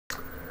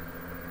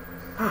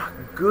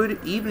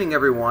Good evening,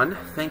 everyone.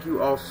 Thank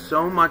you all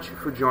so much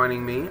for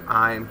joining me.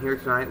 I am here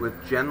tonight with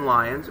Jenn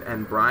Lyons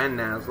and Brian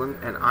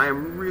Naslund, and I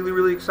am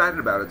really excited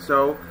about it.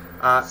 So,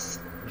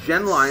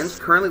 Jenn Lyons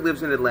currently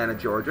lives in Atlanta,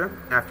 Georgia,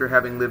 after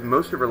having lived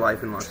most of her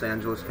life in Los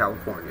Angeles,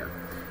 California.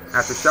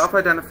 After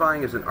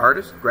self-identifying as an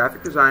artist,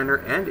 graphic designer,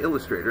 and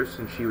illustrator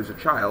since she was a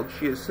child,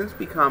 she has since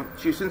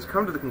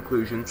come to the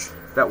conclusion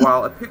that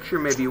while a picture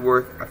may be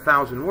worth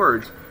 1,000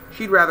 words,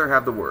 she'd rather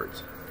have the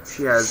words.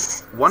 She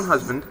has one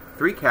husband,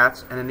 3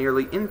 cats, and a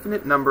nearly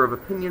infinite number of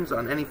opinions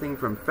on anything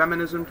from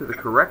feminism to the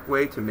correct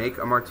way to make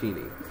a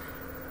martini.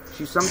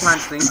 She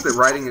sometimes thinks that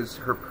writing is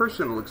her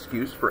personal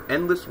excuse for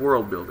endless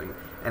world building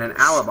and an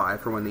alibi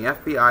for when the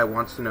FBI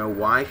wants to know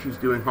why she's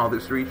doing all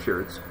this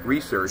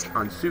research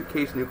on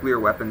suitcase nuclear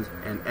weapons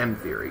and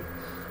M-theory.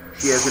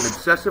 She has an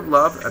obsessive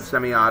love of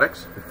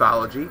semiotics,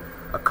 mythology,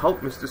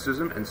 occult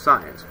mysticism, and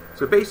science.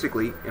 So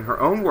basically, in her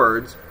own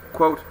words,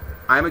 quote,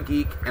 "I'm a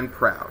geek and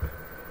proud."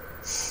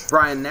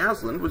 Brian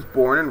Naslund was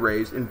born and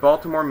raised in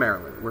Baltimore,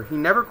 Maryland, where he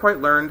never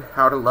quite learned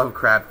how to love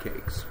crab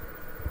cakes.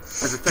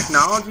 As a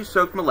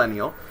technology-soaked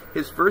millennial,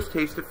 his first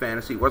taste of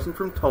fantasy wasn't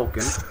from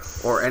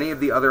Tolkien or any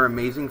of the other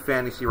amazing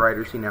fantasy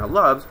writers he now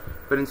loves,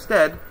 but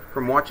instead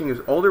from watching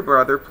his older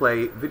brother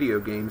play video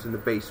games in the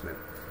basement.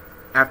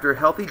 After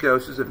healthy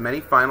doses of many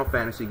Final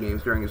Fantasy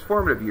games during his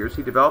formative years,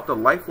 he developed a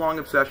lifelong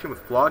obsession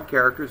with flawed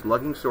characters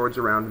lugging swords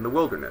around in the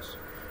wilderness.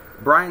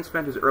 Brian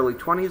spent his early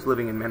 20s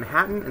living in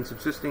Manhattan and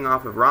subsisting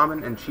off of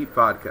ramen and cheap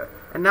vodka,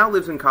 and now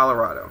lives in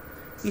Colorado.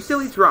 He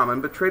still eats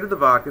ramen, but traded the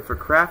vodka for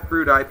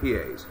craft-brewed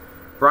IPAs.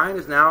 Brian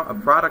is now a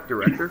product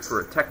director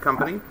for a tech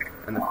company,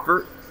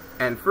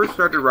 and first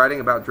started writing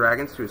about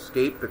dragons to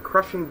escape the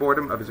crushing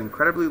boredom of his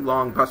incredibly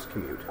long bus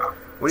commute.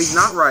 When he's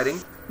not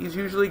writing, he's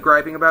usually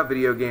griping about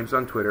video games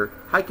on Twitter,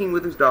 hiking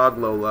with his dog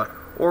Lola,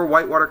 or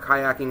whitewater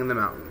kayaking in the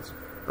mountains.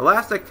 The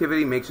last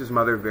activity makes his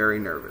mother very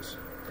nervous.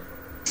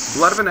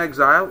 Blood of an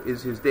Exile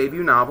is his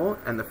debut novel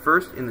and the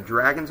first in the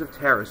Dragons of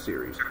Terra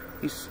series.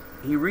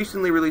 He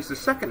recently released the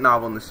second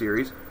novel in the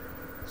series,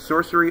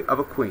 Sorcery of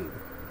a Queen.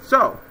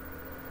 So,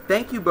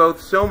 thank you both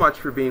so much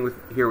for being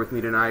here with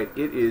me tonight.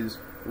 It is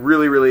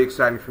really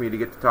exciting for me to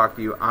get to talk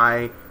to you.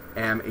 I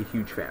am a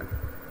huge fan.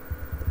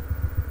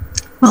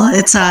 Well,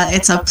 it's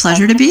a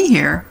pleasure to be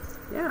here.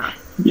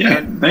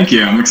 Yeah, thank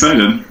you. I'm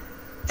excited.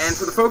 And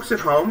for the folks at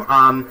home,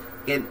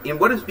 in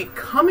what is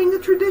becoming a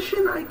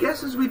tradition, I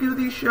guess, as we do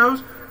these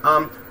shows,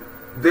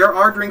 there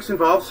are drinks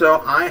involved.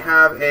 So I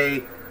have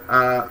a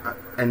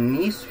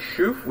Nice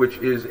Chouf, which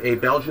is a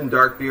Belgian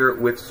dark beer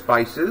with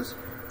spices.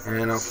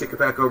 And I'll kick it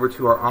back over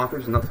to our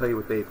authors, and they'll tell you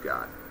what they've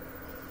got.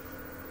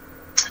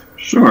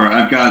 Sure.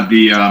 I've got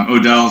the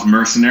Odell's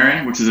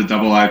Mercenary, which is a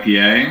double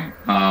IPA,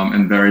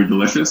 and very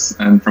delicious,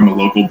 and from a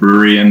local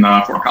brewery in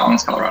Fort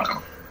Collins,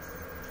 Colorado.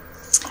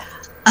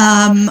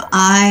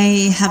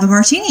 I have a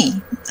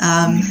martini,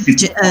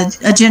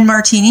 a gin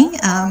martini,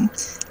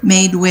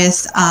 made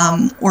with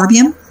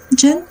Orbium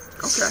gin.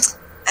 Okay.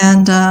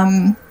 And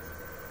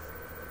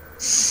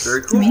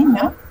very cool.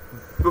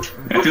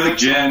 I feel like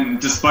gin,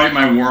 despite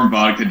my warm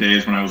vodka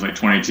days when I was like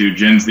 22,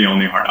 gin's the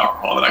only hard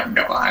alcohol that I can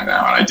get behind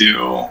now. And I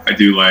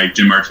do like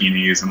gin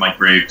martinis and like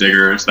grave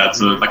diggers. That's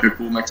a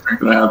cool mixed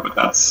drink that I have.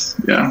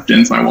 But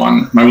gin's my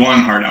one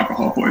hard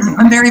alcohol poison.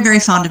 I'm very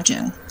fond of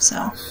gin.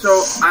 So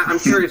I'm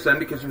curious then,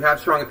 because you have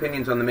strong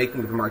opinions on the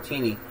making of a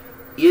martini.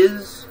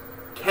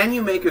 Can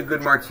you make a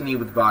good martini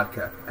with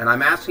vodka? And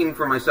I'm asking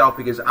for myself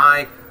because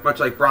I, much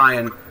like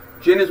Brian,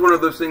 gin is one of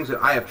those things that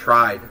I have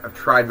tried. I've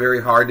tried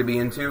very hard to be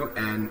into,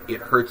 and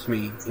it hurts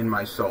me in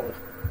my soul.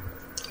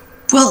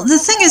 Well, the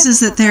thing is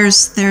that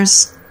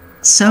there's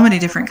so many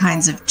different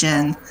kinds of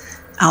gin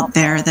out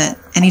there that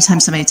anytime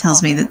somebody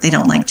tells me that they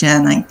don't like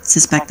gin, I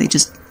suspect they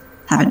just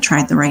haven't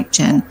tried the right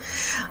gin.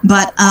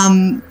 But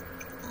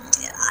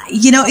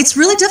it's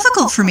really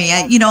difficult for me.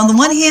 On the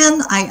one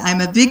hand, I'm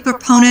a big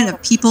proponent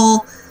of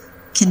people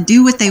can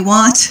do what they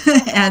want,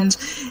 and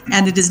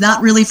it is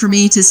not really for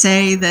me to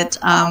say that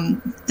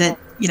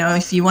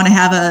if you want to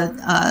have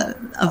a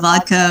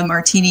vodka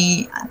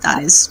martini,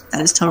 that is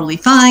totally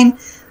fine.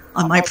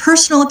 On my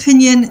personal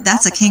opinion,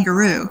 that's a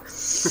kangaroo.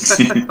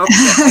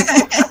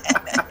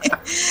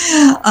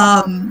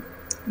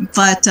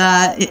 But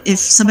if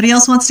somebody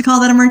else wants to call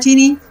that a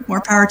martini,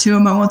 more power to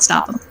them. I won't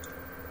stop them.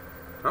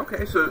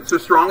 Okay, so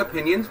strong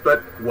opinions,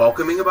 but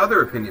welcoming of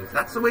other opinions.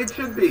 That's the way it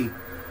should be.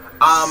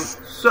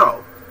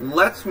 So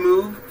let's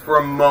move for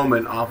a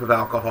moment off of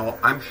alcohol.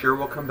 I'm sure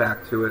we'll come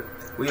back to it.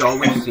 We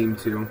always seem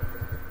to.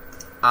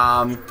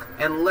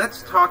 And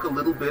let's talk a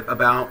little bit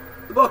about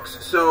the books.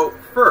 So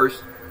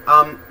first,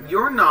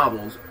 your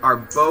novels are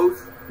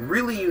both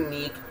really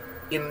unique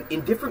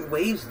in different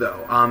ways,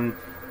 though.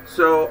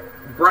 So,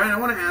 Brian, I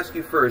want to ask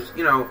you first,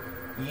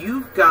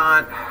 you've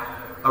got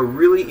a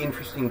really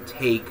interesting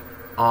take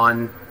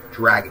on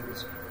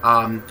dragons.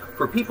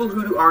 For people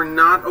who are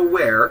not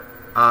aware,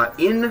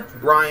 in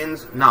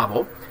Brian's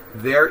novel,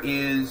 there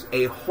is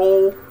a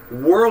whole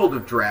world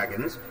of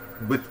dragons,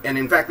 and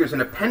in fact there's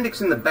an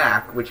appendix in the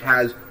back which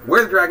has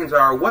where the dragons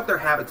are, what their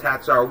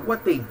habitats are,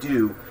 what they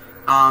do.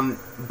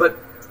 But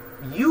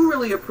you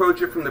really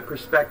approach it from the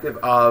perspective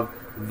of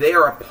they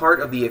are a part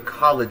of the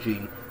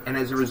ecology, and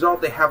as a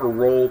result, they have a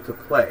role to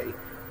play.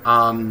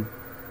 And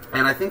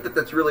I think that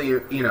that's really,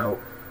 you know,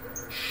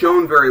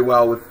 shown very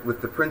well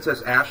with the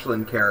Princess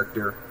Naslund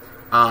character,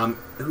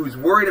 who's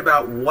worried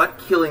about what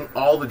killing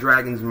all the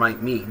dragons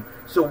might mean.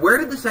 So where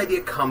did this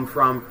idea come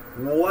from?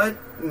 What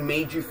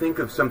made you think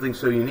of something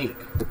so unique?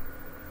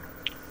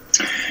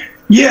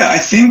 Yeah, I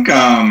think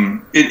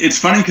it's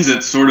funny because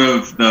it's sort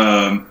of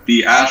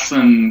the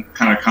Ashland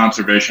kind of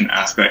conservation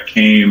aspect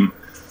came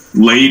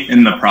late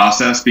in the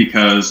process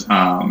because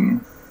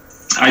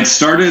I'd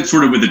started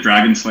sort of with the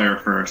Dragon Slayer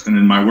first, and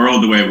in my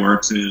world the way it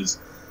works is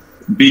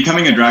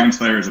becoming a Dragon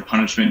Slayer is a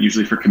punishment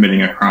usually for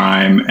committing a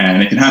crime,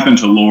 and it can happen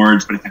to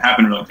lords, but it can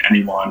happen really to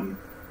anyone.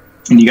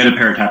 And you get a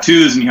pair of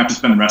tattoos, and you have to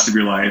spend the rest of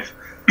your life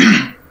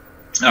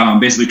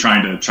basically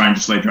trying to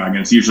slay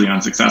dragons, usually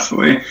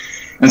unsuccessfully.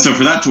 And so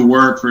for that to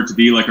work, for it to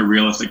be like a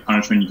realistic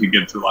punishment you could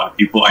give to a lot of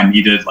people, I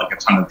needed like a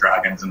ton of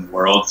dragons in the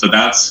world. So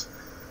that's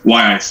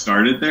why I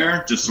started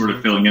there, just sort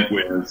of filling it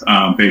with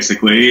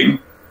basically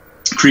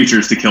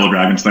creatures to kill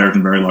dragon slayers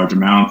in very large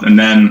amounts. And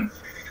then,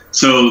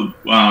 so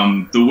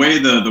the way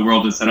the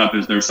world is set up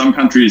is there are some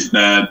countries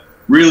that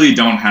really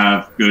don't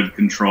have good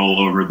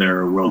control over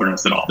their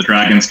wilderness at all. The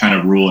dragons kind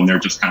of rule, and they're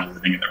just kind of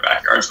living in their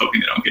backyards,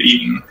 hoping they don't get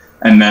eaten.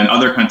 And then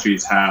other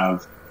countries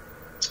have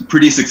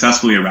pretty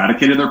successfully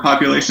eradicated their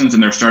populations,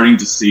 and they're starting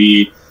to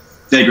see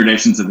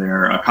degradations of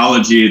their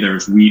ecology.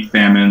 There's wheat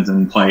famines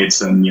and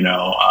plagues, and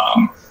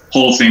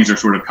whole things are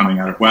sort of coming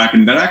out of whack.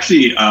 And that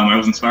actually, I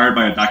was inspired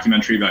by a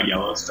documentary about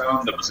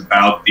Yellowstone that was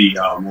about the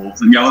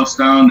wolves in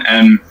Yellowstone.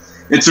 And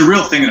it's a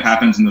real thing that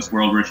happens in this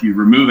world where if you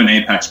remove an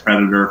apex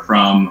predator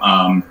from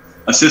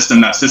a system,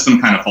 that system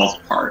kind of falls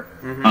apart.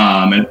 Mm-hmm.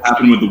 And it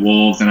happened with the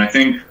wolves. And I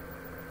think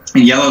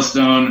in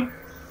Yellowstone,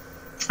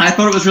 I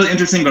thought it was really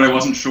interesting, but I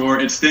wasn't sure.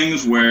 It's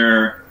things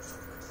where,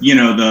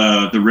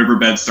 the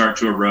riverbeds start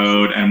to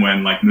erode, and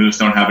when like moose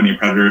don't have any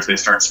predators, they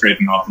start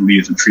scraping off the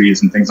leaves of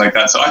trees and things like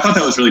that. So I thought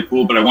that was really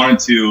cool, but I wanted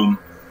to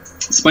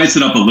spice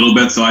it up a little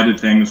bit. So I did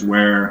things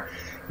where,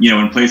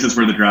 in places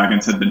where the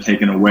dragons had been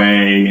taken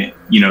away,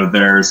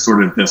 there's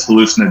sort of this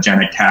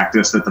hallucinogenic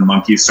cactus that the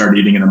monkeys start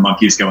eating, and the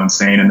monkeys go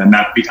insane, and then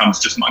that becomes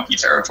just monkey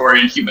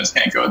territory, and humans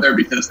can't go there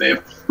because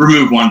they've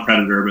removed one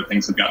predator, but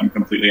things have gotten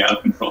completely out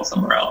of control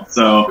somewhere else.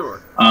 So,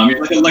 sure.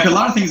 Like a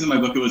lot of things in my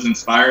book, it was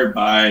inspired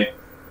by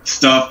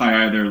stuff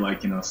I either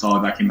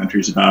saw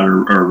documentaries about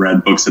or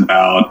read books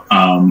about,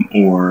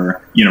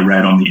 or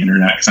read on the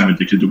internet because I'm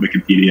addicted to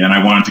Wikipedia, and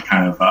I wanted to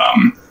kind of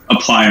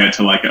apply it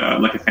to like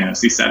a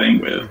fantasy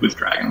setting with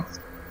dragons.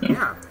 So.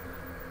 Yeah,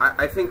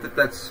 I think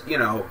that's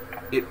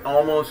it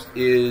almost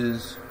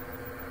is.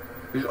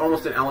 There's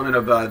almost an element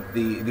of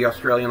the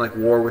Australian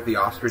war with the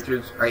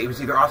ostriches. Right? It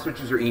was either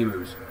ostriches or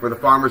emus, where the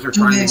farmers are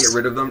trying to get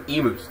rid of them.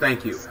 Emus,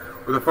 thank you.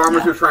 Where the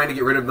farmers were trying to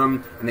get rid of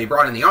them, and they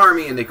brought in the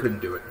army, and they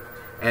couldn't do it.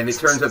 And it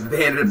turns out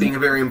they ended up being a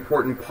very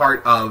important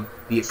part of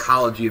the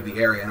ecology of the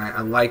area. And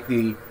I like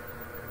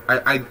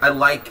I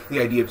like the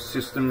idea of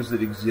systems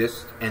that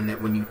exist, and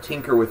that when you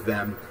tinker with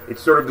them,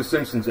 it's sort of the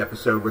Simpsons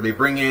episode where they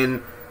bring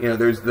in,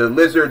 there's the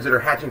lizards that are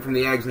hatching from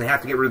the eggs, and they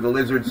have to get rid of the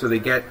lizards, so they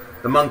get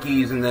the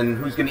monkeys, and then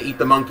who's going to eat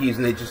the monkeys,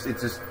 and it's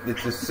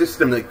a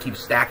system that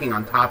keeps stacking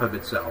on top of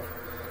itself.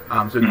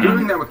 So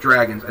doing that with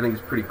dragons, I think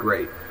is pretty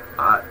great.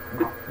 But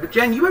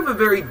Jen, you have a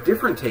very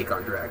different take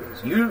on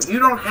dragons. You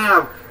don't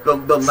have the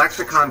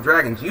lexicon of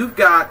dragons. You've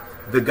got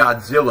the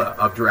Godzilla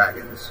of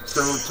dragons.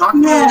 So talk to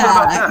me a little bit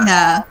about that.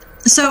 Yeah.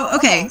 So,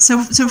 okay.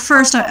 So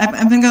first,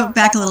 I'm going to go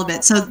back a little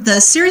bit. So the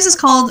series is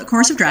called A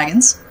Chorus of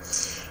Dragons.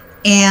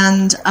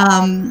 And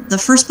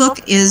the first book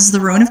is The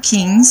Ruin of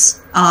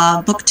Kings.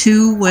 Book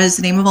 2 was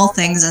The Name of All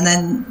Things. And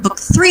then book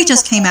 3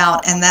 just came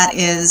out, and that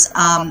is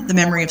The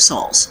Memory of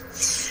Souls.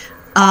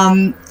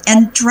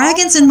 And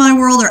dragons in my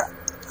world are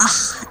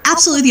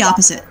absolutely the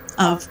opposite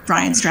of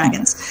Brian's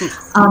dragons.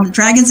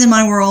 Dragons in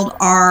my world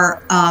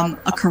are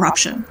a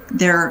corruption.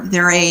 They're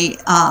a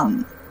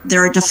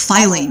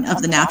defiling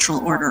of the natural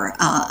order,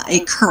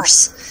 a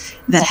curse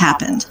that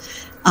happened.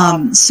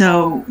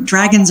 So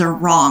dragons are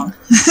wrong.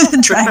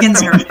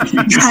 dragons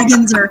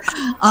are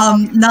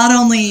not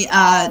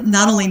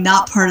only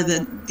not part of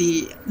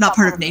not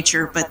part of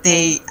nature, but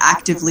they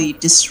actively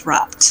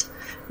disrupt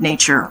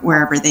nature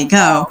wherever they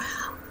go.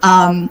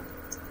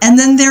 And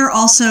then they're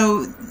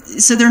also,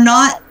 so they're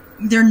not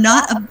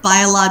a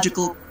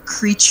biological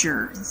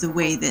creature the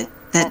way that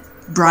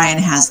Brian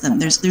has them.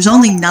 There's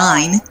only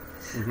 9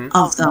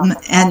 of them,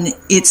 and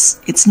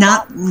it's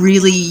not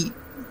really,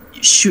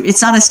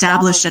 it's not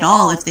established at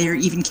all if they are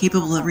even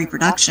capable of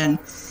reproduction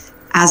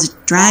as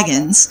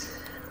dragons.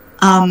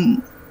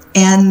 And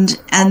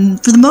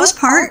for the most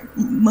part,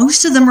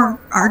 most of them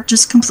are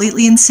just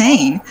completely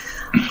insane.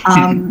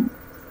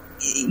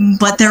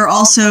 But they're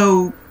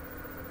also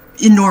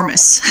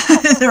enormous.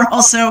 They're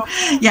also,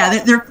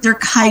 they're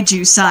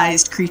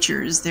kaiju-sized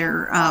creatures.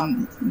 They're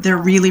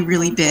really,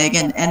 really big,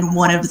 and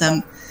one of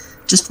them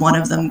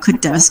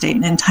could devastate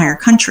an entire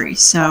country.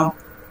 So,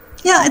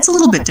 yeah, it's a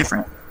little bit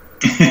different.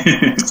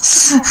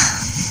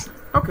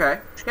 Okay.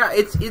 Yeah,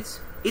 it's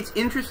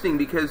interesting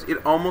because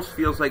it almost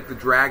feels like the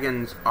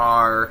dragons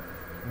are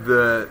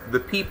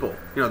the people.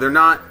 You know,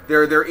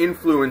 they're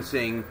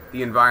influencing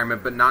the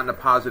environment, but not in a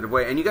positive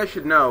way. And you guys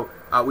should know,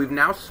 we've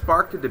now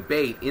sparked a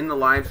debate in the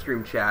live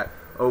stream chat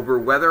over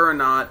whether or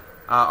not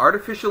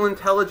artificial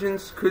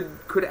intelligence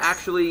could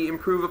actually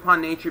improve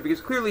upon nature,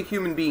 because clearly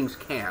human beings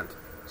can't.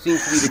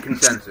 Seems to be the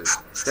consensus.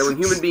 That when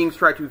human beings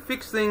try to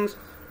fix things,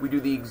 we do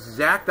the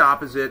exact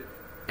opposite,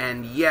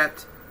 and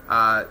yet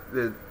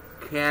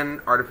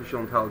can artificial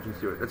intelligence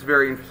do it? That's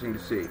very interesting to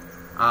see.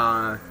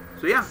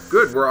 So yeah,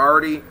 good. We're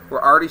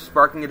already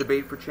sparking a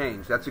debate for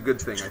change. That's a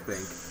good thing, I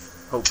think.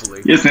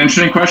 Hopefully. Yeah, it's an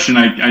interesting question.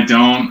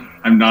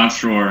 I'm not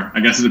sure. I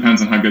guess it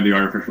depends on how good the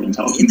artificial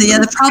intelligence is. Yeah,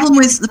 the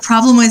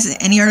problem with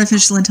any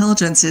artificial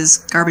intelligence is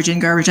garbage in,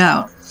 garbage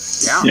out.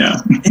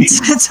 Yeah.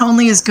 It's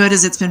only as good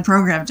as it's been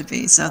programmed to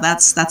be. So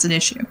that's an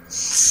issue.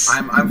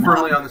 I'm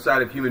firmly on the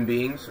side of human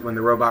beings when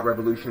the robot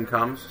revolution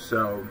comes.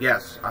 So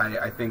yes,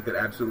 I think that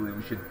absolutely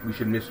we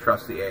should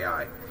mistrust the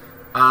AI.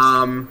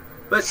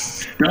 But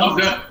no,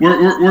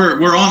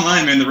 we're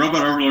online, man. The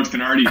robot overlords can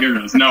already hear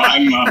us. No,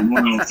 I'm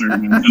loyal, sir,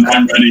 and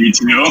I'm ready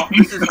to.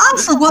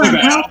 For what?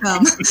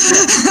 Welcome.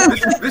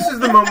 This is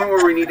the moment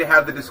where we need to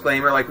have the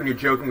disclaimer, like when you're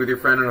joking with your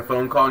friend on a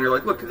phone call, and you're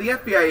like, "Look, to the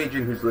FBI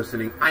agent who's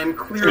listening, I'm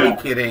clearly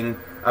kidding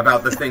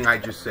about the thing I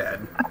just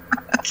said."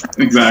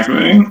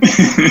 Exactly.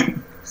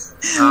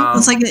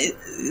 It's like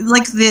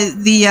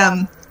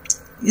the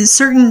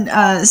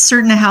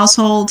certain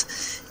household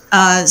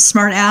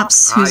smart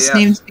apps whose yes.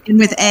 names begin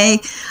with A,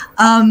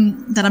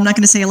 that I'm not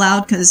going to say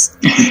aloud because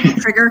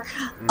trigger.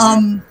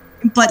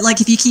 But like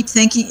if you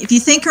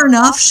think her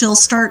enough, she'll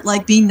start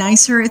like being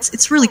nicer.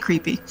 It's really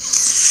creepy.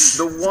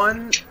 The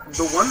one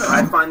that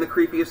I find the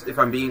creepiest, if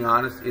I'm being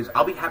honest, is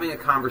I'll be having a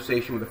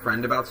conversation with a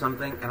friend about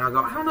something, and I'll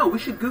go, I don't know, we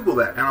should Google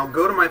that, and I'll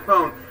go to my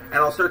phone and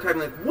I'll start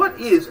typing like, what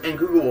is, and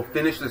Google will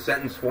finish the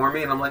sentence for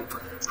me, and I'm like,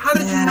 how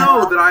did you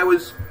know that I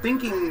was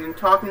thinking and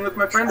talking with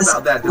my friend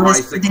about that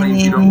device that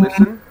claims you don't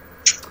listen?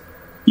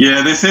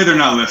 Yeah, they say they're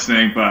not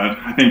listening, but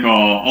I think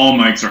all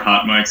mics are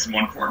hot mics in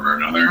one form or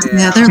another.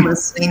 Yeah, they're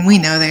listening. We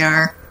know they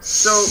are.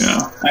 So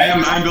yeah,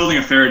 I'm building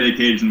a Faraday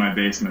cage in my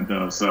basement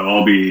though, so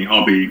I'll be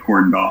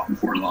cordoned off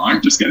before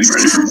long. Just getting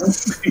ready for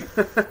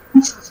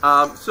this.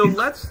 So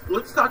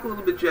let's talk a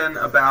little bit, Jen,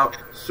 about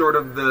sort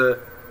of the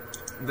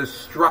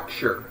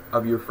structure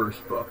of your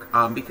first book,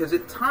 because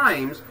at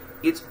times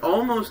it's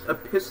almost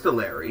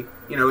epistolary.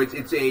 You know,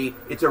 it's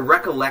a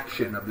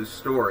recollection of the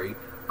story,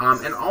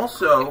 and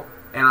also.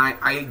 And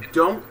I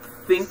don't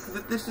think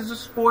that this is a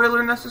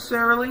spoiler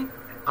necessarily,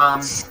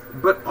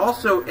 but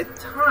also at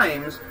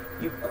times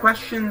you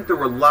question the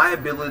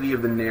reliability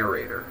of the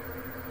narrator,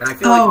 and I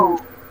feel like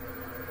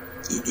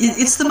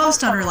it's the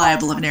most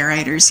unreliable of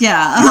narrators.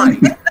 Yeah.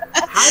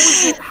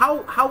 Right.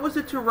 How was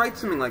it to write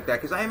something like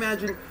that? Because I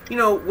imagine, you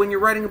know, when you're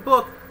writing a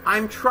book,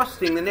 I'm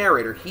trusting the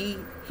narrator. He,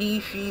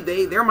 she,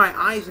 they're my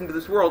eyes into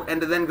this world,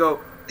 and to then go,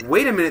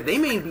 wait a minute, they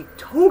may be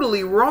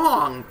totally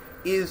wrong,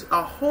 is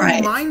a whole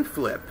mind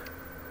flip.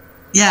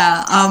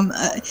 Yeah,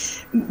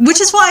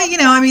 which is why, you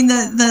know, I mean,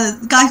 the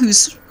guy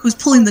who's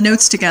pulling the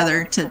notes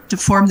together to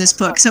form this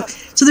book. So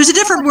there's a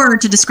different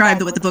word to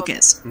describe what the book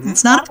is. Mm-hmm.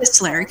 It's not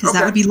epistolary, because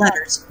that would be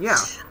letters. Yeah.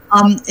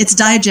 It's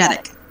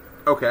diegetic.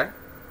 Okay.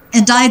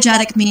 And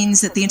diegetic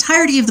means that the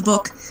entirety of the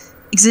book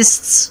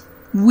exists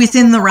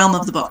within the realm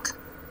of the book.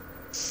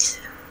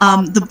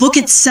 The book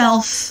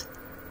itself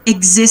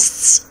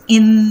exists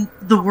in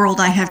the world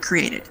I have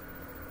created.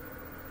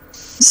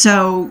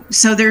 So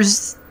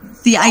there's...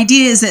 The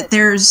idea is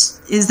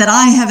that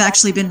I have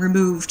actually been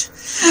removed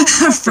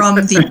from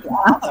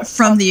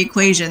the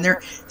equation.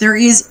 There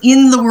is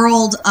in the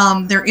world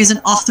there is an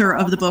author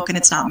of the book, and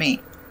it's not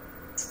me.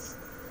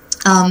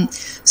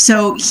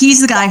 So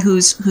he's the guy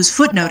who's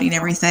footnoting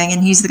everything,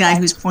 and he's the guy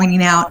who's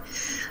pointing out,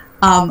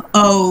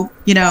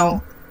 you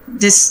know,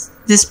 this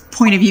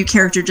point of view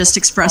character just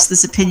expressed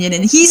this opinion,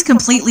 and he's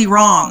completely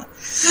wrong.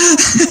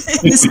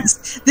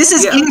 This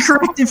is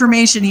incorrect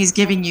information he's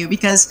giving you,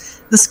 because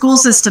the school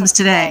systems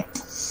today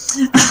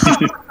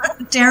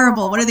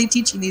terrible. What are they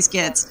teaching these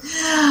kids?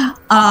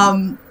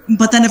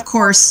 But then, of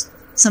course,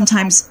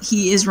 sometimes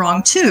he is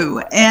wrong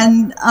too,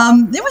 and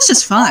it was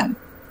just fun.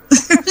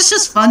 It was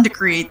just fun to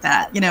create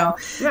that, you know,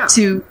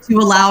 to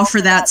allow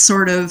for that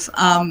sort of,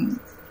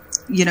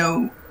 you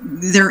know,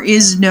 there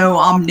is no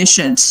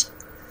omniscient,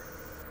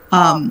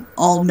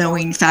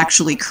 all-knowing,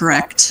 factually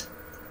correct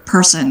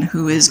person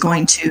who is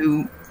going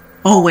to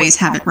always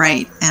have it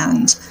right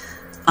and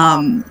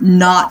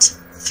not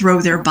throw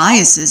their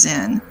biases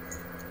in,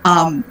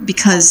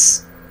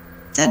 because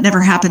that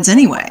never happens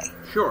anyway.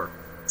 Sure.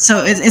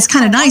 So it's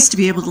kind of nice to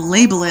be able to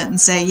label it and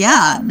say,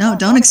 yeah, no,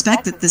 don't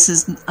expect that this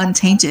is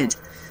untainted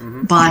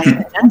by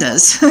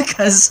agendas,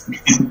 because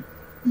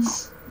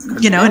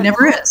you know it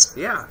never is.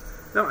 Yeah.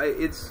 No,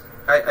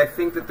 I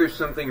think that there's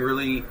something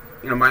really,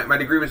 you know, my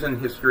degree was in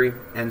history,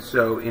 and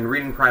so in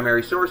reading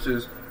primary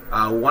sources,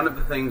 one of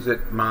the things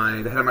that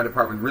the head of my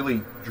department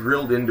really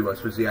drilled into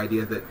us was the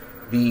idea that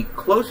the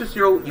closest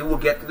you will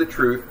get to the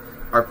truth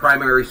are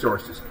primary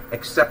sources,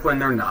 except when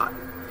they're not.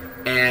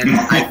 And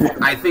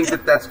I think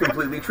that that's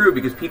completely true,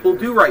 because people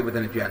do write with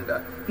an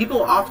agenda.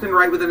 People often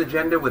write with an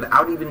agenda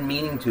without even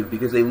meaning to,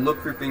 because they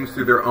look through things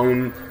through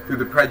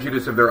the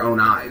prejudice of their own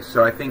eyes.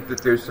 So I think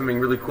that there's something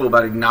really cool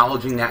about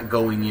acknowledging that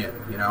going in,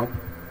 you know?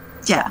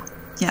 Yeah.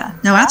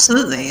 No,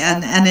 absolutely.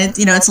 And it,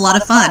 it's a lot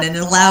of fun, and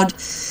it allowed,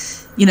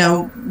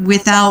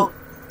 without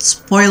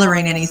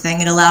spoilering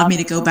anything, it allowed me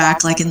to go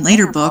back, like in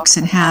later books,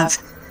 and have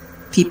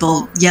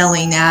people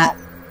yelling at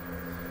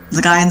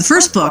the guy in the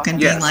first book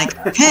and being like,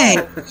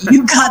 hey,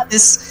 you got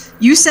this,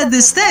 you said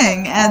this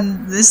thing,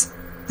 and this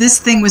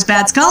thing was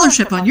bad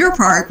scholarship on your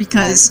part,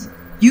 because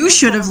you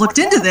should have looked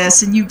into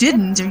this and you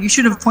didn't, or you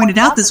should have pointed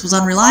out this was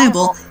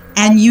unreliable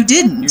and you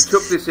didn't. You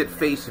took this at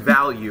face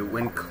value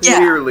when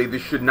clearly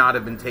this should not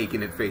have been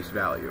taken at face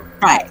value.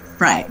 Right.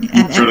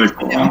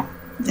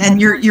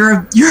 And you're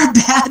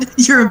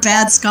a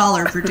bad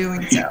scholar for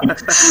doing so.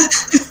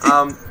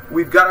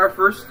 We've got our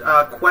first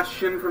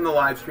question from the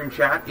live stream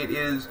chat. It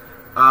is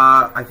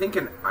I think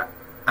an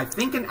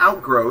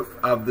outgrowth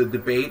of the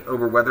debate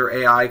over whether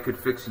AI could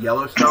fix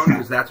Yellowstone,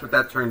 because that's what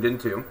that turned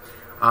into.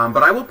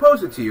 But I will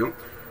pose it to you.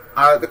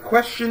 The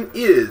question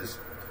is,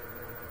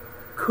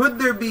 could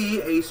there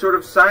be a sort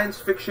of science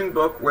fiction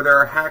book where there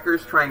are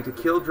hackers trying to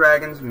kill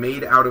dragons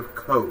made out of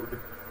code?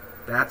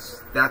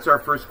 That's our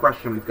first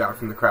question we've got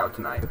from the crowd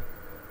tonight.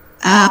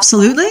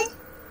 Absolutely.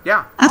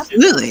 Yeah.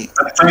 Absolutely.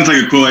 That sounds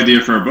like a cool idea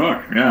for a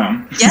book,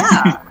 yeah.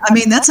 Yeah. I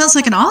mean, that sounds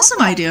like an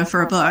awesome idea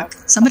for a book.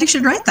 Somebody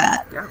should write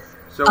that. Yeah.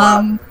 So,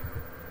 no,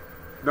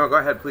 go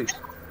ahead, please.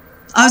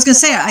 I was going to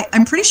say,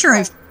 I'm pretty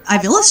sure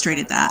I've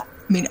illustrated that.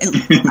 I mean,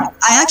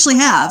 I actually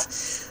have.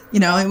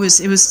 It was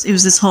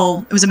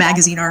a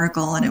magazine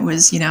article, and it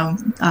was,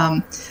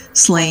 slaying,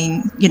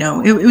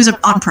 it was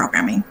on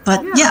programming,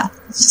 but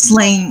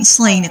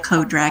slaying a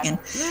code dragon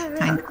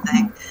kind of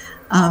thing.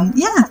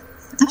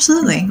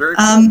 Absolutely. Cool.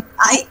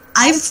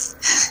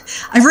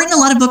 I've written a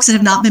lot of books that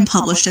have not been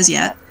published as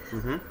yet,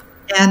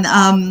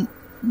 and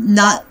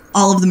not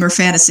all of them are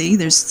fantasy.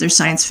 There's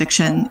science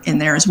fiction in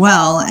there as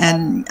well,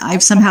 and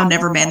I've somehow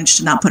never managed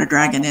to not put a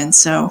dragon in.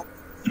 So,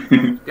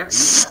 yeah,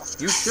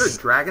 you should.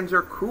 Dragons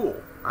are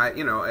cool.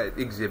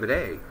 Exhibit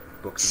A,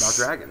 books about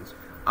dragons.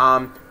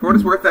 For what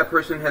it's worth, that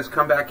person has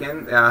come back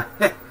in.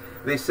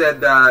 They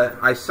said,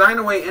 I sign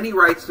away any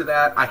rights to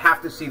that. I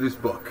have to see this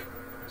book.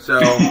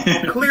 So,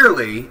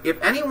 clearly, if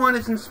anyone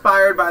is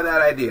inspired by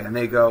that idea, and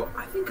they go,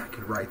 I think I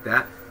could write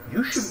that,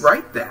 you should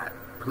write that.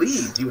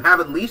 Please. You have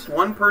at least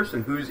one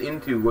person who's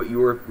into what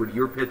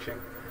you're pitching.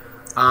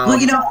 Well,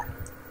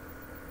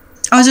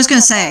 I was just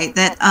going to say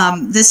that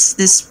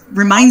this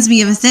reminds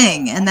me of a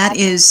thing, and that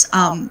is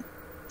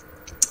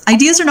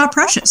ideas are not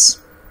precious.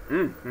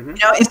 Mm-hmm.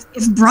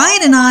 If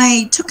Brian and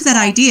I took that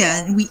idea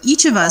and we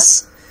each of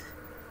us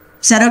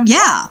said, oh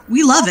yeah,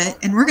 we love it,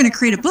 and we're going to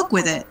create a book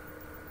with it,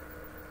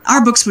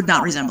 our books would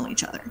not resemble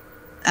each other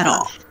at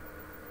all.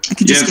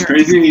 It's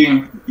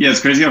crazy. Yeah, it's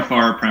crazy how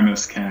far a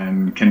premise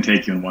can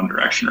take you in one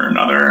direction or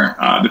another,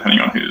 depending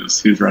on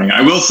who's running it.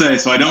 I will say,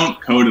 so I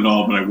don't code at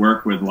all, but I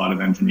work with a lot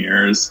of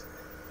engineers,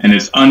 and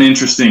it's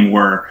uninteresting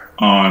work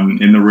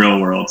in the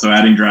real world. So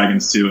adding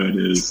dragons to it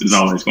is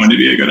always going to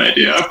be a good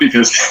idea,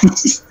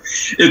 because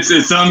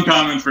it's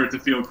uncommon for it to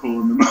feel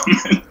cool in the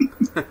moment.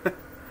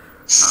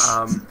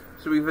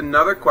 So we have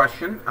another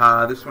question.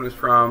 This one is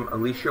from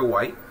Alicia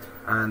White.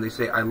 And they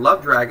say, I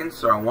love dragons,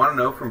 so I want to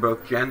know from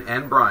both Jen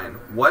and Brian,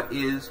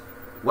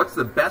 what's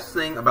the best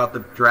thing about the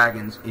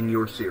dragons in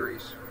your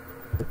series?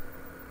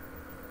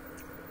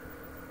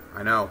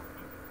 I know.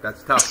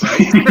 That's tough, right?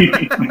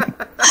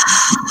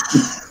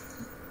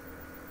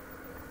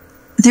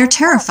 They're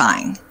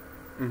terrifying.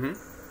 Mm-hmm.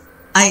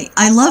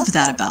 I love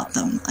that about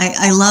them.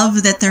 I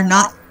love that they're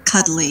not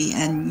cuddly,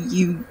 and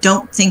you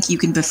don't think you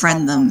can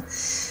befriend them.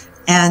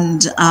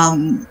 And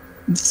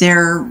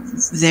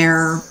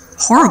they're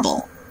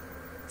horrible.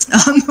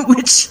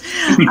 Which,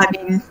 I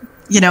mean,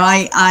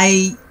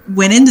 I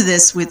went into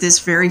this with this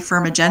very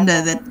firm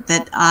agenda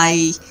that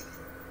I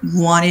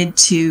wanted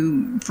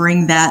to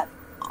bring that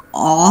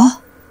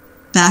awe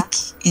back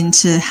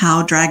into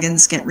how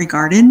dragons get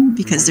regarded,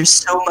 because there's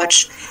so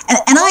much,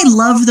 and I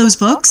love those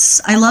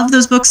books. I love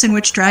those books in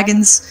which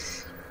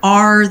dragons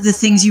are the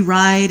things you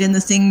ride and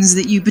the things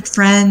that you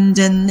befriend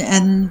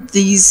and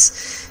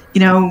these,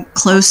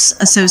 close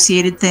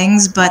associated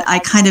things, but I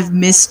kind of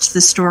missed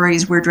the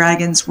stories where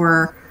dragons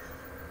were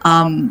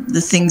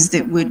the things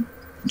that would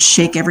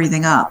shake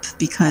everything up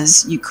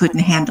because you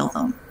couldn't handle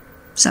them.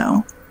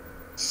 So.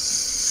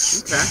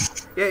 Okay.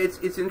 Yeah,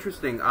 it's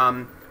interesting.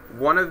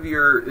 One of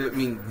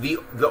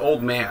the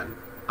old man.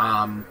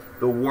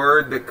 The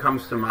word that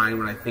comes to mind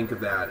when I think of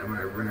that, and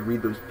when I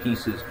read those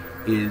pieces,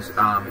 is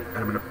I'm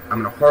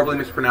gonna horribly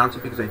mispronounce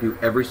it because I do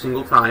every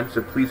single time.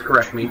 So please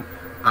correct me.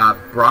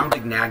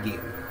 Bromdignagian,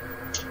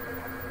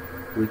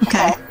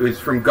 which is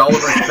from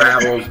Gulliver's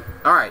Travels.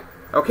 All right.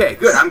 Okay,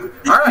 good.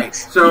 All right.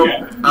 So,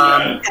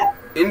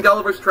 in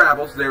Gulliver's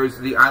Travels, there's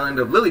the island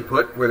of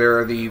Lilliput, where there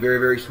are the very,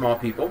 very small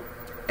people,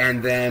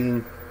 and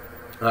then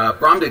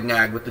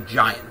Bromdignag with the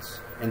giants.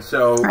 And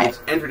so Right. it's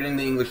entered in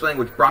the English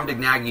language.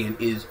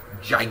 Brobdingnagian is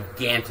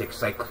gigantic,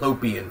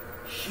 cyclopean,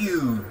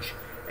 huge.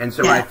 And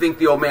so when I think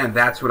the old man,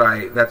 that's what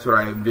I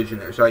envision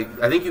there. So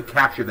I think you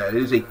captured that.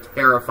 It is a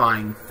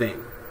terrifying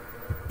thing.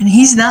 And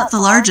he's not the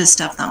largest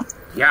of them.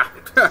 Yeah.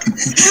 But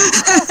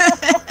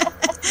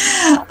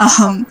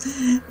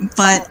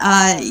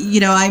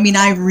I mean,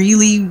 I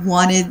really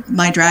wanted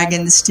my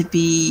dragons to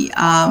be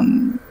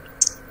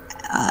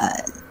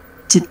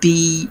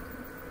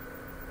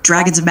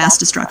dragons of mass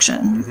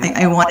destruction. Mm-hmm.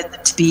 I wanted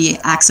them to be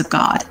acts of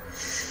God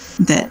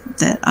that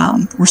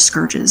were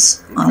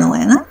scourges on the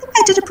land. I think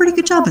I did a pretty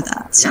good job of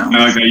that. So.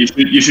 I like that.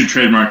 You should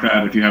trademark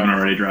that if you haven't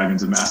already.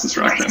 Dragons of mass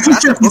destruction.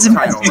 That's a book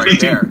title right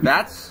there.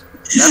 That's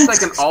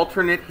like an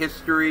alternate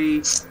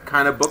history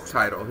kind of book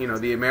title. You know,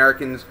 the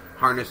Americans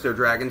harness their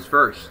dragons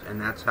first,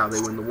 and that's how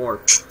they win the war.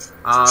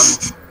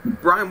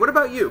 Brian, what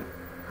about you?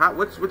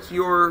 What's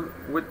your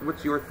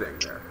thing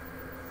there?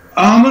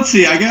 Let's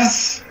see. I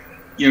guess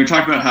we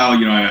talked about how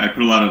I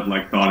put a lot of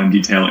thought and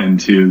detail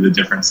into the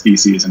different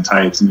species and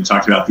types, and you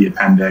talked about the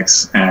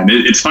appendix. And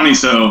it's funny.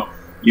 So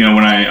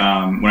when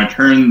I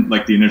turned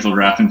the initial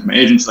draft into my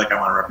agents, I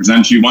want to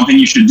represent you. One thing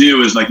you should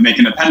do is make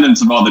an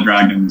appendix of all the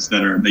dragons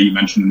that you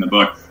mentioned in the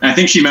book. And I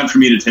think she meant for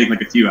me to take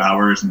a few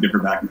hours and give her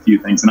back a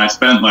few things. And I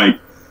spent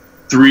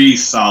 3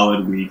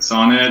 solid weeks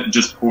on it,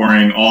 just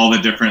pouring all the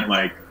different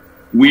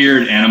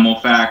weird animal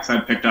facts I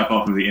picked up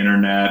off of the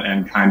internet,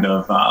 and kind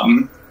of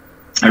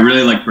I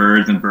really like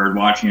birds and bird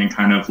watching, and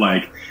kind of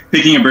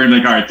picking a bird,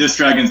 all right, this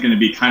dragon's going to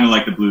be kind of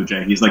like the blue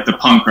jay. He's the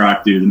punk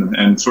rock dude,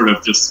 and sort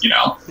of just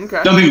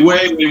dumping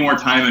way more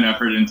time and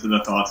effort into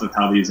the thoughts of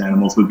how these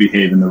animals would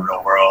behave in the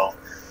real world,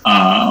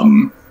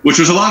 which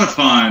was a lot of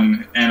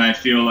fun. And I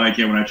feel when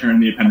I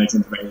turned the appendix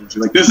into my agency,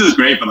 this is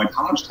great, but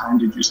how much time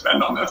did you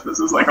spend on this?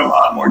 This is a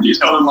lot more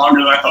detailed and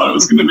longer than I thought it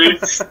was going to be. And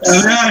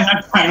then I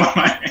had time on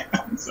my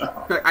hands.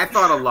 So. I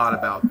thought a lot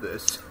about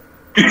this.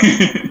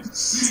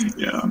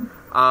 Yeah.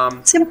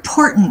 It's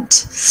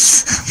important.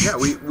 Yeah,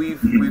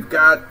 we've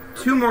got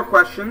 2 more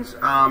questions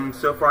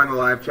so far in the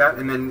live chat,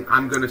 and then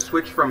I'm going to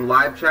switch from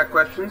live chat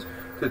questions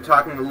to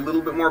talking a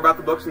little bit more about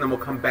the books, and then we'll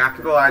come back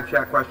to the live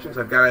chat questions.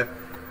 I've got to,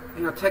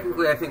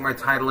 technically I think my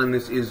title in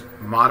this is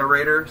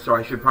moderator, so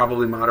I should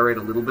probably moderate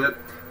a little bit.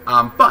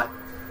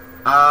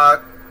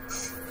 So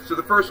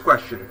the first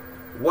question,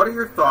 what are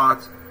your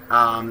thoughts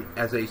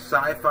as a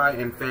sci-fi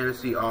and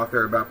fantasy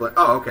author about...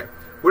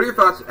 What are your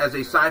thoughts as a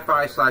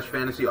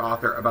sci-fi/fantasy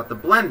author about the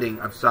blending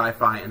of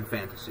sci-fi and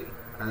fantasy?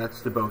 And that's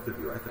to both of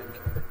you, I think.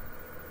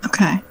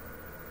 Okay.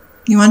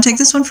 You want to take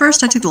this one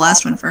first? I took the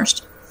last one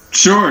first.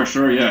 Sure,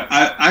 yeah.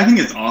 I think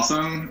it's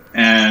awesome,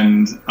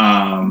 and sort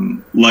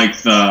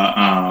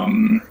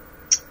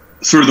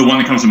of the one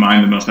that comes to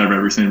mind the most I've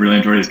ever recently really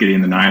enjoyed is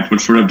Gideon the Ninth,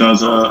 which sort of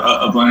does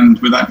a blend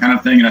with that kind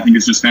of thing, and I think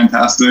it's just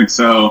fantastic.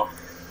 So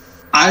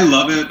I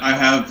love it. I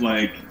have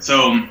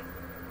so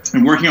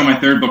I'm working on my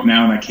 3rd book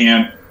now, and I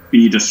can't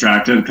be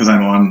distracted because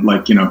I'm on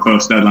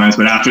close deadlines,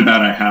 but after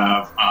that I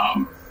have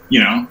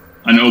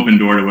an open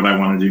door to what I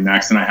want to do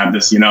next, and I have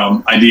this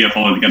idea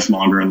folder that gets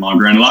longer and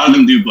longer, and a lot of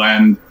them do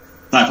blend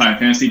sci-fi and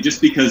fantasy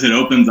just because it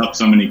opens up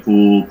so many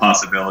cool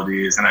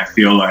possibilities. And I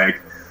feel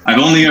I've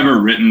only ever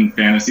written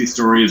fantasy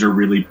stories or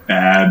really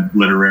bad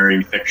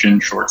literary fiction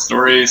short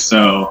stories,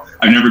 so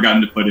I've never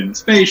gotten to put in a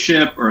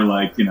spaceship or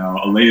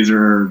a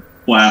laser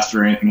blast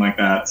or anything like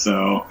that.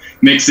 So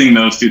mixing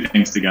those 2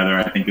 things together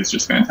I think is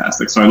just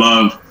fantastic. So I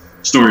love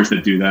stories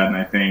that do that, and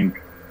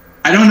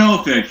I don't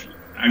know if it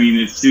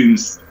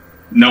seems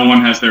no one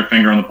has their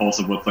finger on the pulse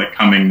of what's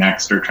coming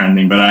next or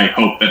trending, but I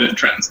hope that it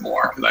trends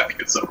more because I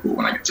think it's so cool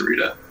when I get to read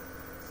it.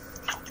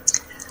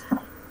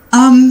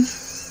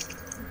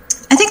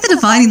 I think the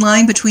dividing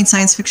line between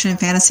science fiction and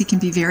fantasy can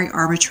be very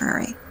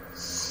arbitrary.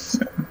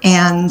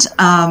 And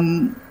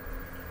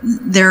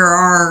there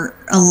are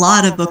a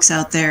lot of books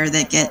out there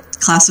that get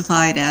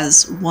classified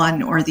as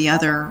one or the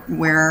other,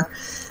 where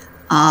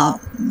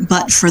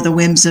but for the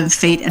whims of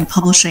fate and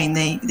publishing,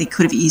 they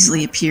could have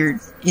easily appeared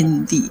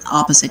in the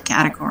opposite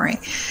category,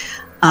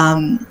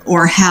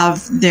 or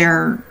have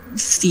their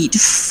feet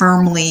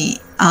firmly,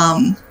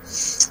 on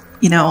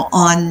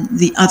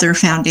the other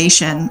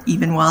foundation,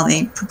 even while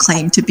they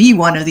proclaim to be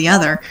one or the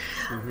other.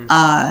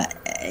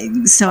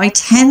 Mm-hmm. So I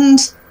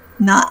tend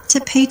not to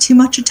pay too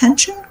much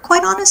attention,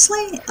 quite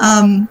honestly.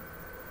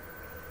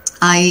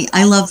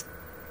 I love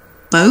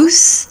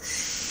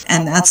both,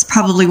 and that's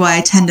probably why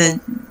I tend to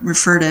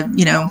refer to,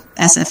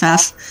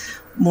 SFF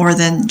more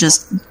than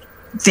just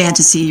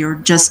fantasy or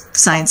just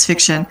science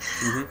fiction,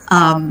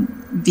 mm-hmm.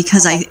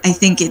 Because I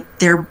think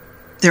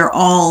they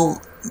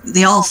all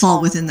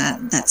fall within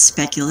that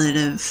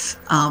speculative,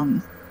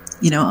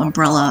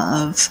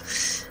 umbrella of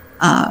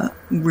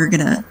we're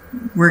gonna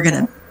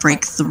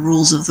break the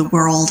rules of the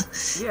world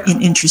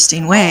in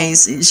interesting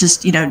ways. It's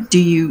just, do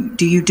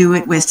you do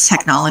it with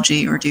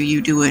technology, or do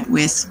you do it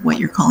with what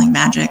you're calling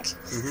magic?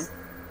 Mm-hmm.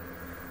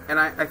 And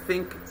I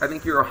think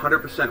you're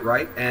 100%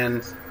 right,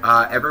 and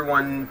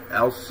everyone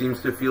else seems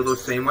to feel the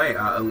same way.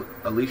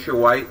 Alicia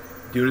White,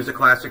 Dune is a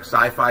classic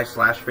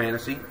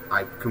sci-fi/fantasy.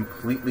 I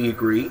completely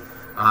agree.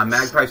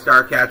 Magpie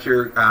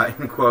Starcatcher,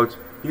 in quotes,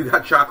 "You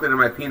got chocolate in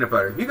my peanut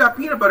butter. You got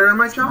peanut butter in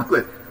my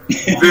chocolate."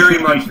 Very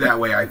much that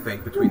way, I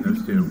think, between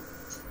those two.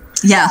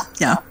 Yeah.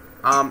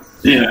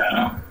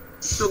 Yeah.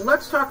 So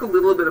let's talk a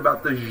little bit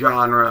about the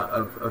genre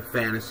of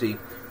fantasy.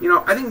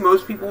 I think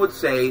most people would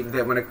say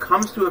that when it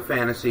comes to a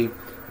fantasy,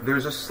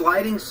 there's a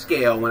sliding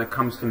scale when it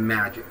comes to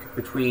magic,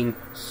 between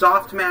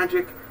soft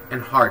magic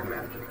and hard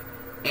magic.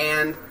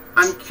 And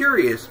I'm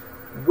curious,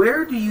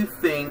 where do you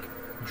think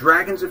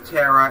Dragons of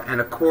Terra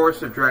and A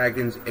Chorus of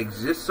Dragons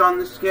exists on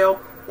this scale?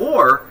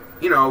 Or,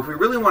 if we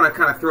really want to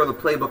kind of throw the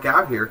playbook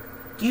out here,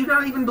 do you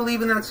not even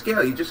believe in that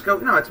scale? You just go,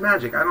 no, it's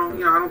magic. I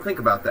don't think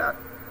about that.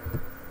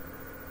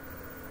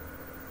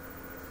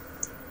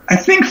 I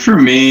think for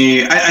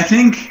me, I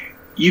think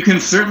you can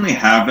certainly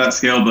have that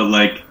scale,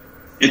 but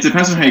it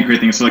depends on how you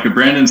create things. So a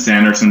Brandon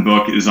Sanderson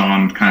book is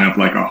on kind of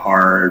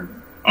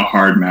a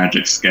hard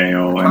magic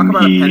scale, and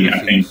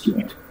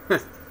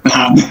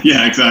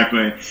yeah,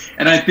 exactly.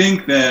 And I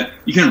think that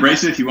you can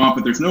embrace it if you want,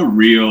 but there's no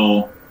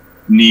real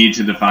need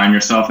to define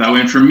yourself that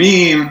way. And for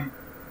me,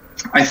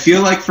 I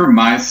feel like for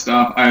my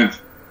stuff, I've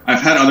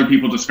had other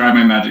people describe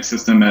my magic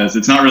system as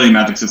it's not really a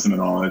magic system at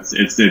all.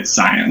 It's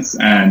science,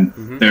 and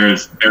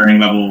there's varying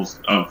levels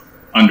of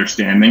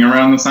understanding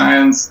around the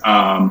science,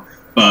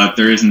 but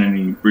there isn't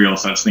any real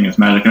such thing as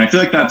magic. And I feel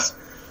like that's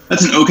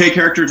an okay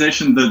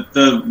characterization.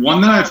 The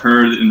one that I've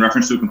heard in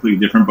reference to a completely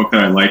different book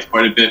that I liked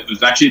quite a bit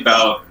was actually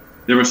about,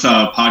 there was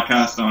a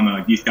podcast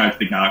on Geese Guide to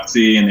the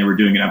Galaxy, and they were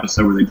doing an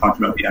episode where they talked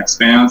about the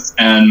Expanse,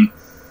 and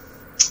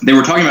they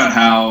were talking about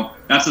how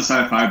that's a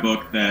sci-fi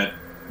book that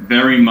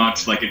very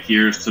much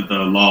adheres to the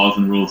laws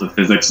and rules of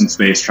physics and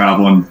space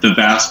travel, and the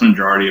vast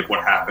majority of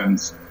what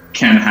happens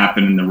can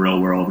happen in the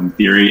real world in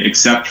theory,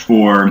 except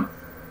for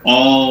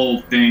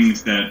all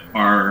things that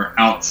are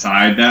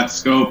outside that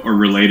scope or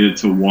related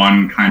to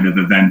one kind of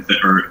event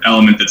or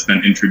element that's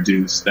been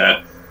introduced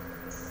that,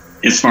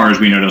 as far as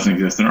we know, doesn't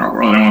exist in our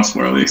world. I don't want to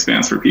spoil the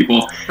Expanse for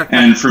people.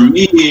 And for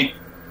me,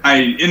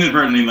 I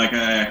inadvertently,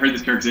 I heard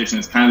this characterization,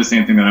 it's kind of the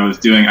same thing that I was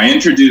doing. I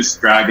introduced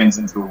dragons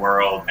into the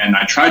world, and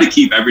I try to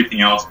keep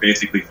everything else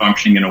basically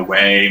functioning in a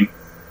way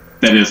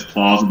that is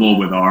plausible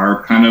with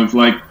our kind of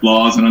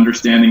laws and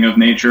understanding of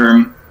nature.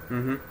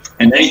 Mm-hmm.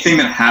 And anything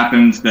that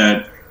happens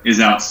that is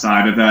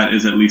outside of that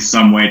is at least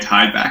some way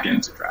tied back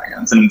into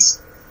dragons. And it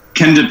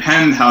can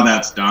depend how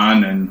that's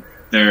done, and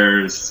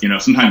there's,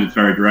 sometimes it's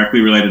very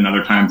directly related, and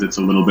other times it's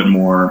a little bit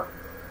more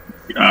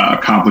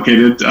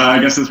complicated, I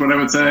guess is what I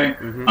would say.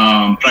 Mm-hmm.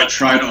 But I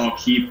try to all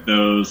keep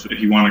those, if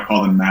you want to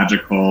call them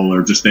magical,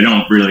 or just they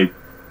don't really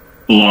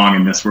belong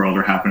in this world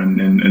or happen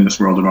in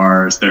this world of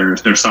ours.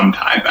 There's some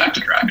tie back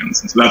to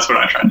dragons, and so that's what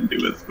I tried to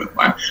do with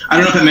mine. I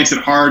don't know if that makes it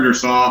hard or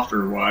soft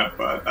or what,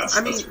 but that's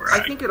where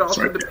I think it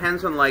also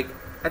depends on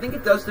I think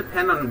it does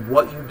depend on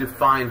what you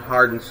define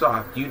hard and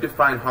soft. Do you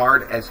define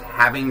hard as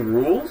having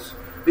rules?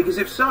 Because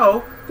if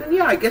so, then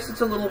yeah, I guess it's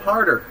a little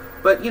harder.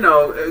 But,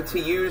 to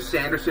use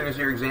Sanderson as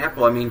your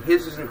example,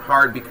 his isn't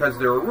hard because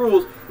there are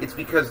rules. It's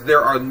because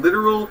there are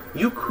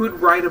you could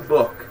write a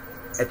book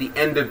at the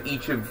end of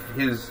each of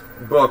his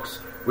books,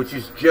 which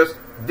is just,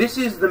 this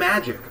is the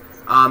magic.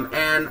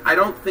 And I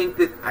don't think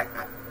that,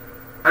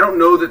 I don't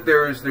know that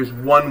there's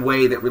one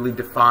way that really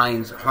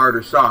defines hard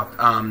or soft.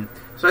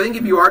 So I think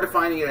if you are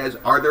defining it as,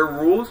 are there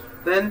rules,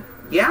 then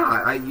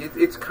yeah,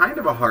 it's kind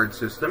of a hard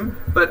system.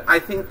 But I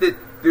think that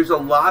there's a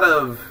lot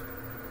of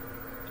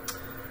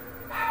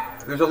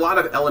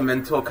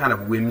elemental kind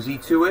of whimsy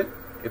to it,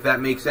 if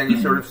that makes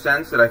any sort of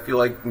sense, that I feel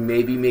like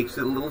maybe makes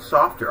it a little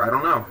softer. I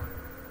don't know.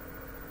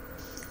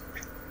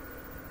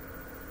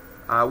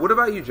 What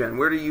about you, Jen?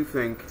 Where do you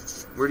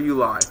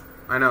lie?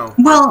 I know.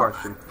 Well,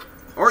 question.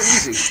 Or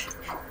easy.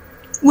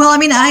 Well,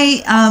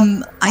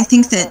 I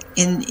think that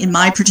in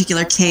my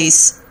particular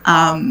case,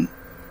 I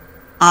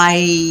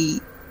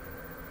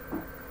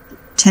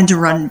tend to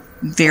run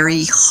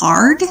very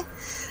hard.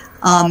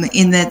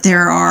 In that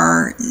there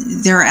are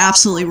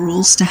absolutely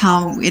rules to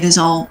how it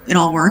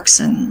all works,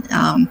 and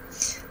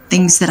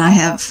things that I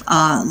have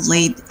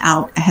laid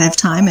out ahead of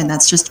time, and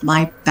that's just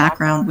my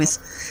background with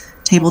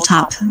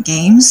tabletop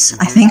games.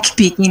 Mm-hmm. I think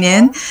peeking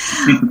in,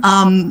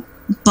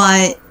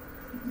 but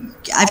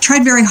I've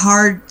tried very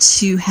hard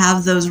to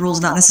have those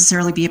rules not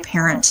necessarily be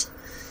apparent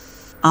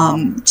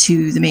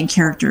to the main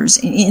characters,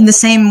 in the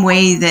same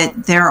way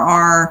that there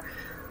are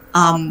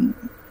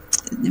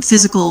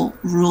physical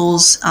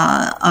rules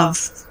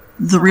of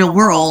the real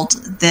world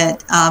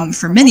that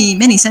for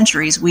many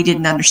centuries we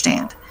didn't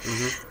understand.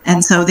 Mm-hmm.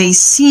 And so they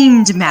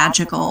seemed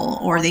magical,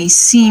 or they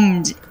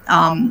seemed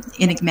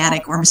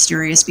enigmatic or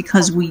mysterious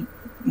because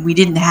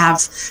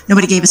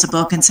nobody gave us a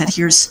book and said,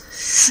 here's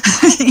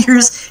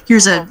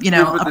a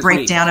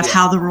breakdown of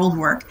how the rules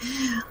work.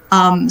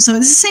 So it's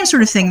the same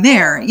sort of thing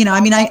there.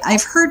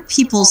 I've heard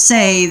people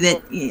say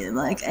that,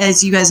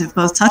 as you guys have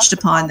both touched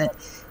upon, that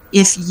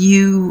if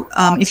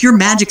your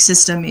magic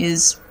system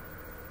is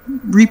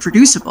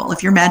reproducible,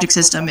 if your magic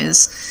system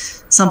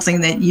is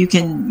something that you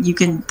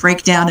can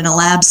break down in a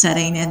lab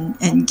setting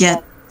and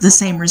get the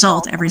same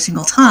result every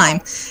single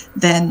time,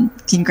 then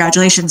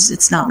congratulations,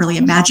 it's not really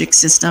a magic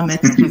system.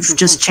 You've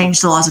just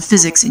changed the laws of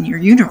physics in your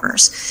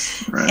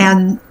universe. Right.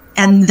 And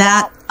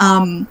that's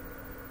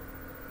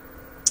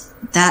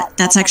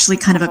actually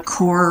kind of a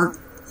core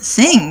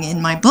thing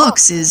in my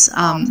books is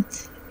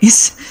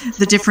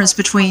the difference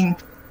between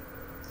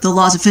the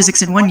laws of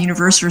physics in one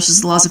universe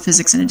versus the laws of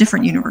physics in a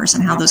different universe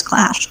and how those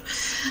clash.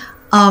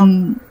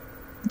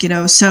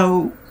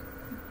 So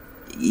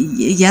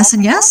yes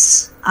and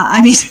yes.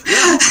 I mean,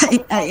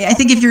 I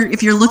think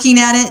if you're looking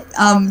at it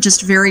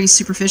just very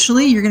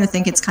superficially, you're going to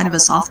think it's kind of a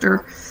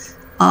softer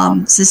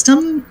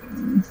system,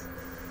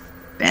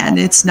 and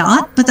it's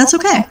not. But that's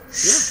okay.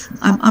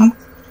 Yeah.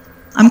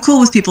 I'm cool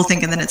with people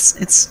thinking that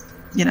it's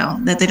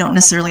that they don't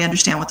necessarily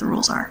understand what the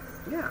rules are.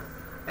 Yeah,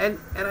 and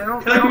I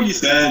don't. I like what you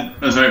said.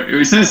 Oh, sorry. What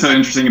you said is so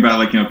interesting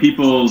about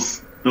the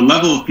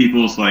level of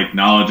people's like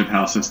knowledge of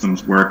how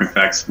systems work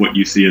affects what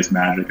you see as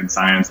magic and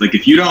science. Like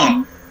if you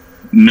don't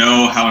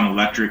know how an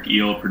electric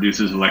eel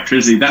produces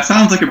electricity, that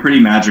sounds like a pretty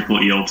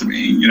magical eel to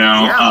me,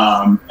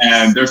 Yeah.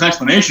 And there's an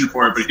explanation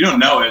for it, but if you don't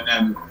know it,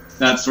 then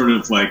that sort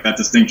of like that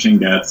distinction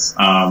gets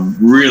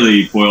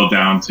really boiled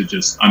down to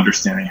just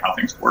understanding how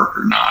things work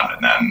or not,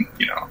 and then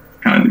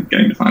kind of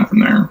getting defined from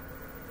there.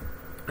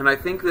 And I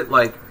think that,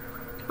 like,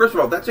 first of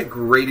all, that's a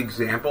great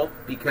example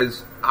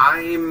because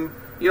I'm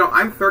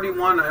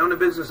 31, I own a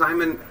business,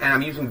 and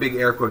I'm using big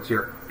air quotes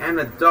here, an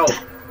adult.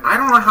 I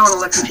don't know how an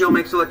electric eel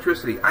makes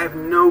electricity. I have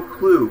no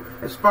clue.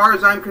 As far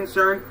as I'm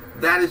concerned,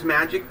 that is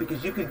magic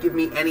because you could give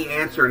me any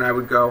answer and I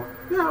would go,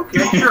 yeah,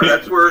 okay, sure,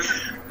 that's where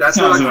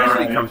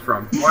electricity comes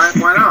from.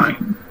 Why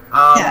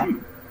not?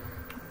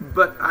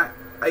 But I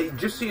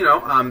just so you know,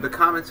 the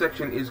comment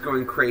section is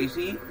going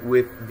crazy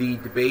with the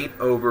debate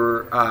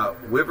over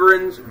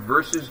wyverns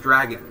versus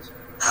dragons.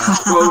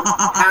 Quote,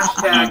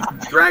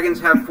 hashtag dragons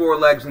have 4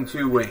 legs and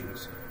 2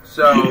 wings.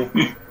 So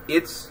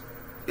it's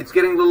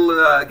getting a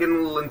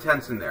little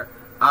intense in there.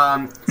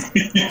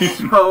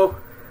 So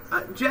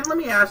Jen, let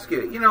me ask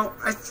you.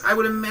 I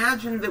would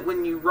imagine that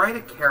when you write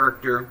a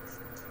character,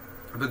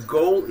 the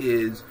goal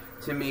is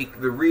to make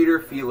the reader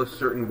feel a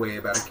certain way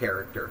about a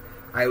character.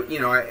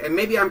 And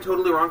maybe I'm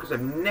totally wrong because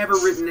I've never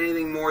written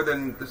anything more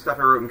than the stuff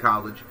I wrote in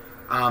college.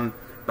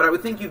 But I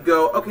would think you'd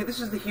go, okay, this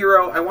is the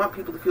hero. I want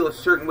people to feel a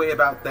certain way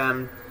about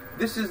them.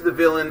 This is the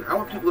villain. I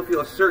want people to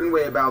feel a certain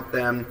way about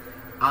them.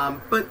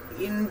 But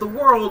in the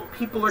world,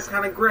 people are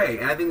kind of gray,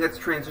 and I think that's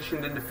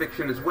transitioned into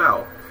fiction as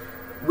well.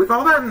 With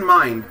all that in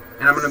mind,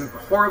 and I'm going to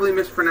horribly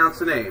mispronounce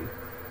the name,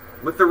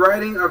 with the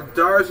writing of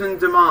Darzan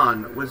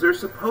Daman, was there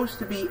supposed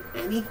to be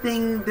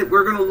anything that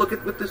we're going to look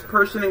at with this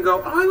person and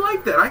go, oh, I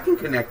like that, I can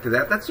connect to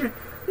that,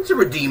 it's a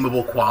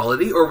redeemable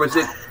quality, or was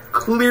it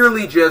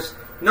clearly just,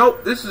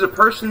 nope, this is a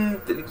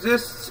person that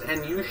exists,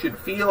 and you should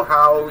feel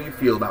how you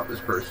feel about this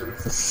person?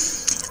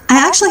 I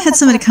actually had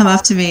somebody come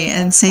up to me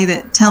and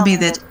tell me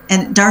that,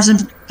 and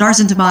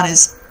Darzan Daman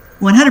is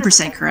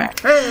 100%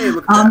 correct. Hey,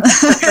 look at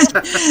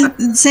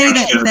that. Say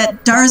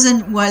that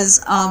Darzan was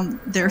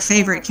their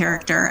favorite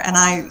character, and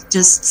I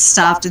just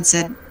stopped and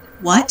said,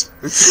 "What?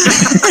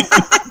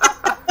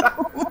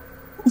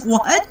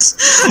 What?"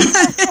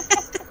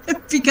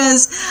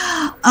 Because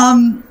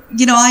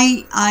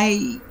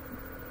I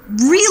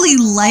really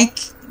like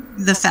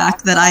the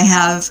fact that I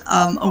have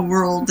a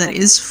world that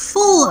is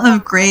full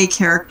of gray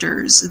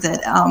characters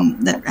that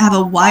have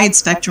a wide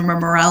spectrum of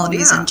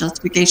moralities and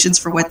justifications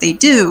for what they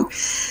do,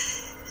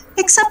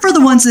 except for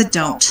the ones that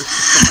don't.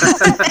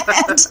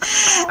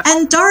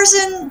 and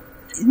Darzan,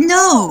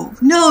 no,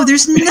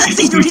 there's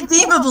nothing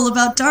redeemable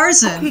about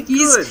Darzan. Okay,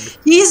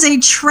 he's a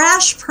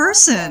trash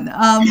person.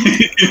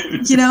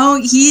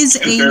 He is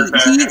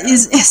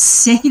a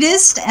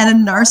sadist and a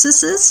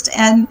narcissist,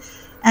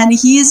 and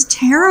he is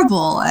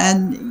terrible,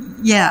 and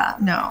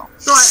no.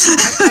 So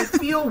I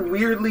feel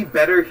weirdly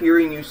better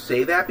hearing you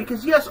say that,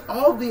 because yes,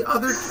 all the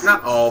other,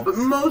 not all, but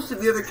most of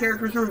the other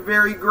characters are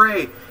very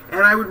gray,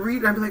 and I would read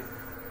and I'd be like,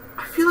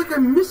 I feel like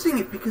I'm missing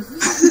it, because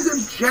this is an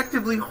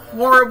objectively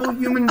horrible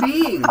human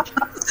being.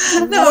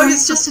 No,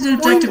 he's just an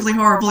objectively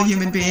horrible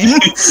human being. Yeah,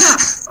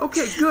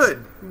 okay,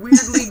 good.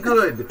 Weirdly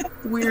good.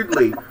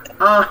 Weirdly.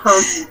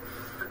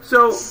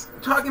 So,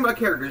 talking about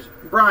characters,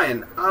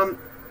 Brian,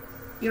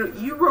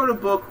 you wrote a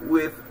book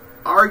with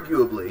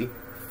arguably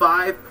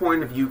 5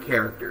 point of view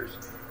characters,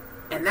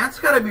 and that's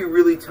got to be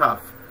really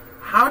tough.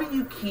 How do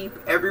you keep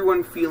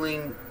everyone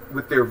feeling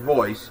with their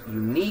voice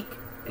unique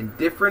and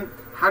different?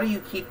 How do you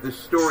keep the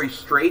story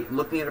straight,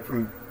 looking at it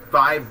from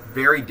 5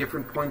 very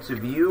different points of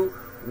view?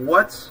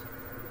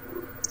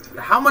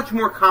 How much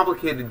more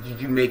complicated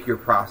did you make your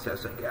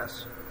process, I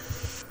guess?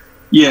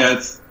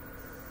 Yeah,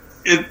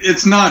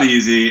 it's not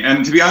easy,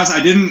 and to be honest,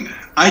 I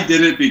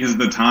did it because at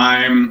the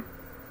time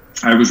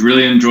I was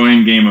really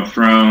enjoying Game of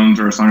Thrones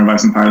or Song of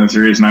Ice and Fire in the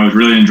series, and I was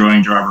really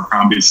enjoying George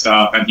Abercrombie's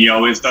stuff, and he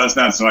always does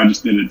that, so I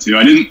just did it too.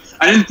 I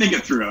didn't think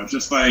it through. I was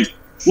just like,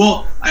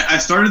 well, I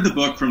started the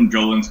book from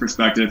Jolin's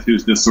perspective,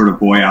 who's this sort of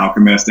boy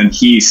alchemist, and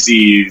he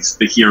sees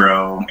the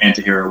hero,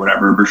 anti-hero,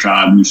 whatever,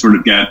 Bershad, and you sort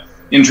of get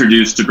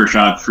introduced to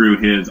Bershad through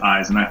his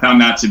eyes, and I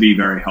found that to be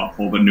very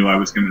helpful, but knew I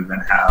was going to then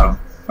have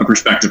a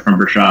perspective from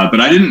Bershad. But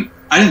I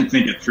didn't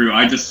think it through.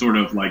 I just sort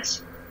of like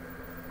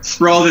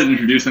sprawled it and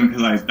introduced him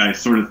because I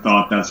sort of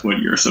thought that's what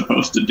you're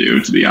supposed to do,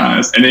 to be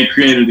honest. And it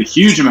created a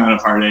huge amount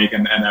of heartache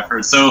and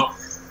effort. So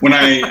when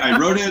I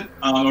wrote it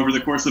over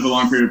the course of a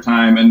long period of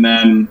time, and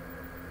then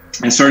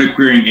I started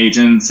querying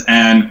agents,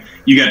 and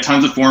you get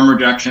tons of form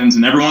rejections,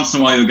 and every once in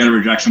a while you'll get a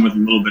rejection with a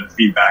little bit of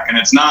feedback. And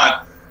it's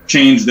not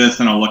change this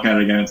and I'll look at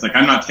it again. It's like,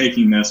 I'm not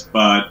taking this,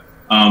 but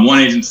one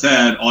agent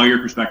said all your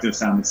perspectives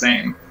sound the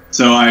same.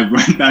 So I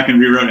went back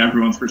and rewrote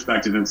everyone's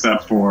perspective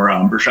except for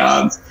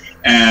Bershad's.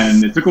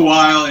 And it took a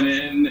while,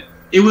 and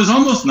it was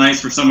almost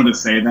nice for someone to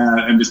say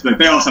that and just be like,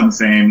 they all sound the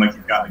same. Like,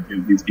 you've got to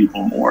give these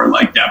people more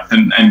like depth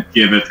and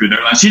give it through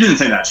their lens. She didn't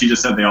say that. She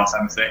just said they all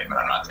sound the same, and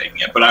I'm not taking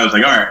it. But I was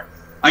like, all right,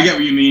 I get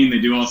what you mean. They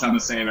do all sound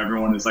the same.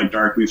 Everyone is like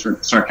darkly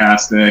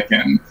sarcastic,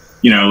 and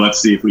let's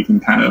see if we can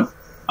kind of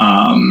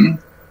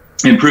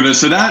improve it.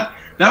 So that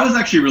was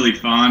actually really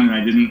fun, and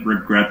I didn't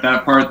regret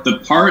that part. The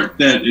part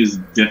that is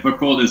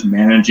difficult is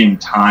managing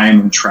time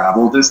and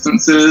travel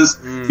distances,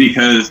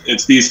 because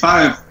it's these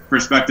 5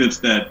 perspectives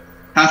that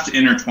have to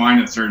intertwine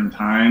at certain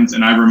times.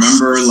 And I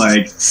remember,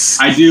 like,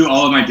 I do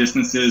all of my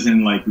distances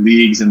in like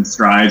leagues and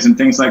strides and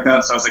things like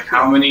that. So I was like,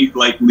 how many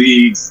like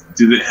leagues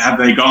have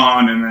they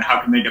gone, and then how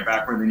can they get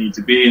back where they need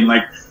to be? And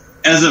like,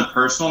 as a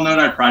personal note,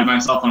 I pride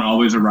myself on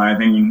always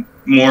arriving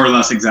more or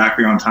less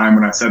exactly on time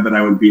when I said that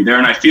I would be there.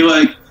 And I feel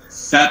like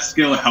that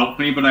skill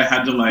helped me, but I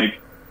had to like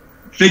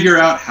figure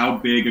out how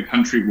big a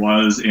country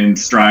was in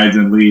strides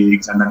and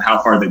leagues, and then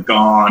how far they'd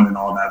gone and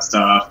all that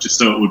stuff, just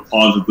so it would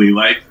plausibly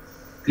like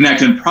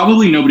connect. And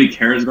probably nobody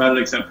cares about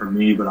it except for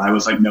me, but I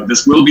was like, no,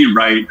 this will be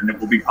right, and it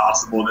will be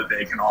possible that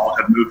they can all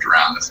have moved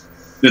around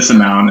this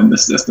amount and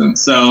this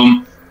distance.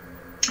 So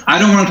I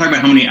don't want to talk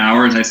about how many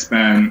hours I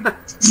spent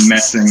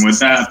messing with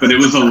that, but it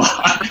was a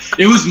lot.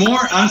 It was more,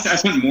 honestly, I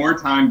spent more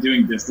time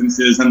doing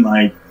distances and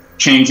like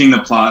changing the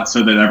plot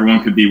so that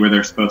everyone could be where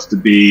they're supposed to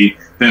be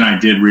than I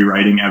did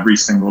rewriting every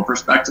single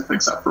perspective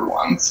except for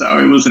one. So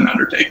it was an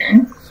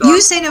undertaking. So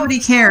you say nobody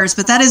cares,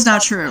 but that is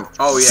not true.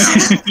 Oh yeah.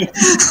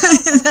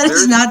 That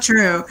is not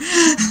true.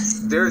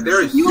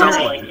 There is you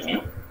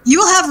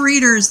will have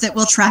readers that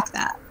will track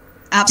that.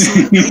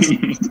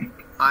 Absolutely.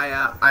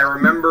 I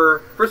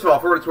remember, first of all,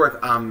 for what it's worth,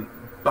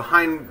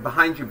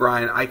 behind you,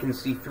 Brian, I can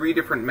see 3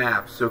 different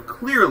maps. So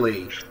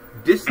clearly,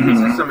 distance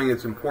is something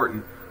that's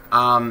important.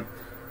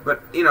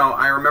 But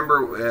I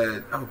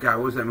remember, oh god,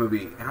 what was that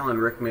movie? Alan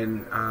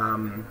Rickman,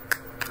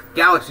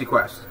 Galaxy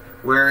Quest,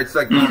 where it's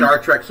like the Star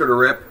Trek sort of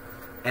rip,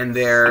 and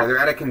they're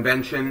at a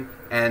convention,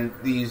 and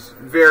these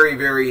very,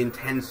 very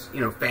intense,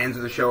 fans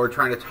of the show are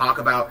trying to talk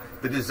about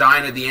the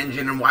design of the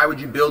engine and why would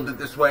you build it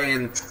this way,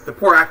 and the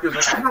poor actor's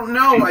like, I don't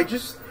know, I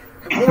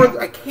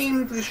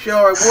came to the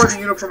show, I wore the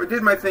uniform, I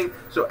did my thing.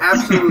 So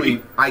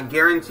absolutely, I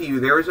guarantee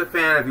you, there is a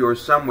fan of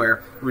yours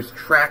somewhere who is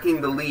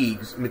tracking the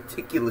leagues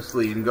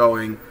meticulously and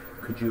going,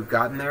 could you have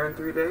gotten there in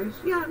 3 days?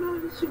 Yeah, no,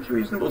 that seems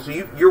reasonable. So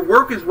your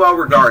work is well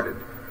regarded.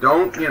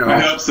 Don't,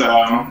 I hope so,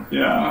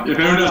 yeah. If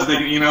anyone does, they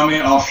can email me.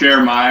 I'll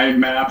share my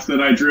maps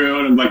that I drew,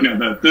 and I'm like, no,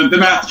 the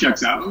math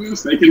checks out on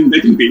this. They can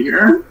be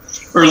here.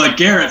 Or like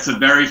Garrett's a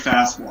very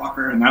fast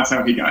walker, and that's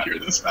how he got here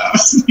this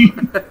fast.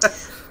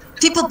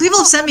 People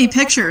have sent me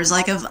pictures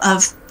like of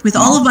with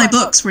all of my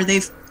books where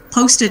they've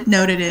Post-it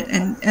noted it,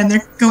 and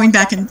they're going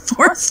back and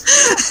forth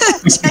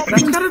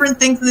checking different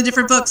things in the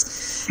different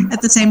books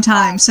at the same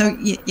time. So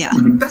yeah,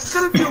 that's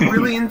gotta feel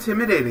really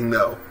intimidating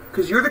though,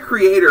 because you're the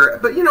creator,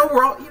 but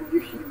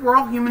we're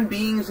all human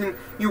beings, and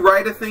you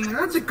write a thing and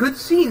that's a good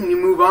scene, and you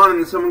move on, and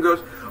then someone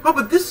goes, oh,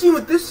 but this scene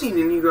with this scene,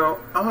 and you go,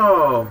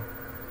 oh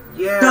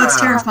yeah. No, it's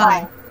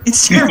terrifying.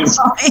 It's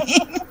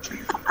terrifying.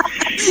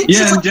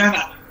 Yeah, like, Jenn,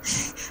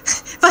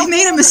 if I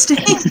made a mistake,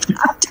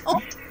 I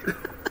don't.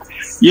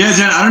 Yeah,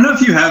 Jenn, I don't know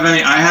if you have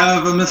any. I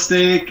have a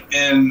mistake,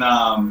 and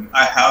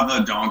I have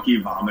a donkey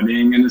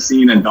vomiting in the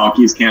scene, and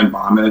donkeys can't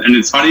vomit. And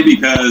it's funny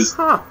because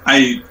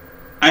I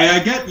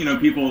get,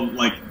 people,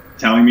 like,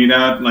 telling me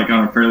that, like,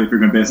 on a fairly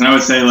frequent basis. And I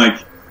would say,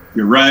 like,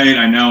 you're right,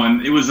 I know.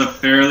 And it was a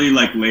fairly,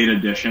 like, late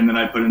edition that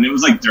I put in. It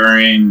was, like,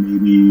 during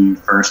maybe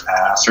first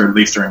pass, or at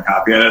least during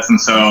copy edits. And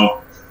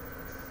so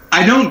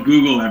I don't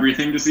Google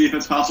everything to see if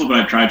it's possible, but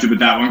I tried to. But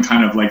that one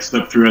kind of, like,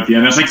 slipped through at the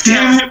end. I was like,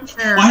 damn it!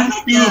 Sure. Why did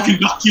I Google can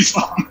donkeys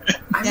vomit?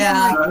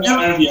 Yeah. I don't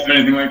know if you have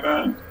anything like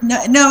that.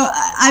 No.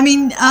 I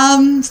mean,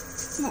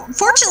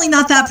 fortunately,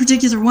 not that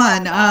particular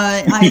one.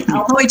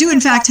 Although I do,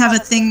 in fact, have a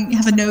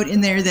note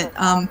in there that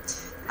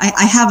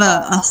I have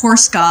a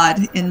horse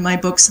god in my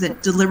books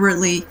that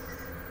deliberately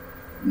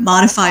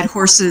modified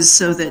horses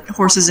so that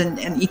horses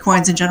and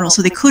equines in general,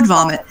 so they could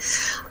vomit.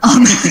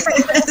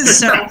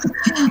 It's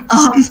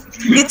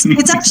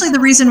actually the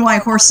reason why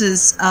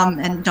horses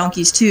and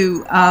donkeys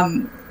too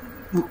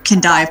can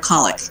die of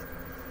colic.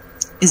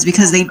 Is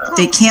because they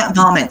can't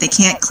vomit, they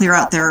can't clear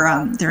out their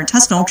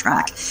intestinal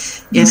tract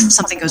if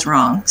something goes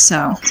wrong.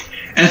 So,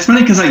 And it's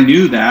funny because I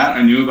knew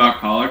about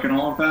colic and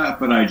all of that,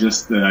 but I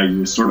just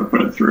sort of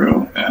put it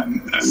through,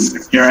 and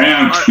here I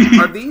am.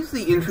 Are these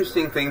the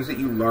interesting things that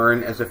you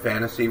learn as a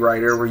fantasy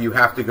writer, where you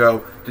have to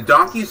go, do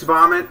donkeys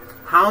vomit?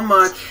 How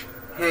much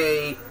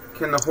hay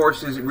can the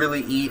horses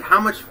really eat? How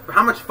much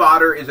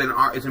fodder is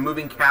a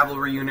moving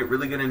cavalry unit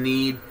really going to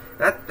need?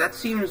 That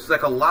seems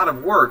like a lot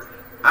of work.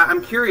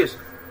 I'm curious,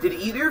 did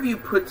either of you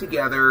put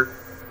together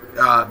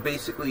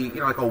basically,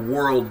 like a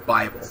world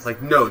Bible, like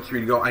notes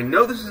where you go, I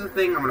know this is a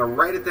thing, I'm going to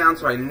write it down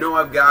so I know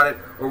I've got it,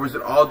 or was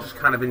it all just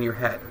kind of in your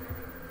head?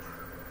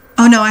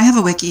 Oh no, I have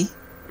a wiki.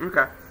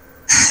 Okay.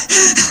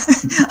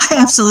 I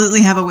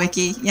absolutely have a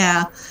wiki.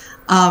 Yeah.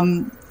 No,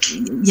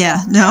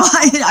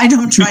 I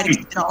don't try to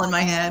keep it all in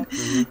my head,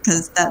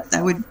 because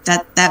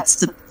that's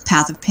the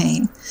path of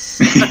pain.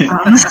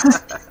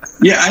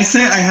 Yeah, I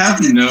say I have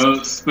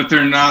notes, but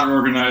they're not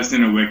organized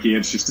in a wiki.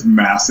 It's just a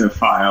massive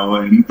file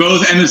in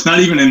both, and it's not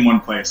even in one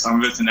place. Some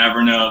of it's in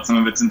Evernote, some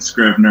of it's in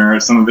Scrivener,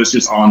 some of it's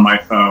just on my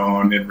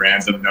phone in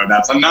random note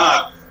apps. I'm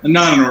not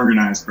an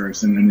organized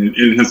person, and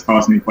it has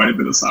caused me quite a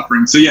bit of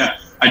suffering. So yeah,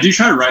 I do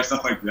try to write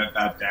stuff like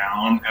that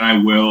down, and I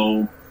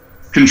will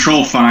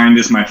Control Find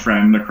is my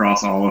friend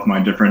across all of my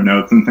different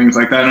notes and things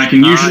like that. And I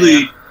can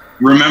usually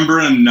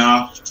remember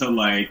enough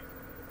to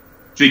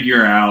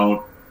figure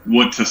out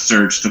what to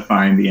search to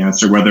find the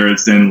answer, whether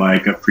it's in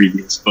a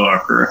previous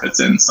book or if it's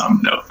in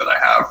some note that I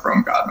have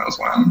from God knows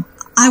when.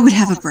 I would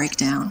have a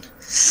breakdown.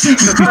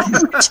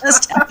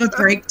 Just have a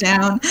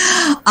breakdown.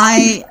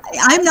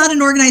 I'm not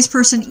an organized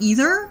person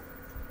either.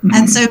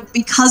 And so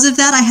because of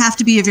that, I have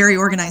to be a very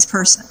organized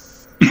person.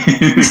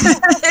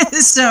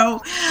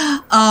 So,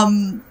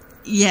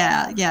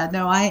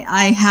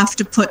 I have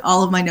to put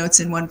all of my notes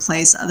in one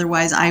place.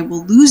 Otherwise, I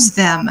will lose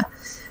them.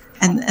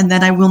 And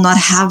then I will not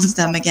have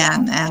them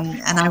again.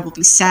 And I will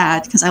be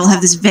sad because I will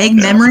have this vague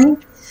memory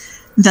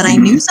that I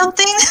knew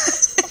something.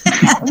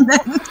 And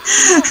then,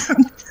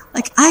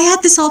 I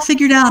had this all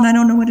figured out and I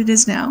don't know what it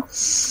is now.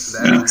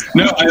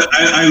 No,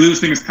 I lose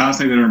things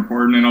constantly that are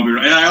important, and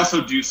and I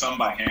also do some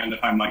by hand if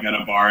I'm at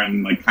a bar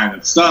and kind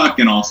of stuck,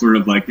 and all sort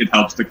of it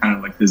helps to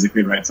kind of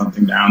physically write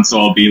something down. So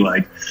I'll be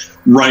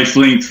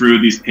rifling through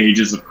these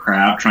pages of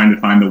crap trying to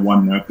find the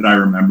one note that I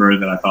remember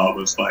that I thought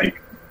was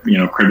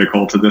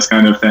critical to this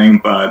kind of thing.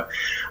 But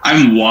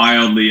I'm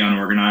wildly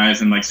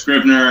unorganized, and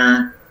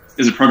Scrivener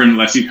is a program that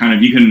lets you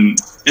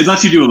it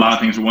lets you do a lot of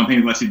things. But one thing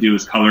it lets you do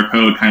is color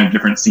code kind of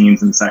different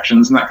scenes and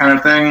sections and that kind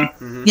of thing.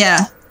 Mm-hmm.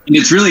 Yeah. And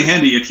it's really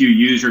handy if you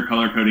use your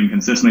color coding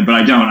consistently, but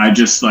I don't. I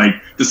just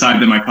decide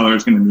that my color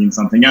is going to mean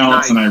something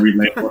else, and I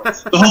relabel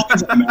it. The whole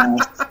thing's a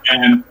mess.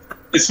 And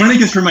it's funny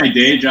because for my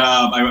day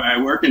job,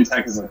 I work in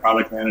tech as a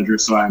product manager,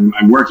 so I'm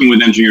working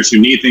with engineers who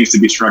need things to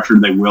be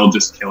structured. They will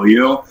just kill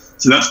you.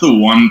 So that's the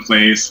one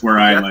place where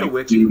I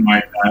do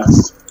my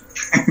best.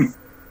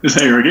 Is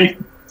that your wiki?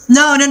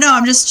 No.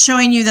 I'm just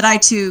showing you that I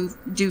too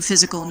do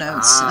physical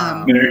notes.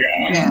 There you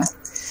go.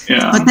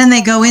 Yeah. But then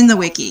they go in the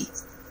wiki.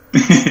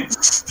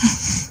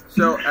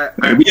 So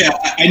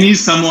I need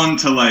someone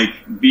to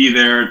be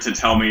there to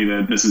tell me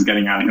that this is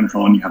getting out of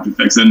control and you have to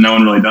fix it. No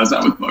one really does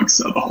that with books,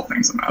 so the whole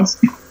thing's a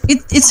mess.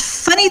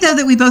 It's funny though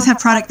that we both have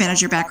product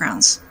manager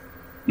backgrounds.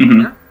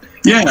 Mm-hmm.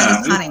 Yeah,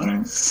 that is funny.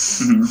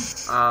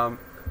 Mm-hmm.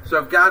 So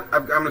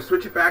I'm going to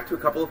switch it back to a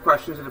couple of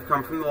questions that have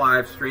come from the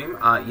live stream.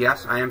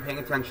 Yes, I am paying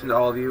attention to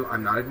all of you.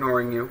 I'm not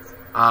ignoring you.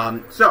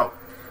 So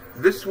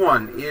this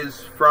one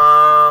is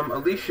from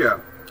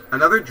Alicia.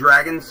 Another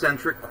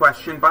dragon-centric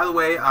question. By the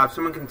way, if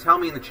someone can tell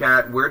me in the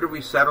chat, where do we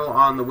settle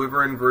on the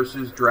Wyvern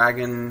versus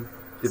dragon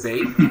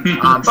debate?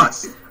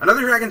 But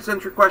another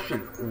dragon-centric question.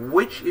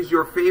 Which is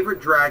your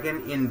favorite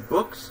dragon in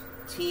books,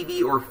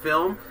 TV, or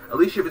film?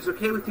 Alicia, if it's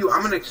okay with you,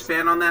 I'm going to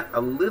expand on that a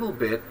little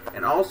bit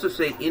and also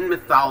say in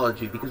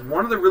mythology, because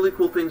one of the really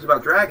cool things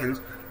about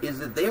dragons is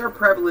that they are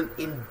prevalent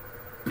in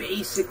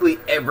basically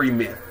every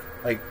myth.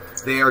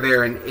 They are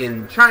there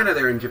in China,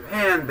 they're in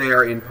Japan, they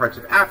are in parts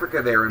of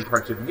Africa, they are in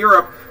parts of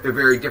Europe. They're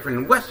very different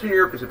in Western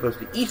Europe as opposed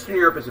to Eastern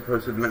Europe as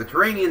opposed to the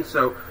Mediterranean.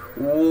 So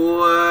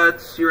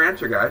what's your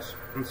answer, guys?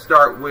 Let's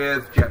start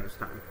with Jen this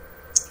time.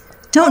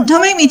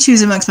 Don't make me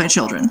choose amongst my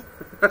children.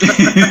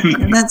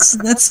 That's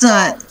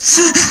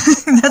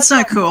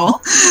not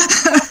cool.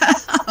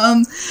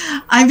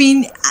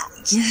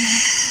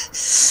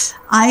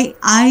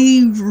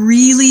 I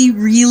really,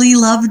 really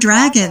love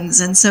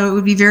dragons, and so it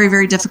would be very,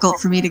 very difficult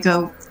for me to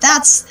go,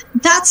 that's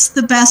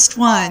the best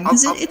one,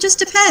 because it just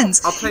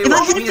depends. I'll tell you if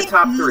what, I had to give me pick a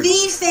top three.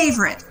 The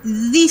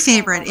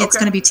favorite, it's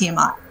going to be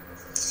Tiamat.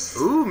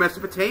 Ooh,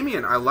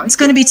 Mesopotamian, I like it. It's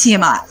going to be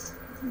Tiamat.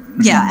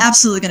 Yeah,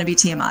 absolutely going to be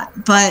Tiamat.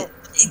 But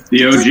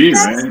the OG,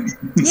 right?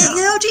 Yeah,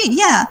 the OG,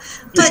 yeah.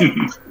 But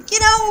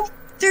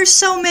there's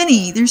so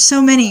many.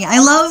 I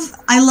love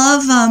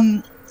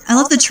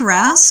the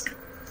Tarrasque.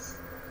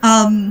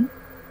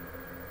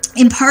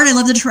 In part, I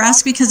love the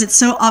Tarrasque because it's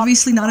so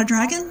obviously not a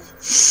dragon,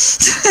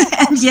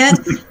 and yet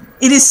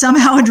it is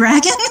somehow a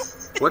dragon.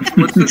 What's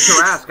the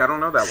Tarrasque? I don't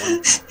know that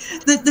one.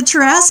 The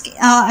Tarrasque,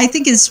 I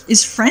think,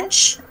 is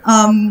French,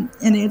 and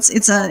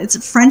it's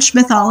a French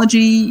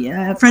mythology,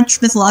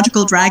 French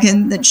mythological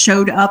dragon that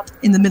showed up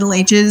in the Middle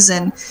Ages,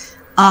 and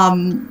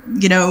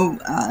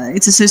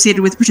it's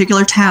associated with a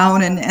particular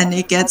town, and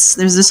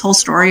there's this whole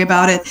story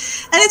about it,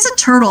 and it's a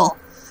turtle.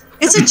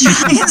 It's a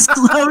giant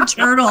slow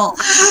turtle,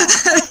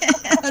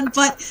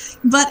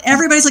 but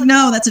everybody's like,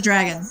 no, that's a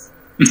dragon.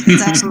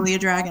 It's absolutely a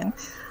dragon.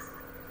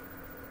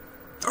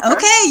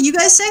 Okay, you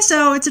guys say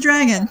so. It's a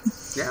dragon.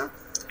 Yeah.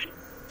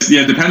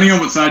 Yeah, depending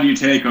on what side you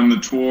take on the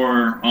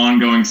tour,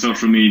 ongoing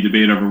social media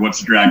debate over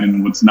what's a dragon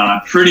and what's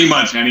not, pretty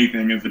much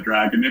anything is a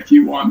dragon if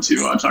you want to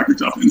talk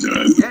yourself into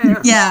it.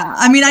 Yeah,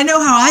 I mean, I know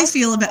how I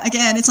feel about,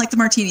 again, it's like the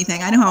martini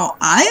thing. I know how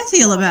I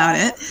feel about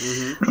it,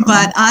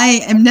 but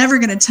I am never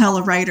going to tell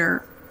a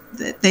writer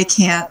that they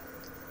can't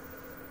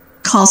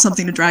call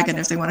something a dragon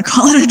if they want to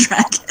call it a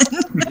dragon.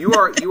 You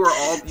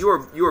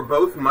are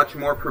both much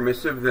more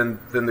permissive than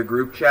the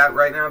group chat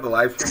right now, the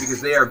live stream,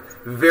 because they are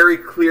very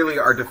clearly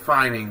are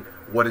defining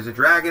what is a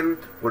dragon,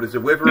 what is a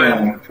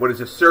wyvern, what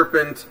is a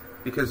serpent,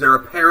 because there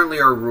apparently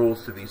are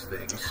rules to these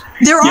things.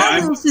 There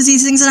are rules to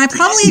these things, and I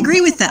probably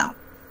agree with them.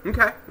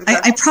 Okay.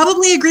 I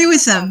probably agree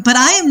with them, but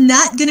I am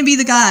not going to be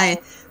the guy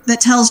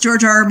that tells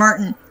George R. R.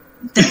 Martin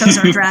that those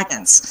are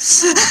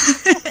dragons.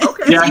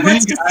 Okay.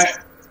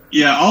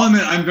 Yeah, I'll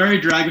admit I'm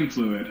very dragon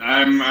fluid.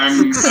 I'm not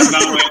laying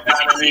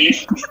down any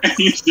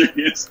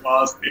serious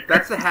laws here.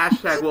 That's the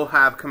hashtag we'll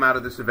have come out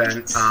of this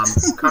event.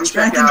 Come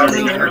check out the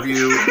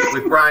interview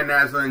with Brian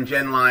Naslund and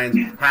Jenn Lyons.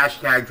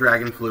 Hashtag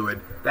dragon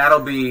fluid. That's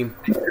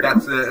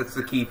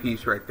the key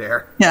piece right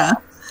there. Yeah.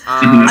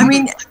 I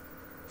mean,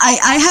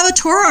 I have a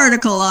Tor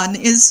article on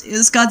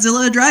is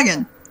Godzilla a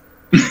dragon?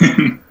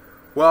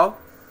 Well,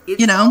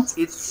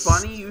 it's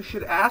funny you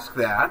should ask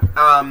that,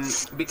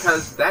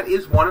 because that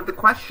is one of the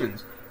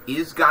questions.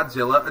 Is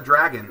Godzilla a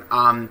dragon?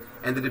 And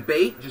the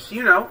debate, just so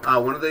you know,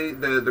 one of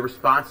the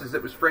responses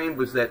that was framed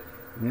was that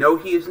no,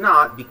 he is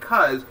not,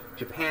 because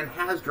Japan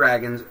has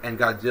dragons and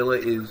Godzilla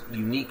is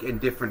unique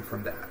and different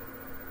from that.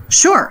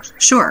 Sure.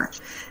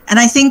 And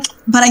I think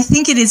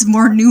it is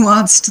more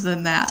nuanced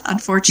than that,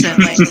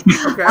 unfortunately.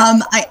 Okay.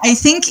 I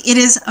think it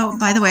is, oh,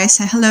 by the way,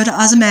 say hello to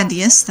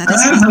Ozymandias. That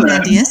is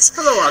Ozymandias.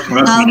 Hello,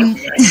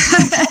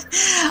 Ozymandias.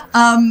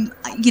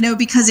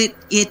 Because it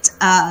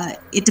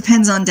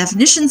depends on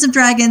definitions of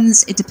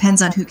dragons. It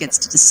depends on who gets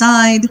to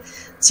decide.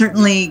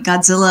 Certainly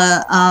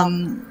Godzilla,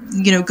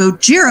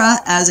 Gojira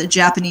as a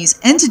Japanese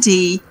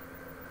entity,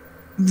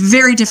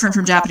 very different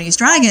from Japanese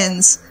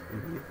dragons.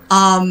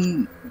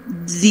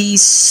 The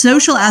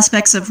social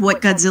aspects of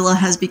what Godzilla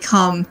has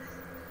become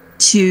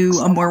to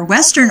a more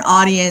Western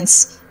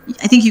audience,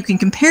 I think you can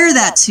compare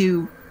that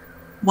to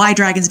why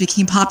dragons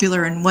became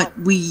popular and what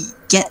we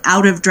get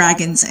out of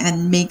dragons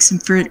and make some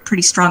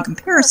pretty strong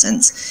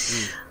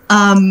comparisons.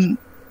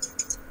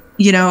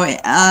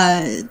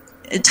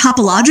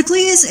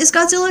 Topologically, is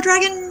Godzilla a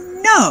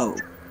dragon? No.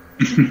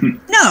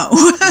 No.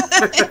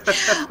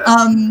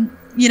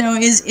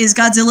 Is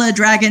Godzilla a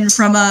dragon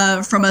from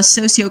a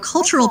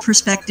sociocultural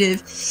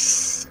perspective?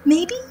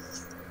 Maybe.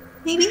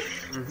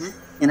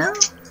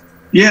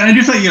 Yeah, and I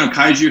do feel like,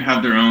 kaiju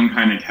have their own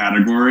kind of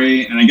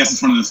category, and I guess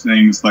it's one of those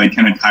things, like,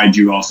 can a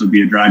kaiju also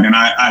be a dragon?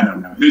 I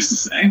don't know. Who's to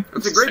say?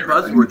 It's a great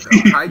buzzword, though.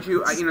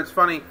 Kaiju, it's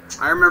funny.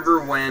 I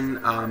remember when,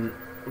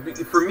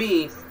 for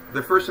me,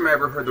 the first time I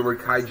ever heard the word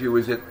kaiju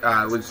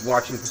was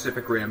watching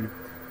Pacific Rim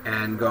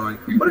and going,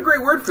 what a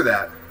great word for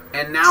that.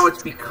 And now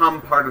it's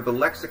become part of the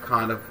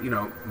lexicon of,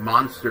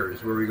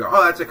 monsters, where we go,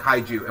 oh, that's a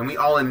kaiju, and we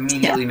all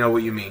immediately know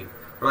what you mean.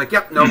 We're like,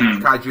 yep, nope,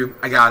 kaiju,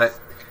 I got it.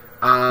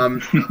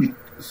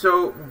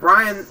 So,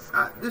 Brian,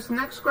 this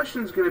next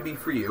question is going to be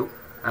for you.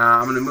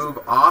 I'm going to move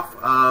off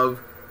of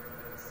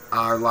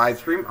our live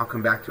stream. I'll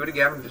come back to it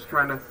again. I'm just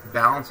trying to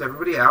balance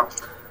everybody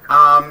out.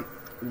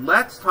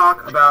 Let's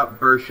talk about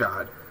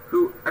Bershad,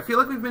 who I feel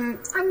like we've been,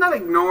 I'm not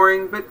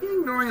ignoring, but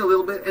ignoring a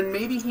little bit, and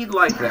maybe he'd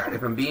like that,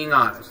 if I'm being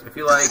honest. I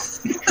feel like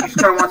he just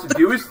kind of wants to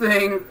do his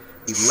thing.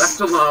 He's left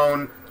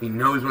alone. He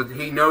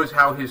knows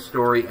how his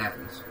story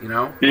ends.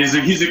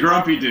 He's a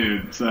grumpy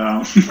dude.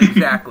 So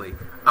exactly.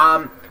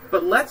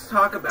 But let's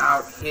talk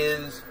about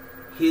his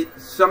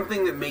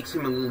something that makes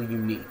him a little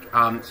unique.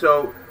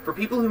 So for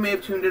people who may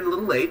have tuned in a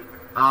little late,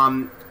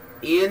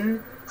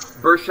 in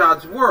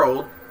Bershad's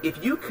world,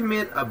 if you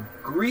commit a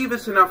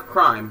grievous enough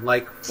crime,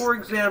 like, for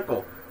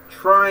example,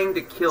 trying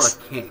to kill a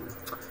king,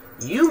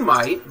 you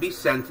might be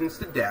sentenced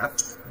to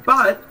death,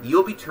 but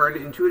you'll be turned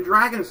into a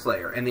dragon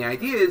slayer. And the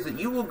idea is that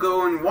you will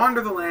go and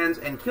wander the lands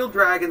and kill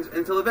dragons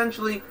until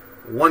eventually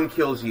one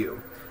kills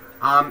you.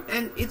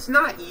 And it's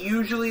not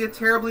usually a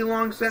terribly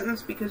long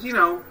sentence because,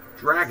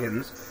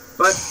 dragons.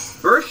 But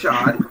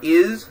Bershad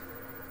is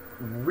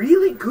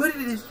really good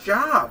at his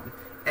job.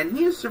 And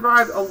he has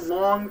survived a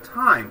long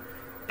time.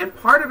 And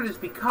part of it is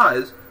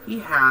because he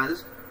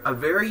has a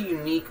very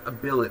unique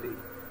ability.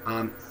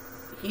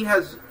 He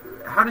has,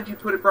 how did you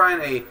put it,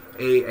 Brian?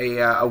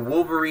 A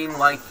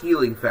Wolverine-like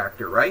healing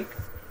factor, right?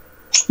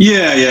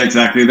 Yeah,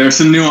 exactly. There's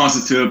some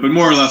nuances to it, but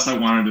more or less, I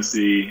wanted to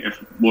see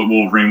what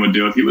Wolverine would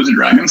do if he was a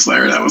Dragon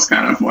Slayer. That was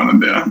kind of one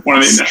of the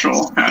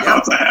initial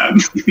thoughts I had.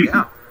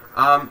 Yeah.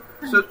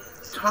 So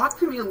talk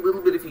to me a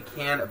little bit, if you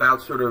can,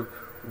 about sort of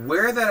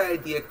where that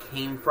idea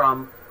came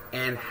from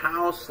and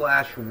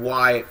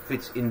how/why it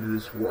fits into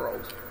this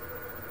world.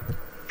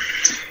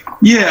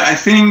 Yeah, I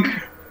think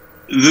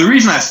the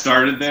reason I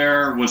started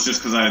there was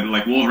just because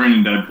Wolverine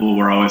and Deadpool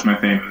were always my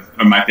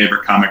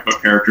favorite comic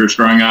book characters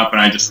growing up,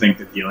 and I just think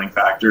that healing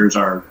factors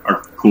are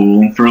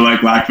cool, for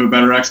lack of a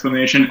better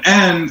explanation.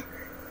 And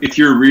if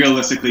you're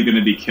realistically going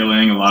to be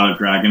killing a lot of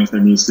dragons,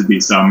 there needs to be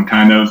some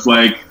kind of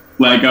leg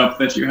up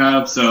that you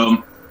have.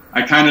 So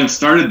I kind of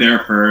started there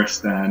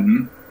first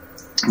and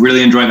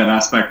really enjoyed that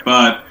aspect.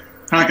 But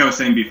kind of like I was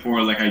saying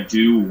before, I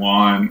do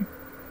want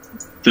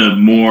the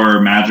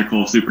more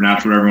magical,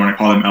 supernatural, whatever you want to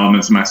call them,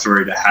 elements of my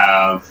story to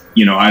have,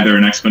 either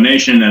an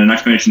explanation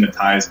that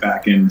ties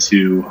back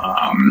into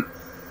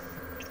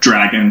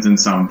dragons in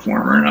some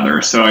form or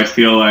another. So I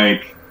feel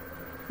like,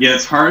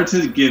 it's hard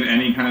to give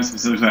any kind of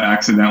specifics without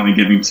accidentally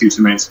giving too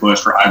many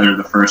spoilers for either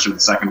the first or the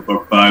second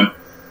book. But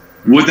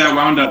what that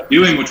wound up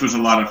doing, which was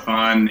a lot of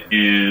fun,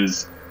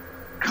 is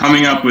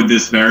coming up with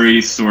this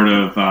very sort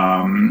of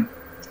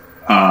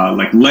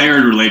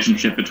layered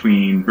relationship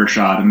between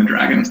Bershad and the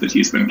dragons that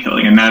he's been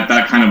killing, and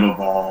that kind of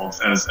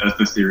evolves as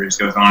the series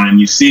goes on. And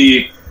you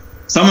see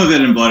some of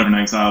it in Blood of an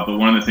Exile, but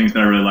one of the things that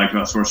I really liked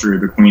about Sorcery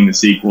of the Queen, the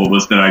sequel,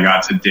 was that I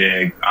got to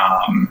dig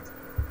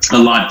a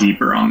lot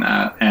deeper on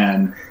that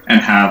and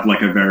have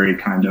a very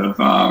kind of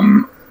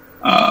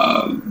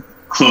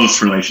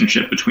close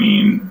relationship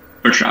between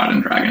Bershad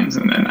and dragons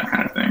and that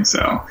kind of thing.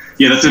 So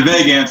that's a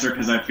vague answer,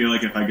 because I feel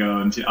like if I go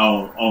into,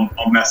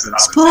 I'll mess it up.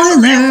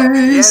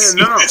 Spoilers.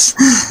 Yeah, no,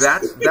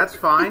 that's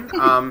fine.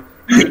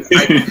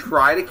 I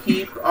try to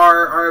keep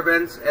our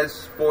events as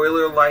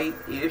spoiler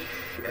light-ish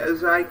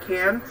as I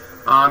can,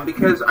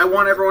 because I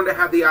want everyone to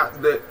have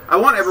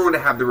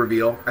the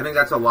reveal. I think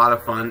that's a lot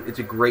of fun. It's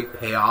a great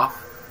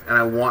payoff, and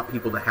I want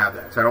people to have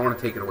that. So I don't want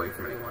to take it away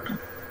from anyone.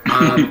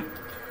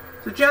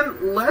 So,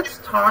 Jen, let's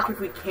talk,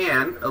 if we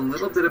can, a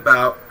little bit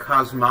about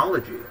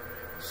cosmology.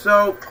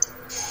 So,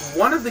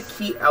 one of the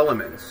key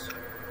elements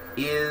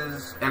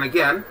is, and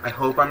again, I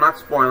hope I'm not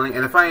spoiling,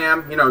 and if I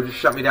am, just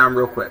shut me down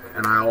real quick,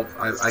 and I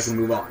can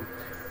move on.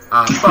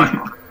 But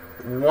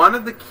one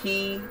of the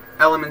key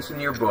elements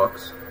in your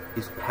books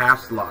is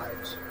past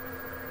lives.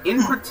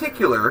 In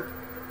particular,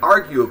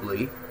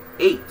 arguably,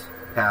 8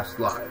 past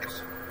lives.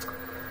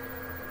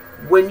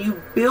 When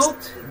you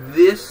built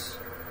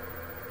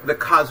the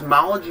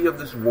cosmology of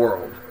this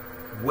world,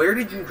 where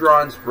did you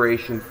draw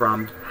inspiration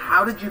from?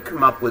 How did you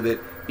come up with it?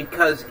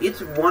 Because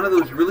it's one of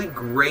those really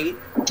great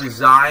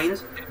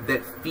designs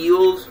that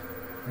feels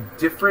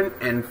different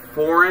and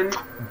foreign,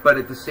 but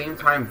at the same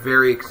time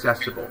very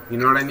accessible. You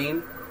know what I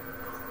mean?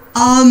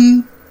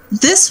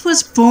 This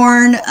was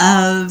born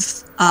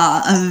of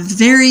a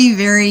very,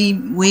 very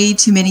way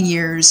too many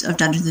years of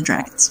Dungeons and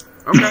Dragons.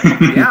 Okay,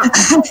 yeah.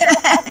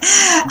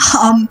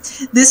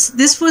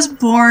 This was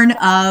born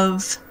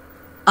of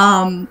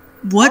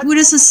what would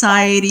a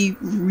society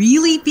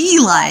really be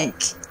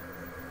like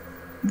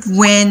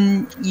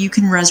when you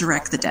can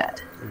resurrect the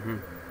dead?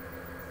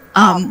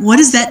 Mm-hmm. What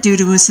does that do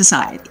to a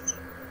society?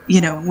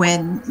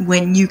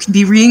 When you can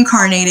be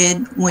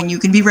reincarnated, when you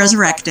can be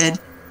resurrected,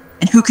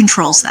 and who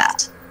controls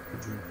that?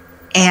 Mm-hmm.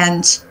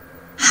 And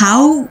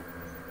how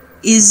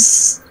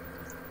is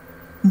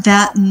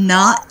that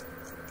not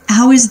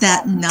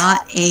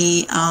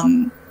a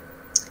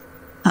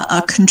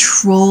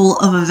control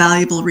of a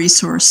valuable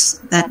resource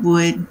that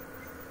would,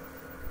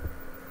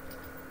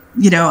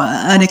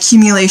 an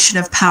accumulation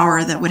of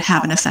power that would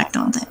have an effect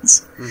on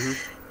things? Mm-hmm.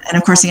 And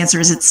of course the answer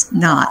is it's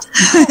not.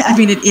 I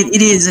mean,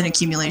 it is an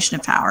accumulation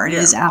of power. It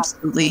is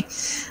absolutely,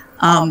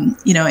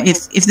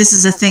 if this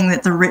is a thing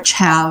that the rich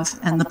have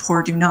and the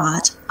poor do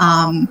not,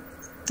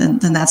 then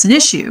that's an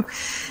issue.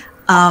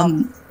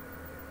 And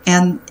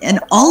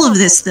all of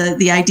this,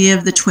 the idea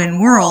of the twin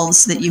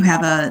worlds, that you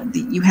have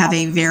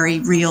a very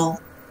real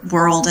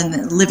world and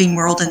the living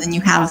world, and then you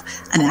have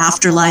an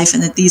afterlife,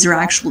 and that these are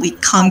actually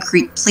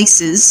concrete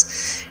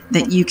places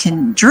that you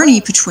can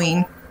journey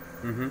between,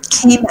 mm-hmm.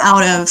 came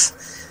out of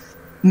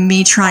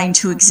me trying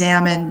to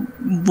examine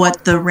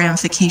what the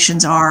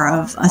ramifications are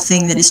of a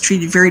thing that is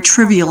treated very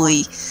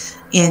trivially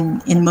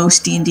in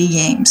most D&D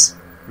games,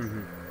 mm-hmm.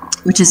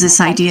 which is this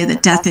idea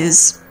that death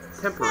is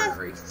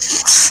temporary.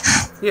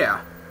 Yeah.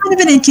 Kind of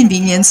an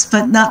inconvenience,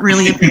 but not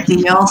really a big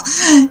deal.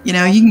 You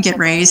can get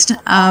raised.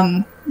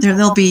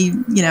 There'll be,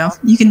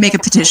 you can make a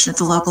petition at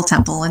the local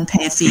temple and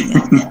pay a fee,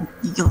 and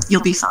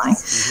you'll be fine.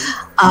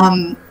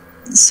 Mm-hmm.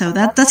 So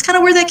that's kind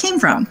of where that came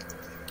from.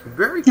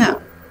 Very cool. Yeah.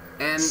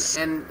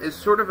 And as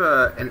sort of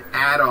an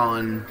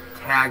add-on,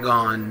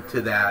 tag-on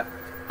to that,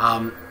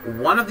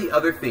 one of the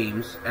other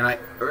themes,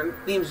 or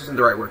themes isn't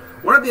the right word,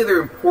 one of the other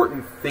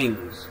important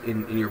things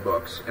in your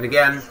books, and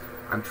again,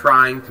 I'm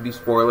trying to be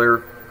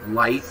spoiler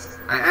light.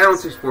 I don't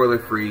say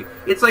spoiler-free.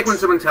 It's like when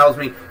someone tells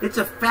me, it's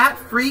a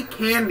fat-free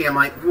candy. I'm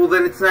like, well,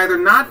 then it's either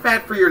not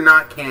fat-free or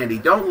not candy.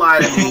 Don't lie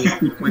to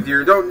me with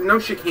your... no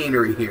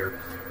chicanery here.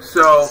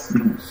 So,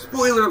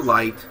 spoiler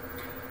light.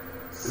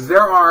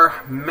 There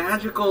are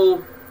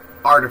magical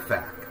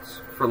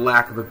artifacts, for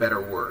lack of a better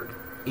word,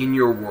 in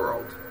your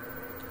world.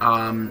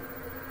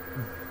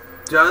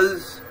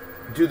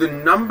 Do the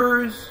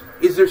numbers...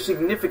 Is there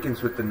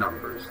significance with the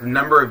numbers? The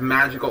number of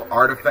magical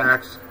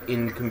artifacts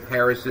in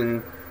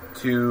comparison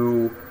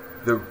to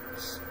the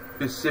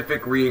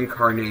specific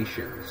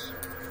reincarnations?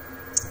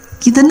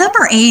 The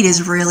number 8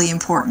 is really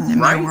important in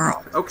my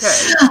world.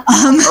 Okay.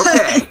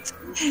 Okay.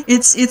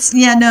 It's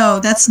yeah, no,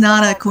 that's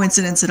not a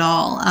coincidence at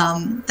all.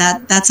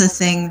 That's a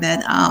thing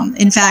that,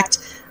 in fact,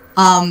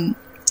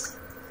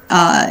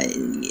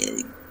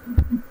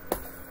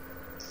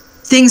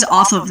 things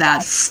off of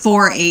that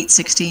 4, 8,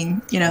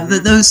 16, you know,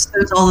 those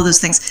all of those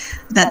things.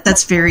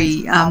 That's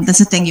very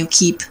that's a thing you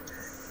keep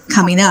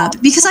coming up,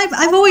 because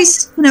I've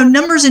always, you know,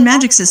 numbers in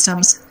magic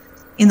systems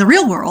in the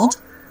real world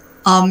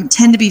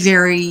tend to be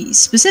very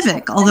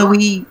specific. Although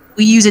we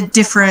use a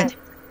different,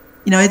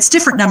 you know, it's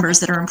different numbers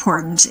that are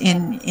important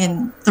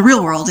in the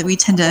real world. We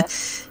tend to,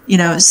 you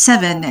know,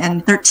 7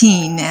 and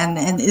 13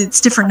 and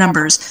it's different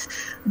numbers,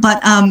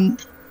 but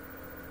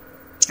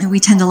we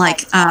tend to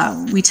like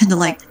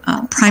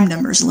prime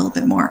numbers a little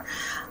bit more.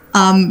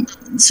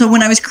 So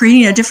when I was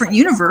creating a different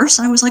universe,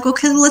 I was like,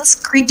 okay, let's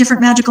create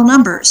different magical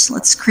numbers.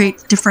 Let's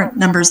create different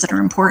numbers that are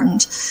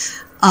important,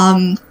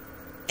 and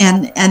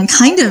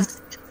kind of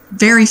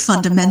very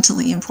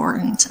fundamentally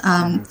important.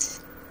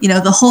 You know,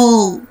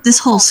 this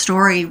whole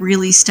story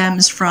really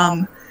stems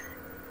from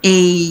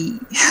a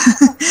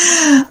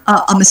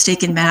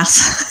mistake in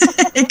math,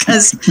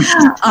 because you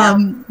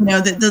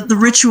know, the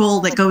ritual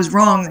that goes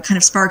wrong that kind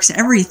of sparks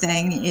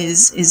everything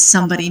is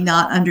somebody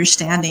not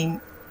understanding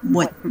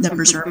what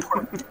numbers are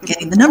important,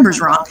 getting the numbers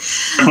wrong.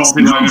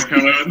 Line of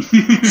code.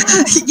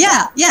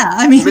 yeah.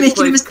 I mean,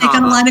 making a mistake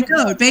on a line of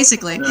code,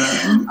 basically.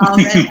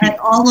 Yeah. And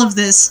all of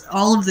this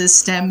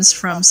stems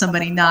from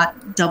somebody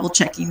not double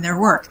checking their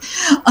work.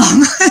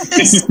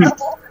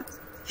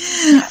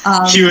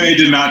 QA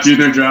did not do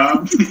their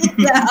job.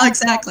 Yeah,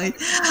 exactly.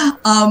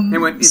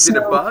 Is it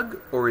a bug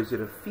or is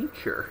it a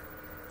feature?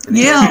 And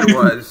the answer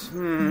was,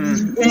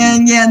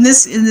 And yeah, in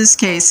this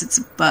case, it's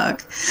a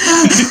bug.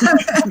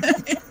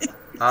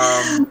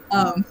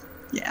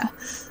 Yeah.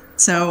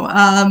 So,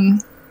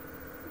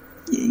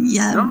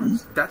 yeah. No,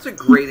 that's a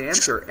great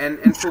answer,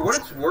 and for what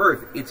it's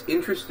worth, it's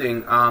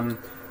interesting. I'm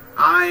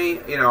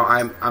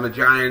a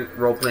giant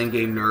role-playing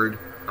game nerd.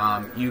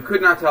 You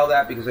could not tell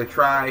that because I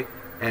try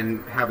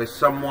and have a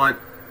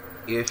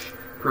somewhat-ish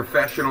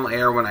professional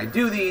air when I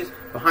do these.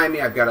 Behind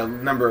me, I've got a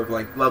number of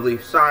like lovely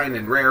signed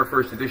and rare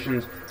first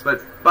editions,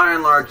 but by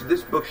and large,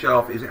 this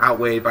bookshelf is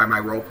outweighed by my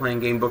role-playing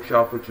game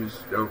bookshelf, which is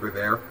over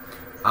there.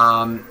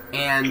 And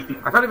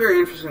I found it very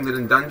interesting that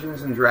in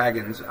Dungeons and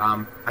Dragons,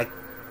 I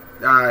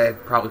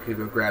probably could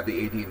go grab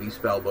the AD&D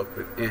spell book,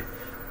 but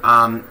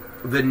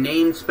the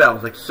named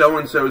spells, like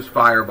so-and-so's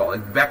fireball,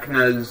 like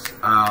Vecna's,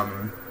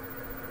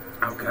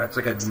 oh god, it's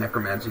like a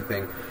necromancy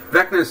thing.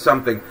 Vecna's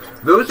something.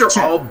 Those are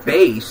all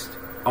based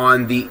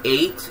on the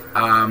 8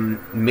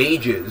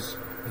 mages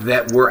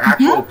that were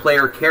actual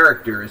player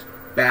characters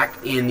back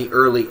in the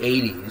early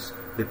 80s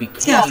that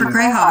became... for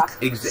Greyhawk.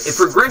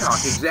 For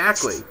Greyhawk,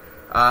 exactly.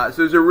 So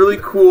there's a really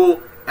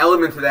cool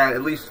element to that.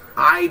 At least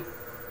I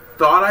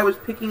thought I was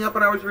picking up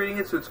when I was reading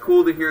it, so it's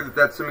cool to hear that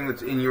that's something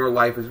that's in your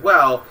life as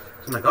well.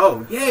 So I'm like,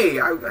 oh,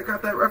 yay, I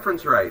got that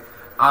reference right.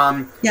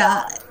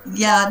 Yeah.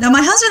 No,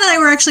 my husband and I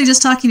were actually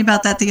just talking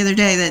about that the other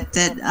day, that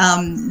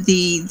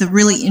the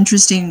really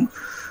interesting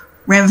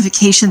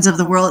ramifications of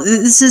the world.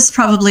 This is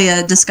probably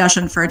a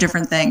discussion for a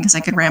different thing, because I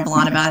could ramble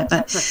on about it,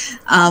 but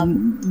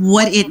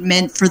what it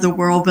meant for the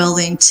world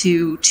building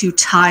to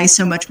tie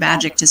so much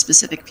magic to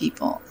specific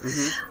people.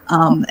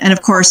 And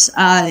of course,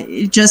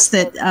 just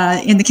that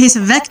in the case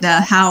of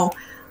Vecna, how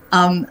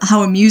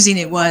amusing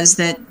it was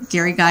that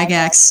Gary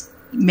Gygax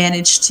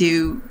managed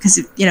to, because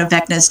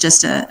Vecna is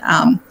just an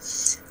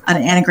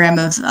anagram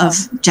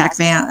of Jack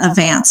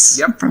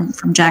Vance,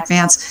 from Jack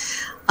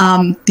Vance,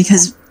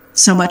 because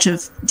so much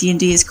of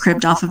D&D is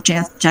cribbed off of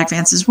Jack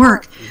Vance's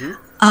work.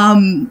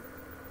 But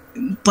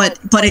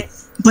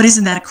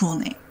isn't that a cool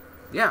name?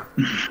 Yeah.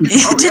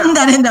 Didn't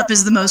that end up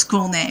as the most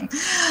cool name?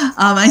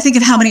 I think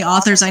of how many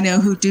authors I know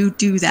who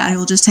do that, who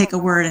will just take a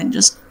word and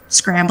just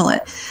scramble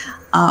it.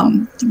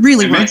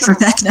 Really worked for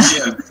Vecna.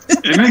 Yeah,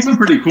 it makes them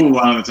pretty cool a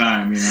lot of the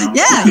time,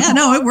 Yeah,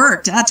 no, it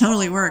worked. That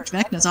totally worked.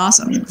 Vecna's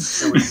awesome.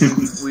 So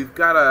we've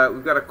got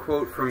a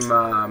quote from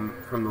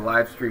the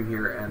live stream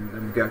here, and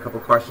we've got a couple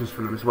questions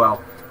from them as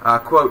well.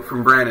 Quote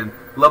from Brandon: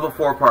 Level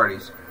 4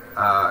 parties,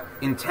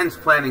 intense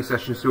planning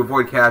sessions to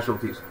avoid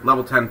casualties.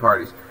 Level 10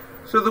 parties.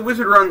 So the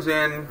wizard runs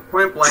in,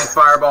 point blank,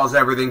 fireballs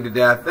everything to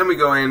death. Then we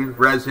go in,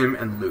 res him,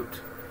 and loot.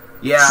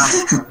 Yeah,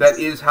 that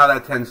is how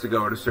that tends to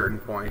go at a certain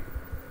point.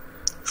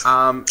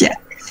 So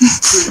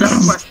we've got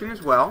a question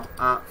as well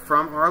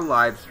from our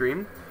live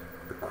stream.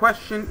 The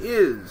question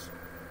is,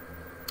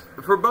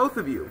 for both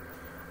of you,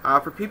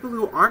 for people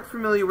who aren't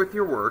familiar with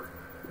your work,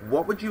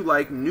 what would you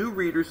like new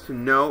readers to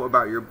know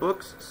about your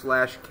books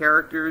 /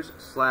 characters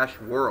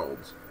 /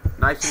 worlds?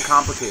 Nice and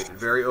complicated,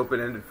 very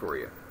open-ended for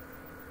you.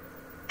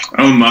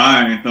 Oh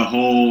my, the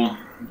whole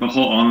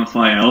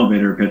on-the-fly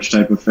elevator pitch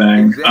type of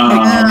thing.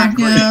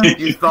 Exactly.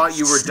 You thought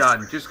you were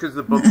done just because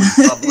the book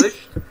was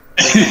published?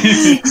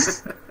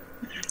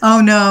 Oh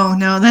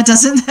no, that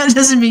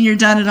doesn't mean you're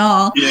done at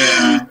all.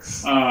 Yeah.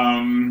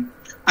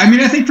 I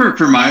mean, I think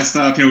for my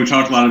stuff, we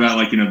talked a lot about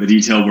like, the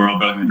detailed world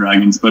building the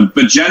dragons, but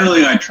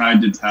generally I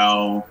tried to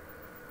tell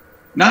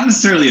not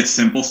necessarily a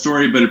simple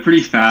story, but a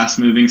pretty fast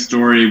moving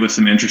story with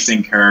some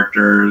interesting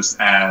characters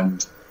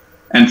and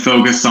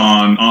focus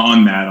on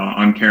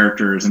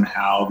characters and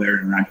how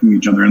they're interacting with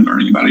each other and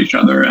learning about each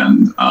other,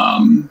 and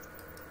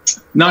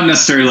not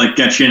necessarily like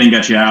get you in and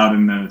get you out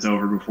and then it's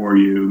over before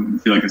you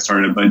feel like it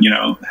started, but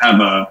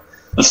have a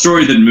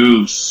story that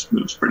moves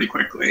pretty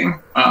quickly.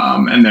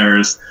 And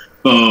there's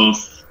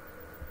both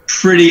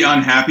pretty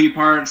unhappy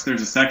parts.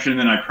 There's a section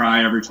that I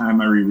cry every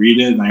time I reread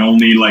it, and I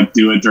only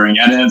do it during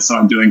edits, so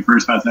I'm doing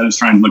first pass edits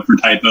trying to look for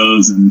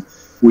typos and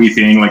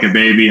weeping like a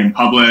baby in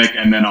public,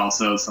 and then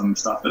also some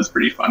stuff that's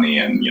pretty funny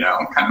and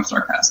kind of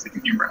sarcastic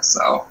and humorous.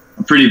 So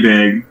a pretty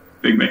big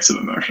mix of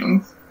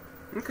emotions.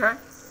 Okay,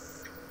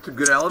 it's a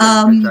good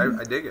elevator pitch.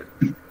 I dig it.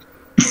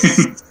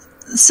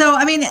 So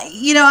I mean,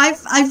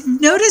 I've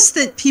noticed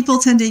that people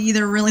tend to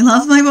either really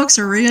love my books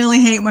or really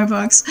hate my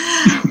books,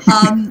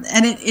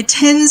 and it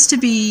tends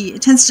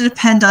to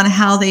depend on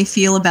how they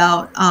feel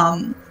about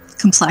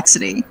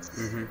complexity.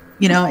 Mm-hmm.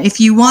 If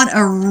you want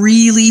a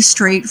really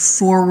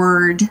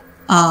straightforward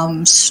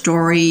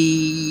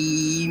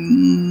story,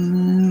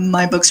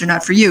 my books are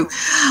not for you,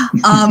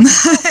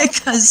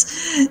 because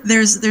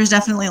there's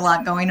definitely a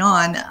lot going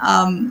on.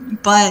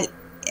 But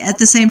at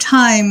the same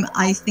time,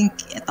 I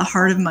think at the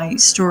heart of my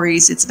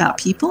stories, it's about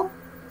people,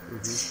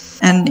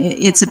 mm-hmm. and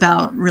it's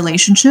about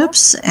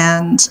relationships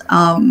and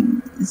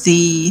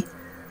the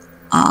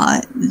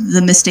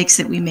mistakes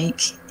that we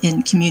make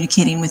in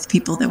communicating with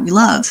people that we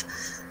love.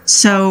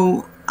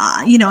 So,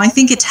 I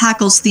think it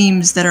tackles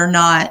themes that are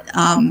not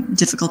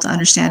difficult to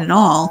understand at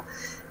all.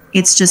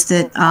 It's just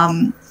that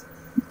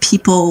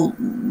people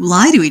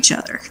lie to each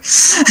other,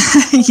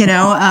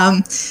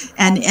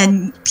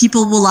 and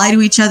people will lie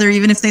to each other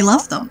even if they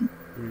love them,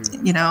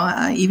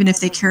 even if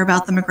they care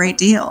about them a great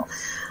deal.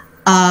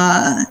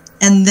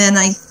 And then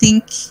I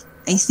think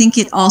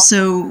it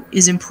also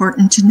is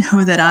important to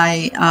know that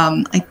I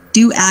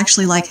do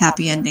actually like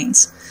happy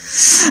endings.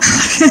 So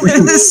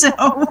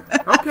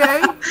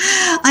okay,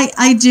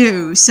 I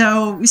do.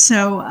 So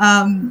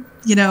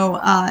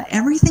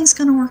everything's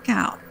going to work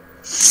out.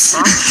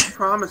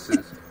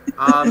 Promises.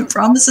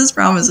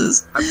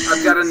 Promises.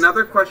 I've got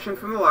another question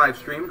from the live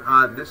stream.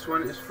 This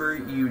one is for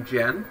you,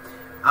 Jen.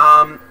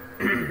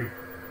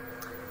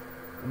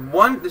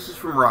 This is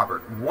from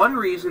Robert. One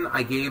reason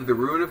I gave The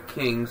Ruin of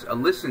Kings a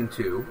listen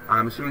to,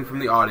 I'm assuming from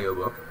the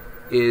audiobook,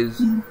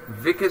 is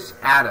Vicus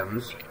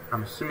Adams,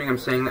 I'm assuming I'm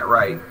saying that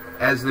right,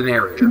 as the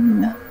narrator.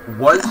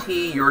 Was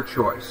he your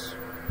choice?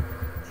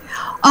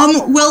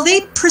 Well,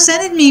 they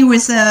presented me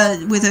with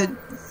a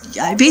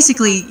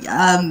basically,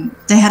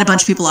 they had a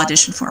bunch of people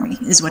audition for me,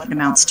 is what it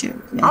amounts to.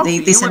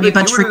 They sent me a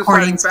bunch of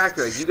recordings.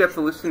 You got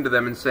to listen to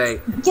them and say,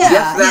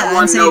 yes, that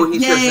one, no, he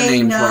says the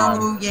name's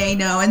wrong. Yay,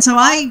 no. And so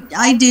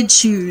I did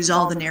choose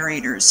all the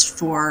narrators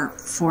for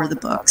the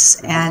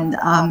books, and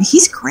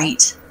he's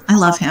great. I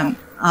love him.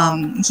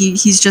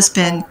 He's just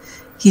been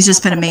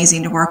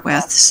amazing to work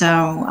with.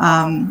 So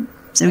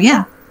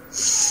yeah.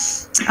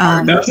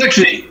 That was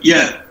actually,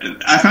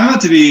 I found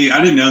that to be, I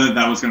didn't know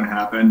that was going to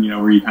happen,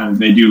 where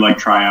they do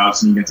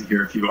tryouts and you get to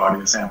hear a few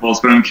audio samples,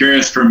 but I'm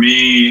curious for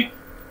me,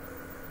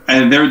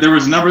 and there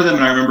was a number of them,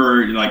 and I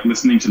remember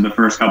listening to the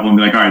first couple and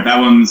be like, all right, I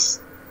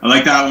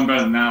like that one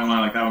better than that one, I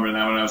like that one better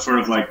than that one. I was sort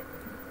of I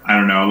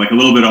don't know, a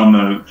little bit on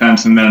the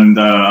fence, and then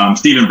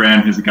Stephen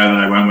Brand, who's the guy that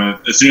I went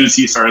with, as soon as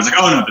he started, I was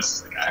like, oh no, this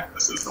is the guy,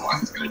 this is the one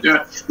who's going to do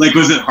it.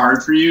 Was it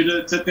hard for you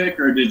to pick,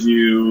 or did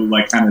you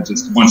kind of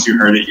just, once you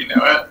heard it, you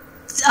know it?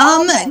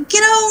 Sometimes,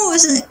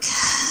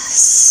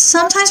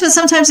 but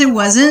sometimes it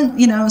wasn't,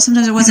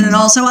 sometimes it wasn't at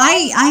all. So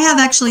I have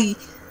actually,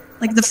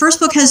 the first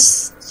book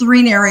has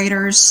 3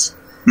 narrators,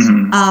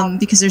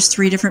 because there's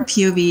 3 different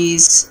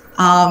POVs.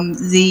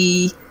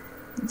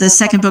 The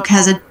second book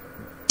has a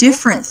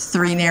different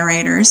 3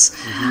 narrators.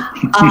 Yeah.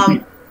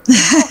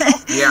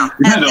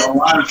 You had a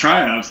lot of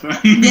tryouts.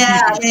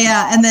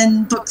 yeah. And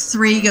then book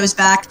 3 goes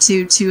back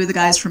to 2 of the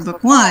guys from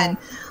book 1.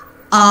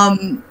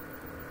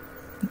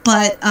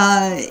 But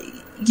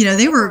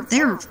they were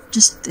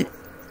just,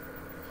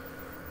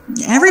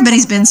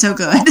 everybody's been so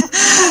good.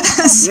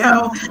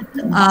 So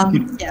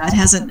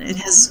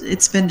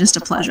it's been just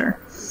a pleasure.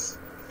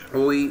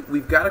 Well,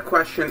 we've got a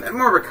question, and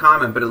more of a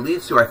comment, but it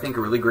leads to, I think,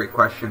 a really great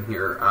question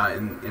here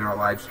in our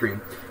live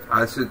stream.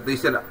 So they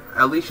said,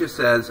 Alicia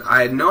says,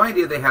 I had no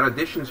idea they had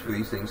auditions for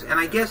these things, and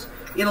I guess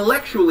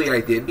intellectually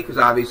I did, because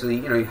obviously,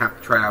 you have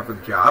to try out for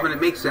the job, and it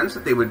makes sense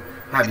that they would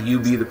have you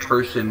be the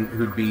person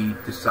who'd be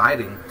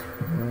deciding.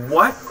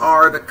 What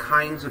are the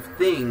kinds of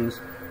things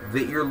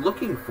that you're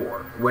looking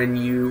for when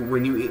you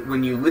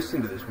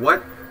listen to this?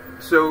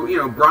 So,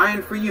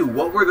 Brian, for you,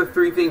 what were the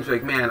 3 things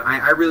like, man,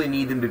 I really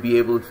need them to be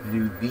able to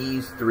do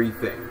these 3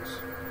 things?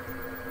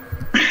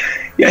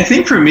 Yeah, I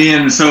think for me,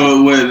 and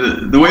so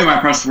the way my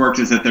process worked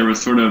is that there was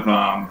sort of,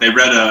 they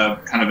read a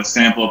kind of a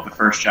sample of the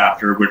first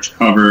chapter, which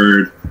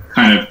covered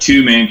kind of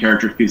 2 main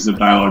character pieces of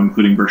dialogue,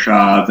 including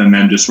Bershad's, and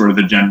then just sort of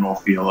the general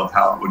feel of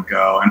how it would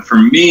go. And for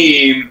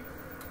me,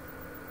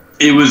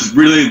 it was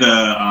really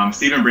the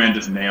Stephen Brand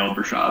just nailed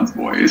Bershad's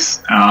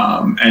voice,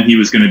 and he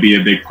was going to be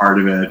a big part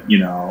of it.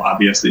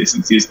 Obviously,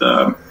 since he's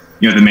the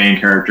the main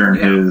character, and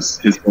his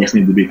voice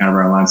needed to be kind of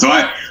right on line. So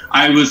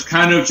I was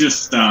kind of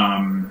just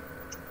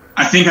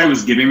I think I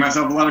was giving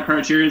myself a lot of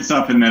criteria and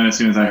stuff, and then as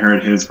soon as I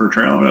heard his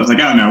portrayal of it, I was like,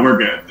 oh no, we're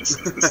good. This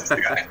is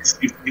the guy.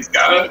 He's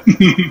got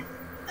it.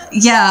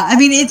 Yeah, I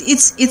mean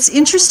it's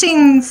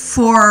interesting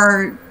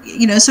for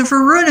so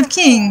for Ruin of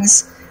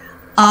Kings.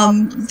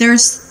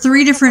 There's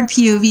 3 different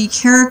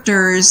POV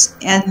characters,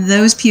 and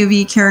those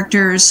POV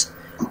characters,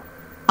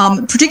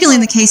 particularly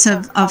in the case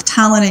of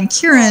Talon and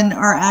Kieran,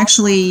 are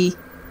actually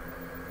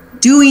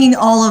doing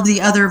all of the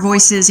other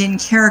voices in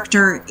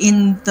character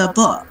in the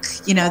book.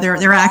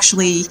 They're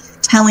actually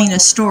telling a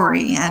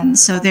story, and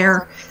so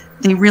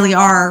they really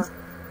are,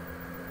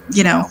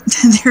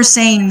 they're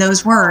saying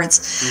those words.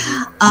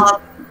 Mm-hmm.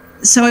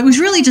 So it was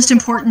really just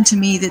important to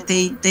me that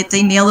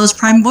they nail those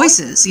prime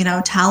voices.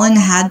 Talon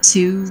had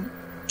to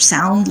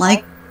sound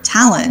like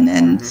Talon,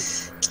 and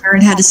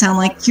Kieran had to sound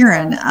like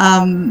Kieran.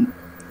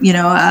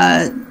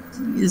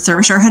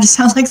 Thurvashar had to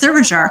sound like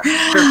Thurvashar.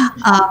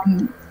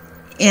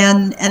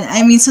 And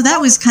I mean, so that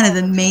was kind of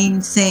the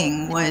main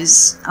thing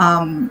was,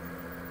 I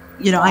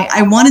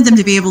wanted them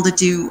to be able to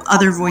do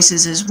other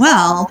voices as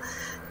well,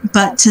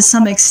 but to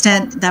some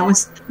extent that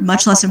was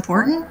much less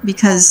important,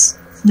 because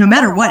no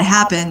matter what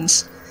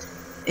happened,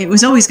 it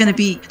was always going to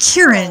be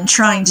Kieran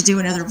trying to do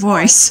another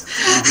voice,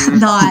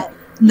 not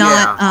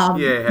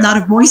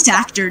a voice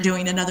actor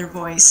doing another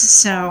voice.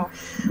 So,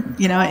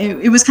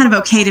 it was kind of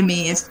okay to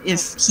me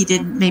if he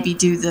didn't maybe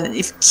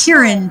if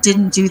Kieran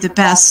didn't do the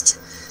best,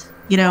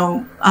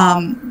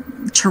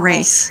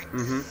 Teraith.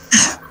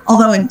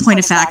 Although in point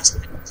of fact,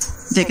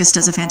 Vicus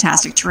does a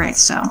fantastic Teraith.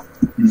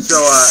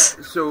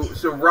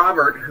 So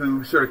Robert,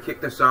 who sort of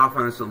kicked us off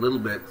on this a little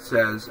bit,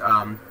 says,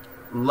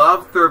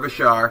 love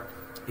Thurvashar.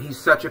 He's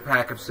such a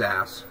pack of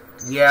sass.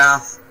 Yeah,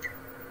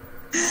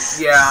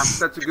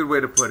 that's a good way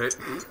to put it.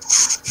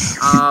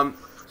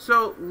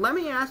 So let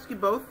me ask you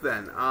both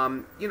then.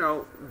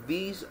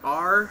 These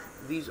are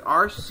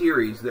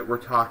series that we're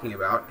talking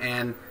about,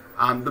 and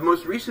the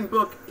most recent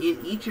book in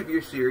each of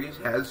your series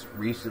has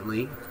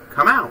recently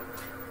come out.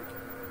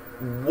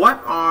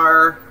 What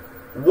are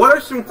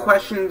some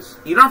questions?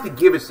 You don't have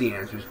to give us the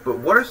answers, but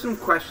what are some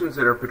questions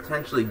that are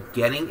potentially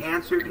getting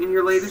answered in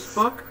your latest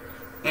book?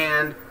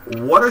 And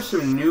what are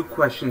some new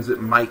questions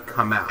that might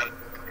come out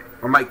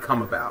or might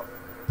come about?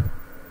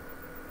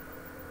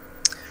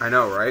 I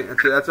know, right?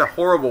 That's a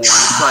horrible one.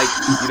 It's like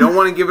you don't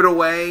want to give it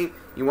away.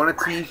 You want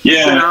to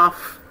tease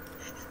enough.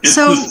 It's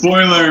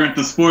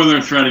the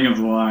spoiler threading of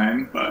the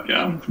line, but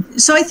yeah.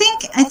 So I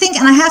think,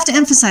 and I have to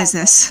emphasize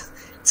this.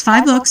 It's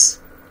 5 books.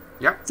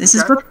 Yep. This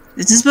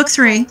is book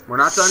 3. We're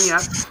not done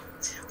yet.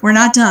 We're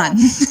not done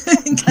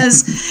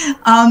because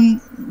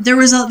there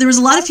was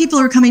a lot of people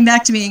who were coming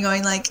back to me and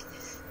going like,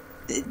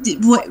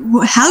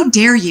 how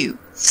dare you?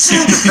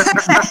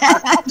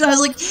 And I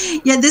was like,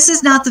 yeah, this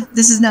is not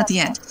the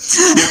end.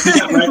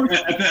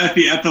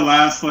 At the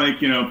last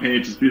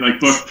page, just be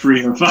like book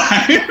 3 or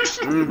 5.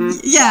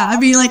 Yeah, I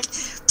mean, like,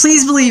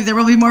 please believe there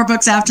will be more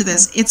books after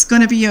this. It's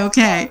going to be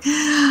okay.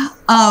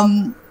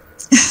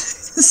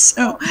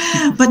 So,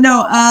 but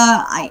no,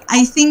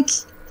 I think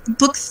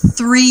book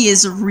 3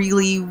 is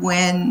really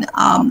when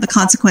the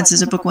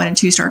consequences of book 1 and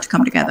 2 start to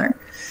come together.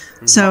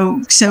 So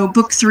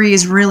book 3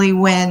 is really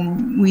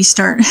when we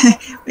start.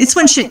 It's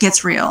when shit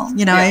gets real,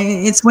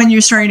 It's when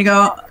you're starting to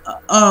go,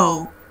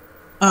 oh,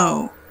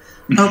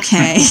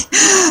 okay.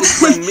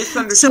 It's when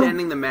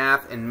misunderstanding the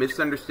math and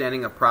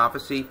misunderstanding a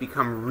prophecy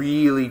become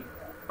really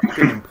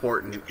fucking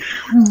important.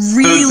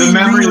 Really, the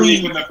memory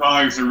leak and the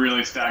bugs are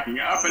really stacking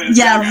up. And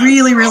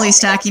really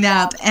stacking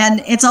up.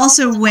 And it's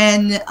also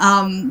when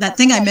that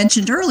thing I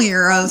mentioned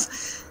earlier of,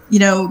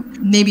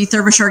 maybe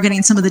Thurvashar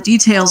getting some of the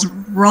details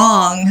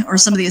wrong or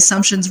some of the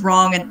assumptions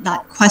wrong and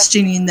not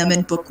questioning them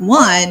in book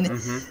 1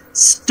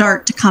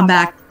 start to come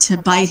back to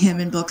bite him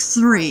in book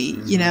 3,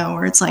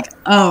 where it's like,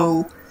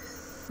 oh,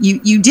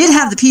 you did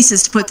have the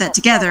pieces to put that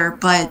together,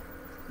 but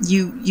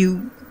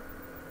you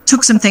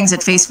took some things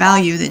at face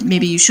value that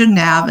maybe you shouldn't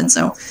have. And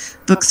so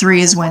book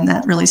 3 is when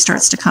that really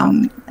starts to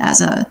come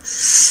as a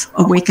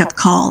wake-up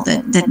call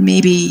that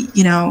maybe,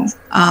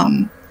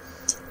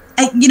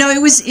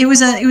 it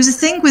was a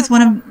thing with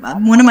one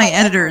of my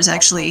editors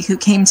actually, who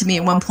came to me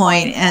at one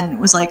point and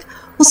was like,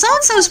 well, so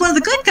and so is one of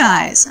the good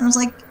guys, and I was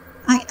like,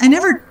 I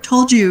never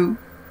told you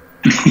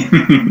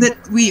that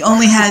we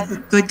only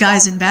had good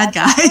guys and bad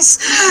guys.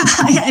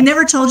 I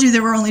never told you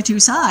there were only two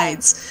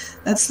sides.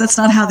 That's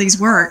not how these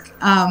work.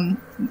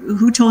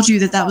 Who told you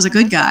that was a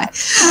good guy?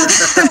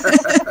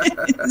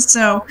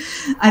 So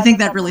I think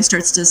that really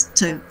starts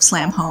to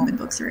slam home in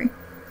book 3.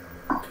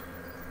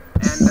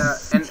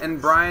 And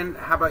Brian,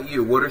 how about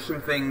you? What are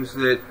some things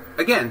that,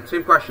 again,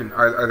 same question,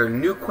 are there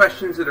new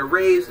questions that are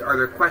raised? Are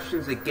there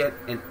questions that get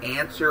an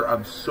answer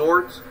of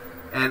sorts?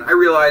 And I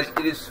realize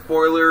it is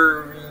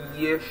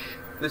spoiler-ish.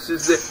 This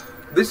is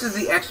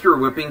the extra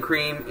whipping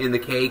cream in the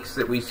cakes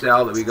that we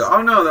sell, that we go,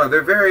 oh no,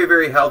 they're very,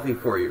 very healthy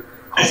for you.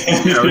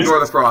 Ignore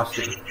the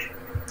frosting.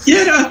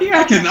 Yeah,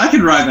 I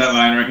can ride that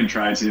line, or I can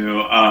try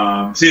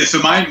to. So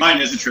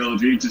mine is a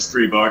trilogy, just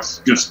 3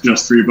 books,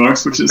 just 3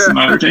 books, which is some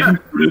undertaking.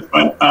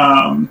 But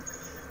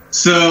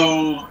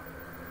so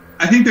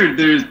I think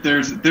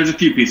there's a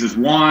few pieces.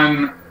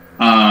 One,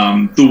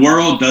 the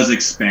world does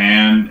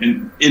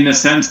expand in the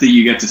sense that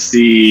you get to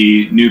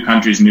see new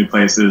countries, new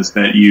places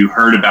that you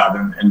heard about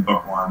in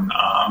book 1,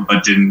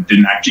 but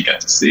didn't actually get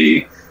to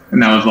see,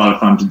 and that was a lot of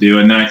fun to do.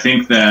 And then I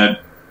think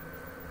that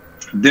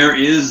there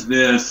is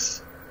this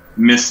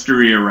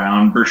mystery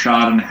around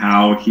Bershad and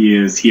how he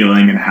is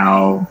healing and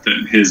how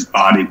his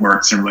body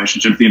works in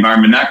relationship to the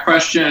environment. That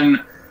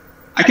question,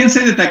 I can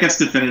say that gets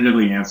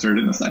definitively answered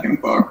in the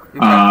second book.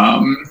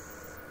 Okay.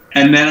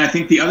 And then I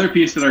think the other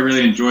piece that I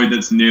really enjoyed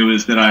that's new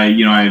is that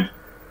I'm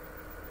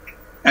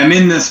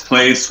in this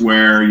place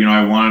where,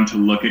 I wanted to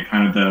look at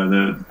kind of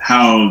the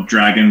how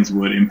dragons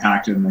would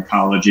impact an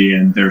ecology,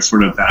 and there's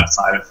sort of that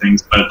side of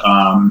things. But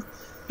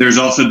there's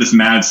also this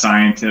mad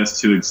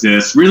scientist who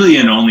exists really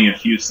in only a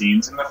few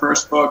scenes in the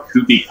first book,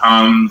 who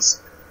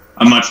becomes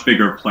a much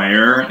bigger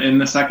player in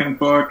the second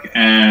book.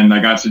 And I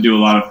got to do a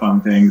lot of fun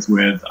things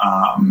with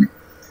him.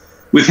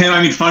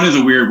 I mean, fun is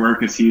a weird word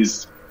because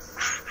he's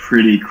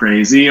pretty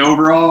crazy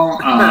overall.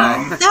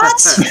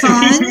 That's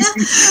fun.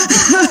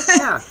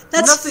 Yeah,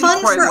 that's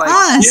fun for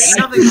us.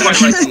 Yeah, nothing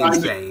quite like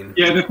insane.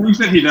 Yeah, the things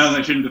that he does,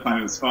 I shouldn't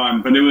define as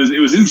fun, but it was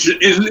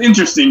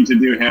interesting to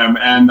do him.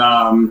 And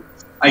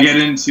I get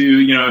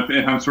into,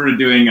 if I'm sort of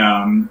doing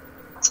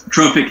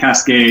trophic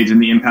cascades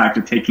and the impact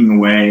of taking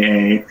away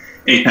a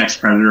apex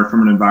predator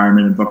from an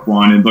environment in book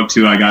 1. In book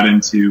 2, I got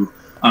into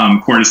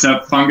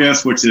cordyceps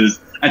fungus, which is,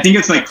 I think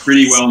it's like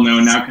pretty well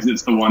known now because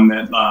it's the one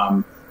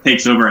that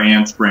takes over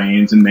ants'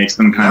 brains and makes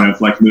them kind of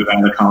like move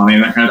out of the colony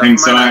and that kind of thing.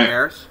 So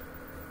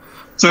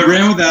I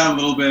ran with that a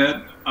little bit.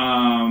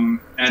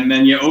 And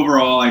then,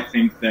 overall, I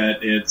think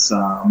that it's,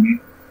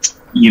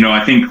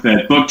 I think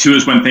that book 2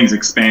 is when things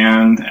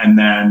expand, and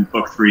then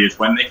book 3 is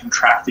when they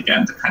contract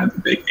again to kind of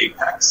the big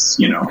apex,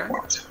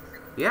 point.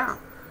 Yeah.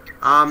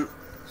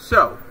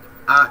 So,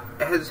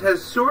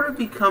 has sort of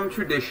become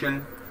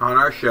tradition on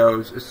our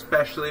shows,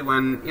 especially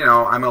when,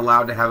 I'm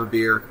allowed to have a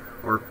beer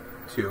or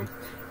 2.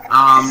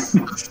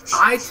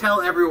 I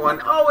tell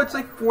everyone, it's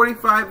like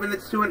 45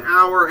 minutes to an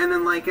hour, and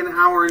then like an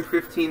hour and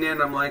 15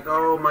 in, I'm like,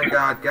 oh my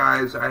god,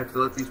 guys, I have to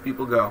let these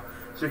people go.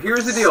 So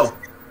here's the deal.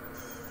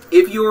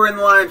 If you are in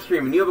the live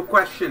stream and you have a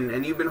question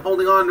and you've been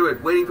holding on to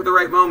it, waiting for the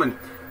right moment,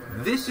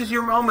 this is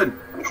your moment.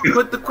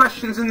 Put the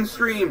questions in the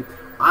stream.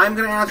 I'm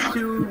going to ask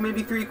 2,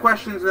 maybe 3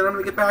 questions, and then I'm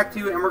going to get back to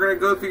you, and we're going to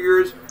go through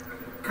yours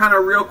kind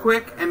of real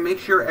quick and make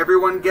sure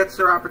everyone gets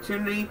their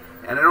opportunity.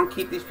 And I don't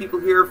keep these people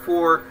here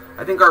for,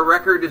 I think our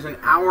record is 1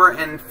 hour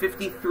and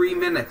 53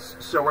 minutes.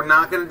 So we're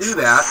not going to do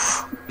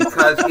that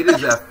because it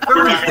is a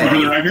Thursday.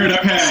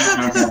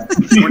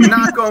 Okay. We're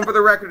not going for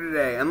the record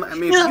today. And I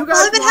mean, if you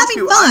guys want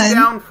to, I'm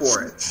down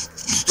for it.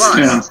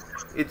 But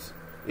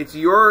it's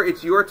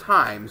your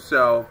time.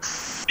 So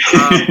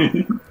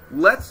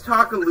let's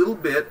talk a little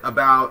bit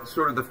about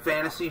sort of the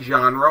fantasy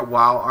genre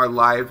while our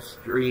live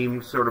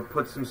stream sort of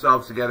puts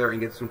themselves together and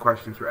gets some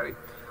questions ready.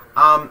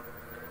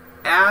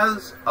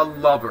 As a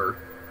lover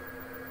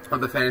of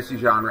the fantasy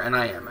genre, and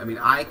I am. I mean,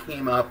 I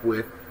came up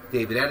with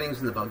David Eddings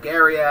and the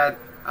Bulgariad,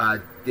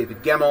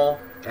 David Gemmell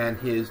and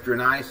his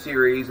Draenei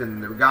series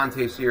and the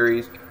Regante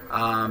series.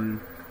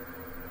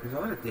 There's a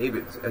lot of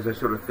Davids, as I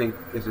sort of think,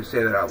 as I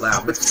say that out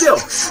loud. But still,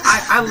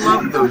 I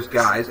love those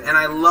guys, and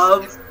I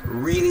love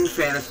reading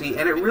fantasy,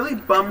 and it really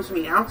bums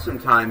me out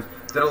sometimes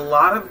that a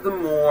lot of the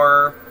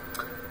more...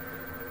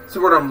 So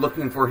what I'm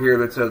looking for here,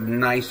 that's a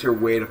nicer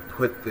way to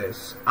put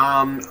this. There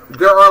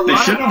are a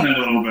lot shit on it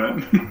a little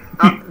bit.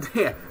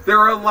 Yeah, there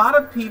are a lot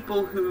of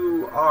people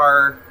who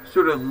are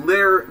sort of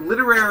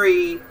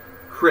literary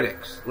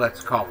critics,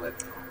 let's call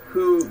it,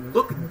 who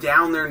look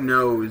down their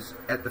nose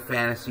at the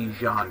fantasy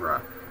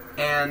genre.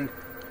 And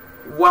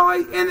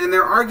and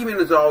their argument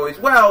is always,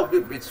 well,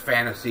 it's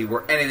fantasy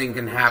where anything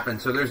can happen,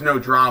 so there's no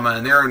drama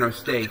and there are no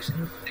stakes.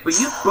 But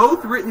you've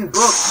both written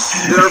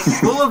books that are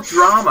full of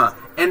drama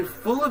and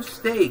full of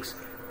stakes.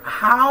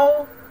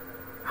 Well,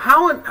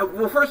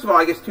 first of all,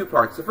 I guess 2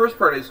 parts. The first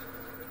part is,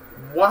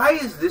 why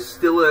is this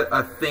still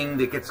a thing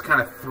that gets kind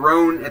of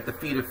thrown at the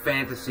feet of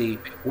fantasy,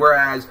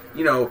 whereas,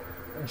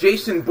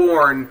 Jason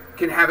Bourne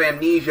can have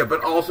amnesia,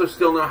 but also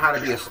still know how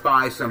to be a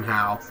spy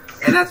somehow,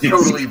 and that's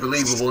totally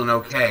believable and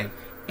okay.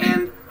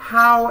 And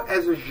how,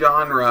 as a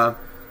genre,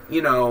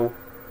 you know,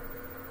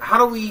 how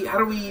do we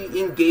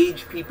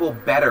engage people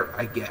better?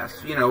 I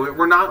guess, you know,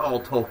 we're not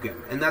all Tolkien,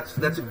 and that's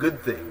a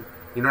good thing.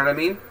 You know what I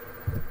mean?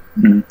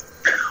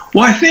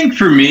 Well, I think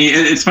for me,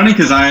 it's funny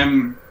because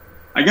I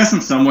guess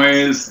in some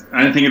ways,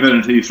 I didn't think of it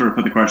until you sort of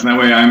put the question that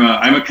way.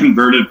 I'm a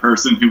converted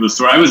person who was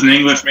I was an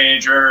English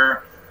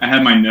major. I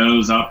had my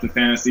nose up to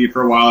fantasy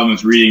for a while and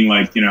was reading,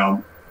 like, you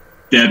know,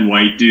 dead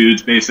white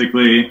dudes,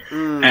 basically.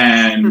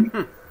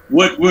 And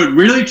what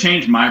really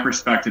changed my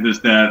perspective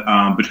is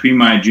that between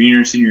my junior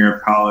and senior year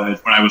of college,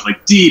 when I was,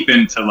 like, deep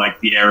into, like,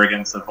 the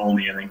arrogance of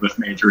only an English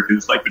major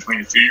who's, like, between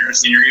his junior and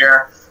senior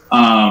year,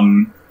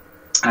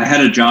 I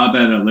had a job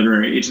at a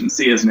literary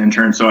agency as an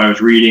intern, so I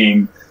was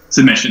reading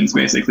submissions,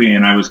 basically,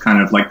 and I was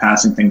kind of, like,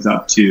 passing things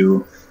up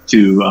to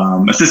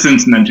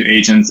assistants and then to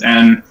agents.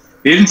 And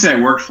the agency I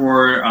worked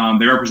for,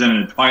 they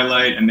represented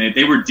Twilight, and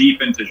they were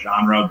deep into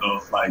genre,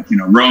 both, like, you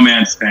know,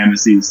 romance,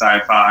 fantasy,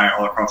 sci-fi,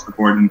 all across the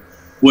board. And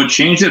what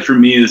changed it for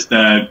me is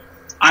that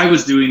I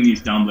was doing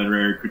these dumb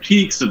literary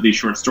critiques of these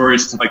short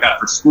stories, stuff like that,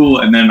 for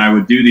school, and then I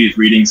would do these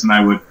readings, and I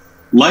would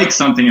like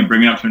something and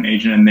bring it up to an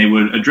agent, and they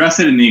would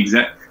address it in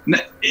the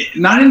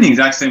not in the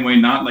exact same way,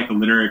 not like a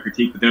literary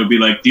critique, but they would be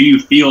like, do you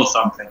feel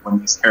something when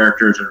these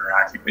characters are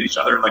interacting with each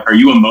other? Like, are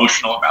you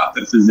emotional about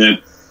this? Is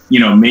it,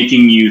 you know,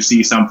 making you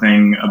see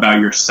something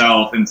about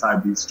yourself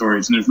inside these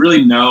stories? And there's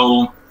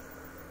no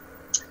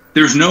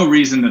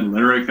reason that a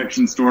literary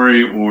fiction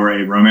story or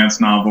a romance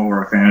novel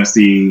or a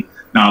fantasy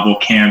novel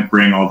can't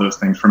bring all those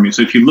things from you.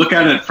 So if you look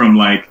at it from,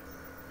 like,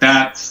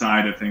 that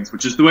side of things,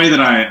 which is the way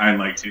that I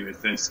like to,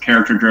 it's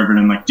character driven,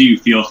 and, like, do you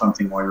feel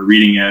something while you're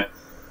reading it?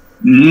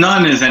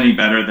 None is any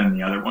better than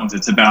the other ones.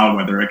 It's about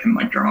whether it can,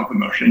 like, drum up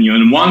emotion in you.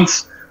 And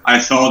once I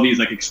saw these,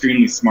 like,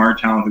 extremely smart,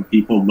 talented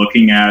people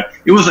looking at,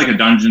 it was like a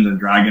Dungeons and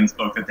Dragons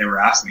book that they were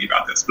asking me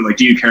about this, but, like,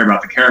 do you care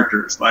about the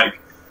characters? Like,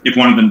 if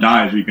one of them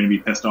dies, are you going to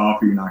be pissed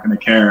off, or you're not going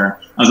to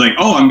care? I was like,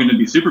 oh, I'm going to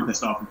be super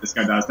pissed off if this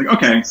guy dies. Like,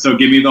 okay, so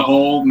give me the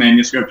whole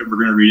manuscript, and we're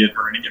going to read it,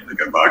 we're going to give it a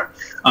good book.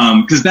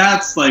 Because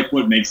that's, like,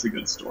 what makes a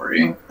good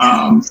story.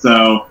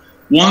 So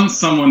once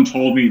someone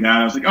told me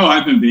that, I was like, oh,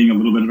 I've been being a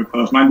little bit of a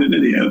close-minded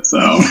idiot, so...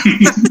 I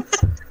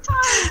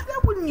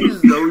wouldn't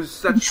use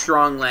such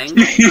strong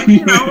language, but,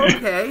 you know,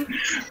 okay.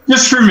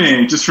 Just for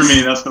me,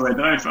 that's the way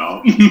that I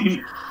felt.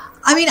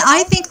 I mean,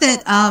 I think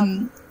that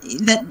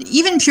that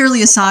even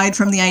purely aside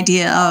from the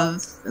idea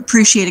of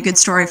appreciate a good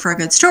story for a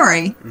good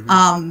story,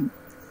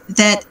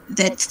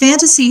 that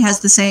fantasy has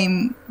the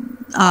same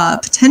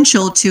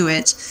potential to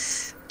it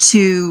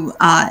to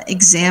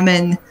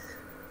examine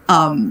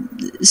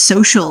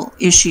social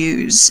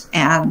issues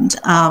and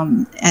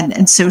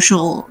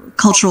social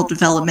cultural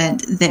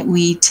development that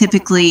we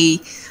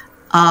typically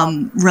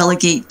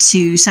relegate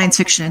to science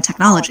fiction and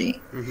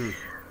technology.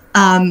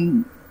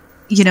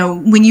 You know,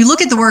 when you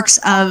look at the works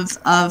of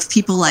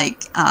people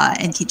like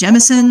N.K.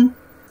 Jemisin,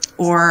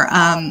 or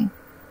I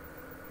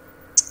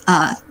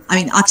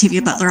mean,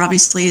 Octavia Butler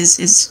obviously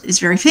is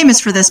very famous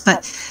for this,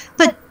 but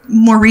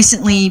more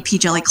recently P.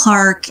 Djeli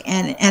Clark,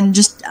 and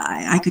just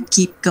I could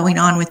keep going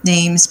on with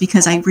names,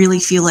 because I really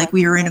feel like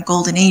we are in a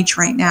golden age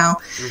right now,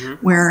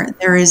 where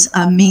there is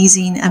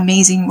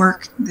amazing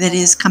work that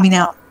is coming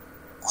out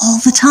all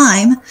the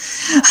time,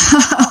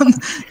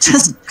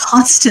 just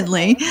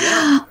constantly.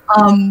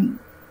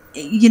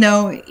 You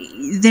know,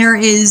 there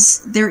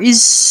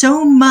is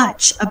so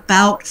much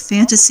about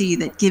fantasy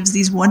that gives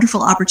these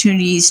wonderful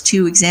opportunities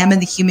to examine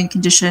the human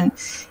condition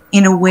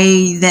in a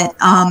way that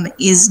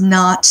is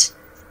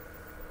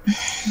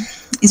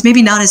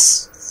maybe not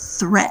as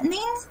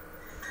threatening,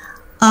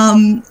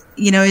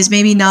 you know, is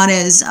maybe not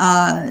as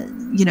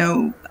you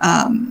know,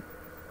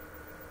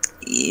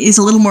 is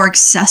a little more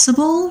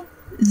accessible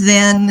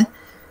than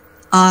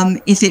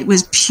if it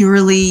was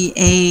purely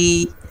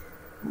a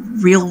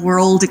real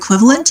world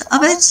equivalent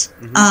of it.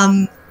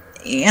 And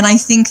I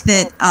think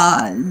that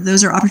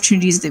those are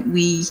opportunities that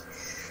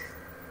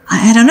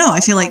I don't know,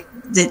 I feel like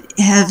that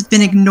have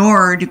been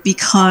ignored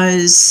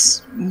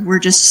because we're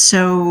just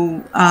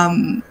so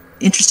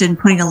interested in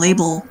putting a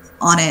label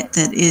on it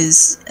that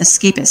is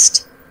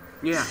escapist.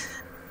 Yeah.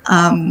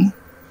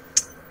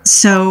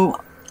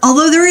 So,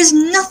 although there is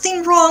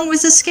nothing wrong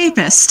with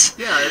escapist.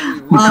 Yeah,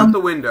 look out the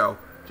window.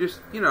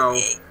 Just, you know,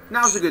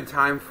 now's a good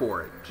time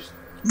for it. Just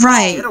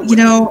right. You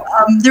know,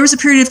 there was a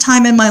period of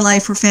time in my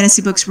life where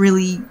fantasy books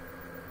really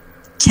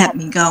kept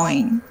me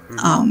going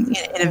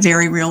in a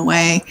very real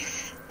way.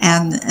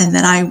 And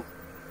that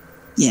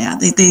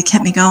they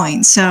kept me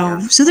going. So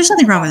there's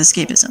nothing wrong with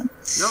escapism.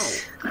 No.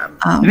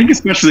 I think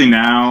especially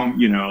now,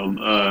 you know,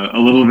 a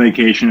little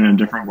vacation in a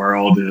different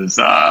world is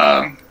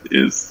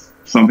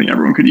something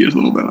everyone could use a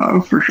little bit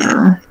of, for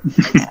sure.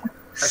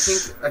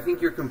 I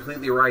think you're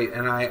completely right,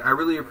 and I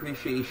really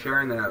appreciate you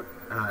sharing that.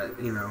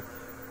 You know,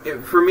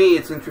 for me,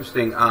 it's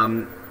interesting.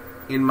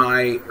 In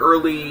my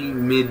early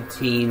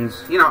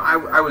mid-teens, you know,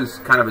 I was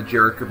kind of a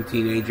jerk of a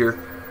teenager,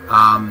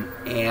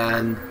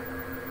 and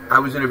I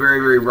was in a very,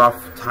 very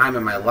rough time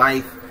in my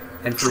life,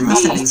 and for me,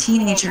 a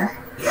teenager.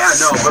 Yeah,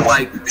 no, but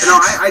like,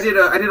 I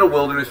did a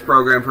wilderness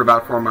program for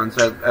about 4 months.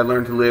 I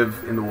learned to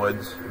live in the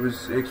woods. It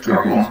was an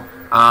experience.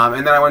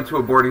 And then I went to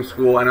a boarding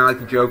school, and I like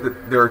to joke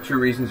that there are 2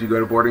 reasons you go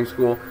to boarding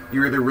school.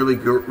 You're either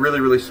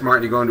really smart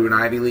and you go into an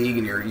Ivy League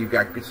and you've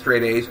got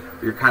straight A's,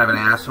 or you're kind of an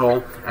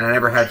asshole, and I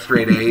never had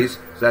straight A's,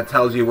 so that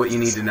tells you what you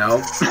need to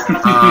know.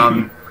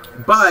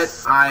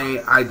 But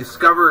I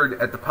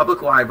discovered at the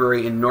public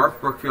library in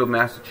North Brookfield,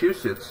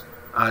 Massachusetts,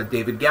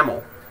 David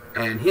Gemmell,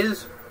 and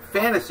his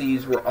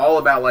fantasies were all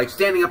about like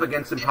standing up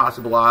against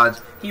impossible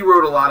odds. He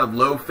wrote a lot of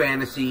low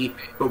fantasy,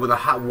 but with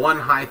one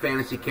high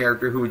fantasy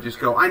character who would just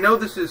go, I know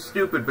this is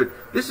stupid, but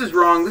this is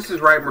wrong, this is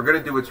right, and we're going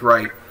to do what's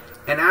right.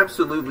 And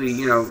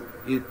absolutely,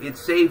 it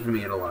saved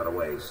me in a lot of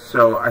ways.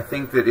 So I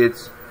think that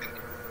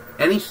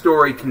any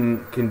story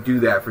can do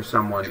that for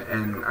someone,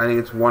 and I think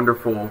it's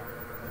wonderful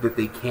that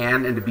they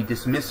can, and to be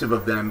dismissive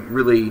of them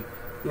really,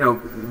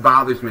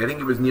 bothers me. I think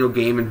it was Neil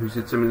Gaiman who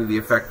said something to the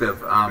effect of,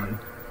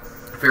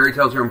 fairy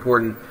tales are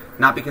important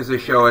not because they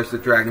show us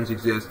that dragons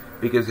exist,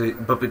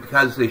 but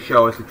because they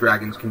show us that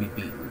dragons can be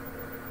beaten.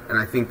 And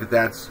I think that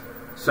that's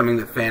something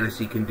that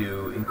fantasy can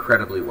do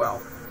incredibly well.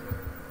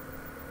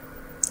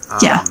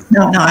 No,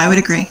 I would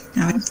agree.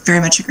 I would very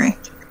much agree.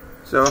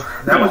 So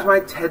that was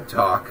my TED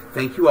Talk.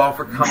 Thank you all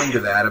for coming to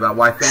that, about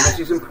why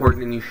fantasy is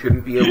important and you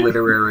shouldn't be a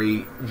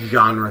literary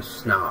genre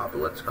snob,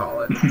 let's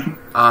call it.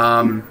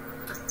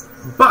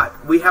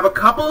 But we have a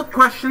couple of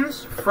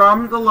questions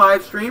from the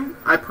live stream.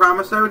 I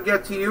promised I would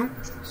get to you,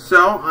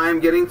 so I'm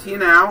getting to you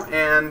now.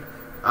 And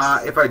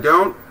if I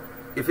don't,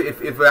 if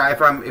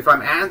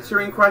I'm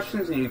answering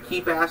questions and you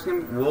keep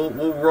asking,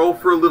 we'll roll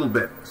for a little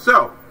bit.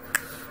 So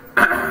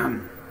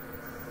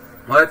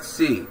let's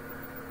see.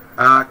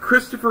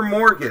 Christopher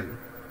Morgan,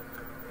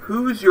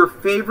 who's your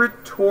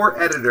favorite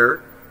Tor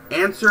editor?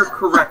 Answer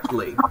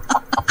correctly.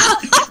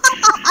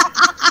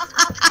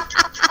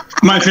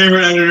 My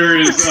favorite editor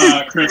is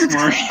Chris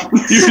Morgan.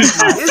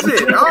 Is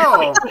it?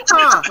 Oh,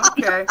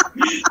 okay.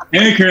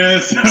 Hey,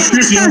 Chris.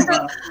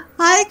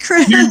 Hi,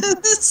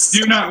 Chris.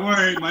 Do not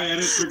worry. My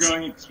edits are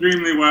going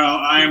extremely well.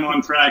 I am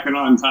on track and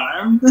on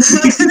time.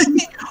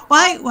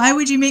 Why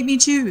would you make me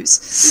choose?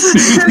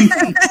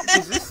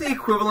 Is this the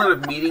equivalent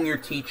of meeting your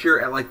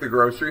teacher at, like, the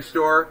grocery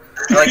store?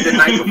 Like, the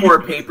night before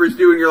a paper's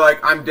due, and you're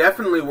like, I'm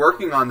definitely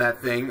working on that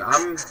thing.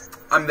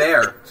 I'm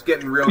there. It's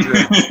getting real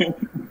good.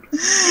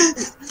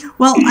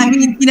 Well, I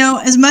mean,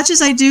 as much as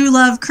I do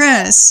love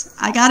Chris,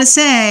 I gotta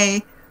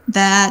say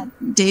that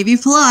Davy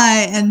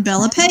Pillai and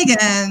Bella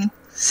Pagan.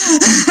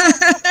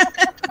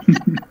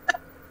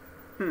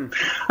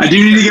 I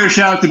do need to give a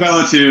shout out to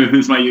Bella too,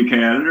 who's my UK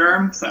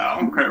editor.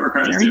 So credit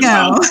there you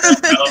go.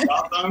 Bella's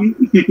awesome.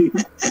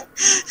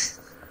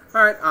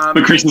 All right,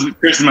 but Chris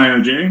is my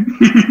OG.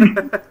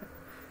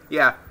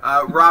 Yeah,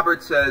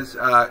 Robert says,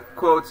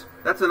 quotes,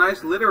 "That's a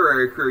nice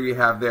literary career you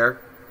have there.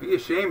 Be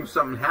ashamed if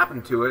something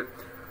happened to it."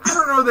 I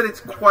don't know that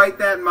it's quite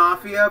that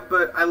mafia,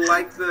 but I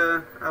like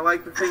the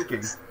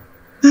thinking.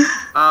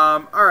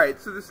 All right,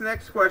 so this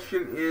next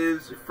question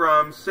is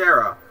from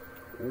Sarah.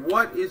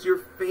 What is your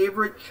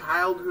favorite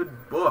childhood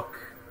book?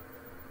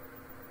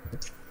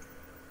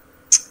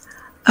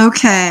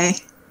 Okay.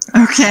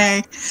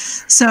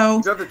 So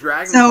You got the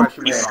dragon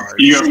question card.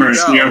 You go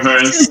first.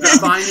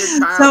 Define your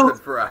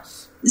childhood for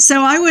us.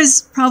 So I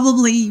was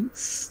probably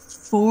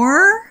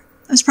 4.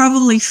 I was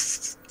probably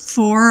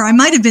 4. I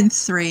might have been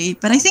 3,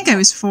 but I think I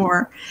was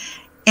 4.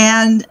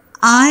 And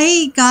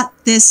I got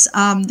this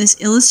this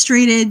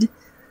illustrated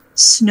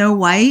Snow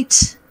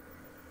White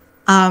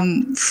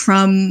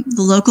from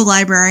the local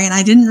library, and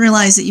I didn't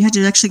realize that you had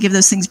to actually give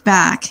those things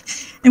back.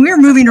 And we were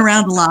moving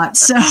around a lot,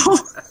 so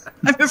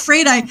I'm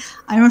afraid I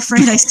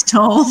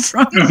stole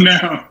from. Oh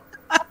no.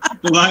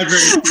 The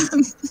library.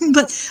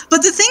 But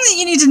the thing that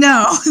you need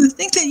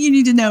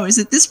to know is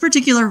that this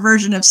particular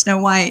version of Snow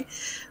White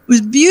was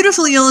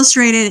beautifully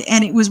illustrated,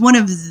 and it was one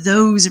of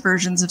those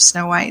versions of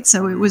Snow White.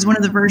 So it was one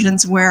of the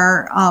versions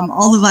where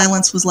all the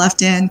violence was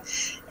left in,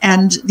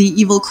 and the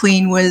evil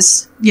queen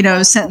was,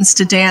 sentenced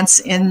to dance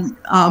in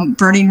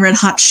burning red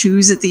hot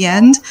shoes at the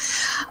end.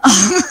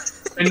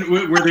 And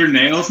were there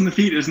nails in the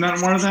feet? Isn't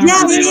that one of them?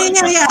 Yeah.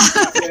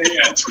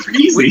 Yeah, it's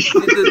crazy. Wait,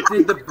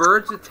 did the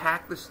birds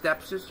attack the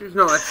stepsisters?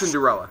 No, that's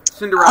Cinderella.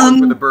 Cinderella is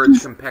where the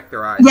birds can peck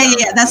their eyes out.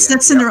 Yeah. That's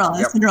Cinderella.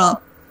 Yep. That's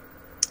Cinderella.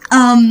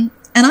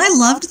 And I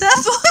loved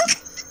that book.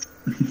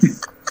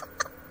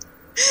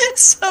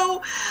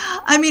 So,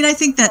 I mean, I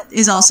think that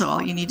is also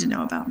all you need to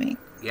know about me.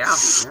 Yeah.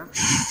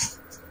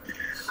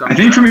 I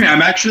think for me,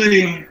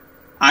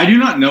 I do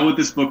not know what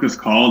this book is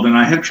called, and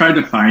I have tried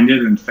to find it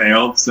and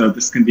failed, so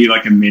this can be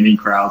like a mini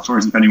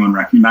crowdsource if anyone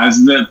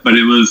recognizes it, but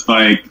it was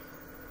like,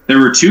 there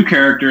were 2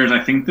 characters, I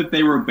think that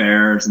they were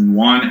bears, and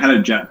one had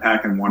a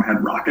jetpack and one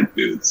had rocket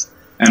boots.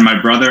 And my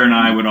brother and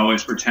I would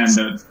always pretend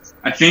that,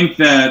 I think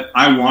that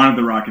I wanted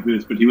the rocket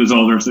boots, but he was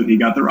older, so he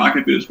got the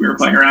rocket boots. We were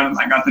playing around and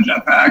I got the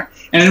jetpack.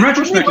 And in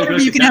retrospect, I feel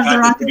like you can have the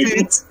rocket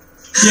boots.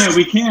 Yeah,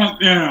 we can't,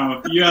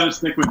 you gotta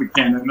stick with the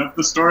canon of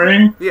the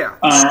story. Yeah.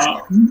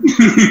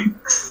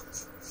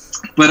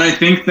 But I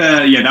think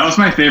that, yeah, that was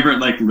my favorite,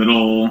 like,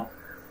 little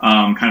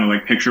kind of,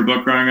 like, picture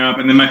book growing up.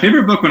 And then my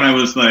favorite book when I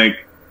was,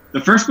 like, the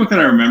first book that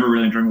I remember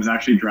really enjoying was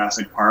actually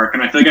Jurassic Park.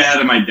 And I feel like I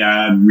had my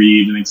dad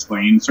read and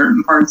explain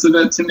certain parts of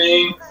it to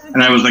me.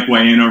 And I was, like,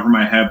 way in over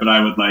my head, but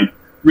I would, like,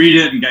 read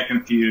it and get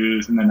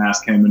confused and then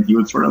ask him, and he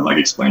would sort of, like,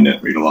 explain it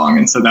and read along.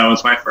 And so that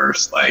was my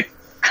first, like,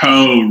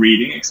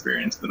 co-reading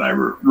experience that I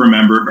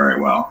remember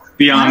very well,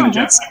 beyond the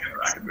Jetpack and the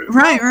Rocket movie.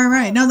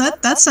 Right. No,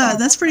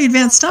 that's pretty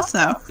advanced stuff,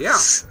 though. Yeah.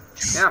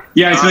 I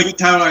feel like it's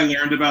how I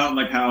learned about,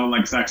 like, how,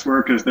 like, sex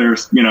work, because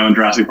there's, you know, in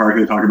Jurassic Park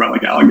they talk about,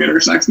 like,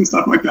 alligator sex and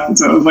stuff like that.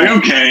 So I was like,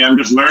 okay, I'm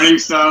just learning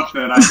stuff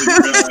that I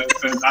didn't realize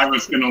that I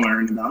was going to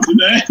learn about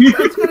today.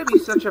 That's going to be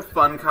such a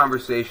fun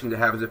conversation to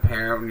have as a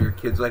parent when your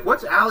kid's like,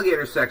 what's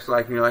alligator sex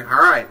like? And you're like, all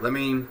right, let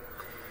me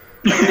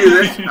do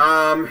this.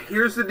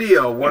 Here's the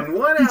deal. When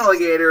one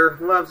alligator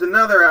loves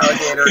another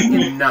alligator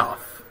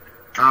enough.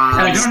 And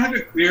I don't have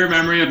a clear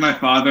memory of my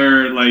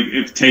father, like,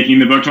 if taking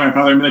the book to my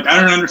father and be like,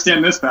 I don't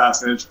understand this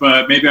passage,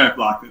 but maybe I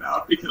blocked it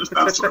out because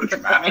that's sort of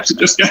dramatic to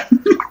just get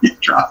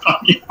dropped on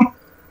you.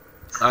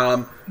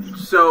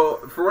 So,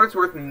 for what it's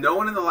worth, no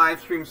one in the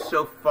live stream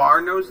so far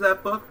knows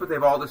that book, but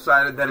they've all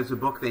decided that is a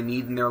book they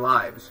need in their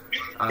lives.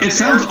 It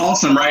sounds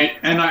awesome, right?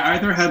 And I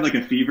either had, like,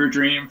 a fever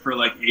dream for,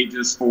 like,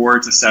 ages 4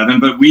 to 7,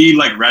 but we,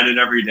 like, read it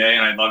every day,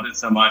 and I loved it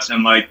so much.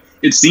 And, like,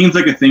 it seems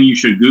like a thing you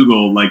should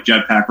Google, like,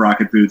 Jetpack,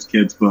 Rocket Boots,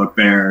 Kids Book,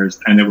 Bears,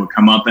 and it would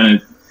come up. And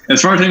it,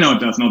 as far as I know, it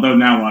doesn't. Although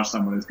now watch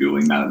someone is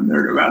Googling that, and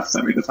they're about to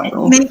send me the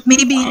title.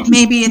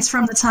 Maybe it's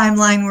from the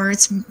timeline where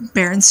it's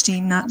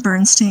Berenstein, not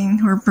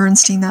Bernstein, or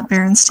Bernstein, not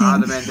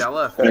Berenstein. The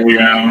Mandela effect. There you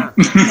go. Yeah.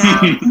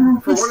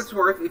 For what it's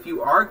worth, if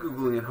you are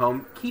Googling at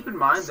home, keep in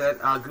mind that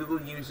Google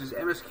uses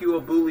MSQ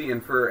or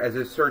Boolean as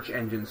a search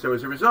engine. So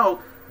as a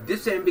result,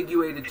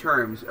 disambiguated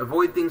terms.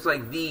 Avoid things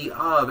like the,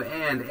 of,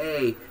 and,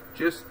 a.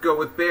 Just go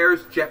with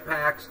bears,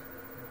 jetpacks,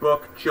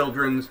 book,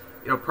 children's.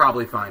 You'll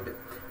probably find it.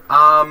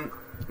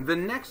 The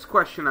next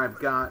question I've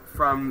got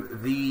from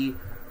the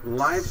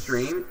live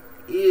stream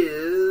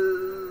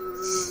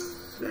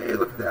is... Hey,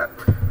 look at that.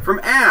 From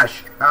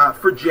Ash,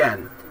 for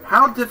Jen.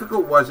 How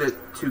difficult was it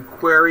to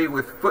query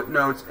with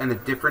footnotes and the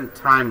different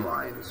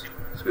timelines?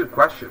 It's a good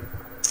question.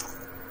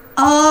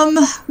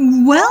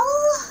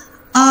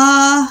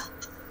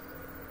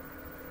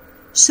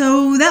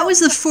 So that was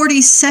the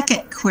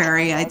 42nd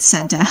query I'd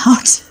sent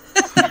out.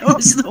 That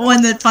was the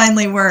one that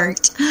finally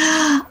worked.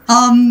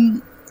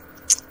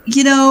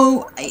 You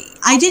know,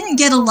 I didn't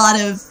get a lot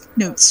of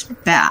notes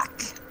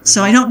back,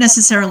 so I don't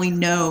necessarily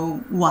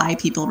know why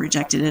people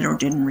rejected it or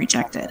didn't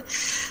reject it.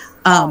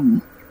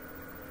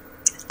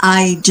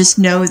 I just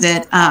know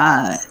that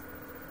I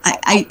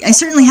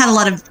certainly had a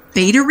lot of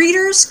beta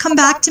readers come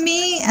back to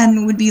me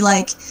and would be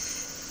like,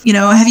 you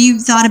know, have you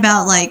thought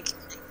about, like,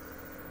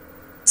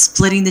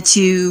 splitting the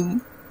two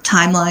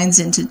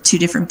timelines into two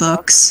different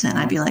books? And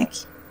I'd be like,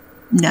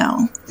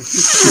 no.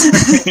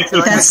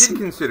 So I did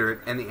consider it,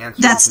 and the answer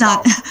that's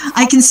not.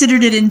 I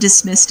considered it and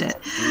dismissed it.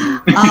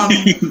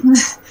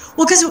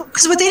 Well,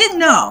 because what they didn't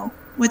know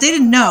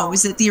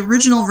is that the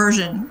original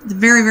version, the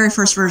very, very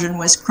first version,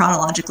 was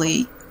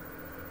chronologically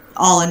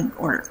all in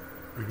order.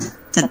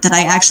 That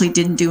I actually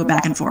didn't do a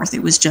back and forth.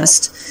 It was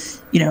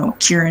just, you know,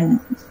 Kieran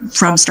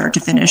from start to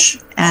finish,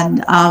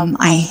 and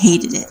I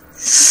hated it.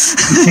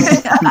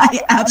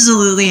 I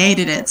absolutely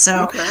hated it.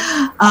 So,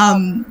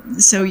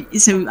 so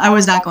I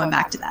was not going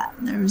back to that.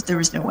 There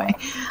was no way.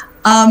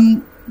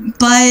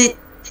 But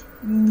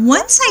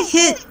once I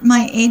hit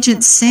my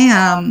agent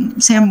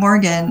Sam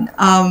Morgan,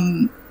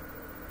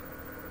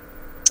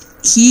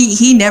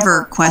 he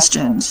never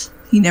questioned.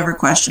 He never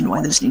questioned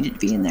why this needed to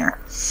be in there,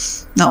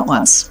 not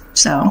once.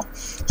 So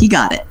he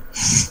got it.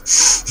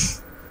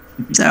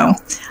 So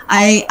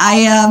I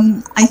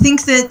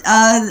think that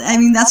I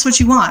mean, that's what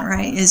you want,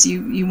 right? Is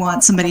you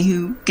want somebody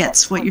who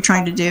gets what you're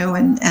trying to do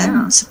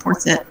and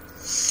supports it.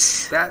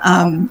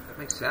 That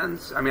makes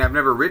sense. I mean, I've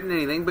never written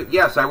anything, but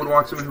yes, I would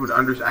want someone who would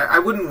understand. I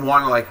wouldn't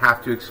want to, like,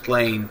 have to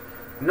explain,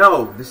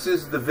 no, this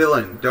is the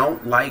villain,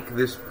 don't like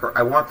this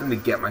I want them to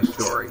get my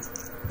story.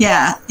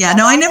 Yeah,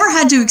 no, I never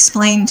had to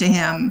explain to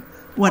him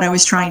what I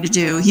was trying to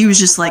do. He was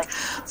just like,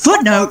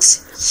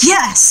 footnotes,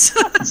 yes!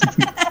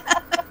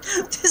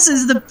 This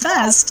is the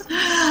best.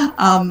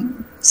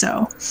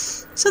 So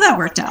that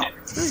worked out.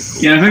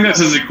 Yeah, I think that's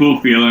just a cool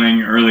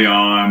feeling early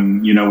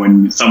on, you know,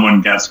 when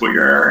someone gets what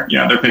you're, you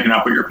know, they're picking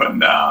up what you're putting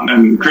down.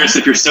 And Chris,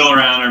 if you're still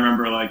around, I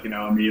remember, like, you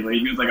know, immediately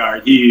he was like, all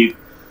right, he's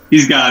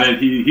got it.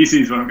 He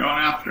sees what I'm going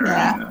after.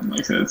 Yeah. And like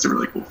I said, it's a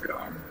really cool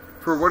feeling.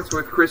 For what it's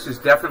worth, Chris is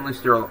definitely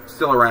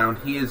still around.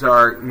 He is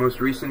our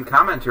most recent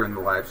commenter in the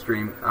live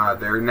stream.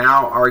 They're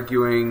now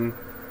arguing...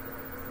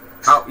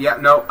 Oh, yeah,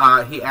 no,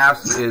 he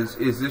asked, is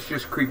this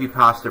just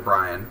creepypasta,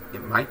 Brian?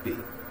 It might be.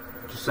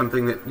 Just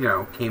something that, you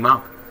know, came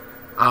up.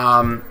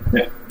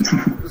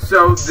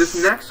 So this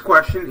next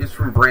question is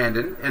from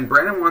Brandon, and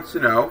Brandon wants to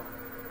know,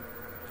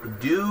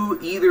 do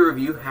either of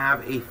you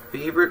have a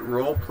favorite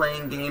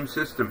role-playing game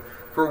system?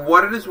 For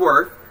what it is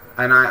worth,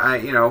 and I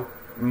you know,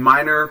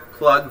 minor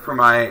plug for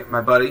my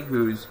buddy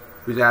who's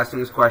asking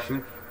this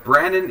question,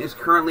 Brandon is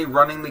currently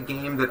running the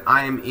game that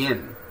I am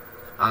in.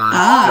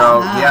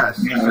 So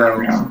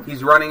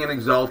he's running an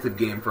Exalted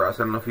game for us.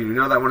 I don't know if you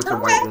know that one. It's a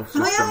White Wolf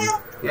system.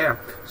 Yeah.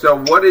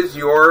 So what is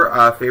your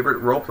favorite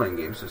role-playing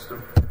game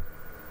system?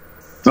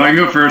 So I can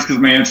go first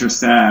because my answer's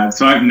sad.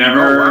 So I've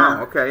never... Oh,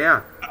 wow. Okay,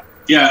 yeah.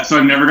 Yeah, so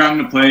I've never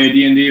gotten to play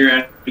D&D or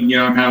anything,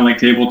 kind of like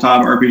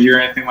tabletop RPG or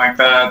anything like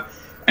that.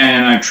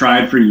 And I've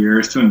tried for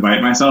years to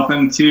invite myself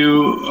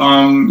into,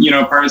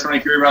 parties when I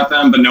hear about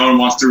them, but no one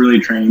wants to really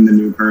train the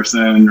new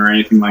person or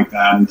anything like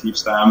that and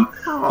teach them.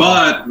 Oh.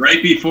 But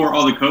right before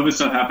all the COVID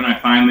stuff happened, I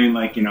finally,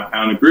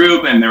 found a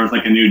group, and there was,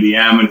 a new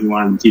DM, and he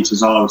wanted to teach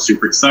us all. I was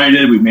super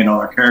excited. We made all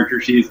our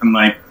character sheets, and,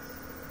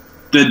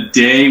 the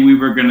day we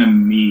were going to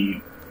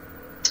meet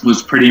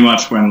was pretty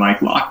much when,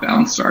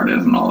 lockdown started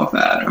and all of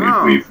that.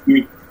 And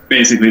we've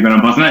basically been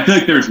on pause. And I feel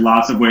like there's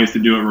lots of ways to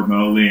do it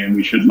remotely, and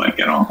we should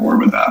get on board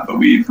with that. But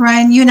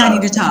Brian, you and I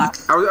need to talk.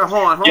 Hold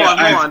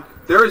on.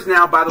 There is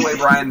now, by the way,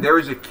 Brian, there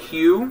is a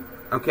queue.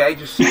 Okay,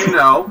 just so you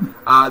know,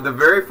 the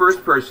very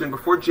first person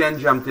before Jen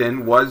jumped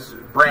in was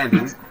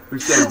Brandon, who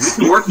said we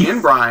can work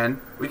in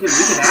Brian. We can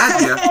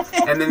add you.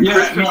 And then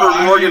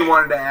Christopher Morgan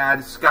wanted to add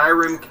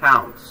Skyrim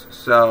counts.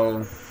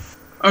 So.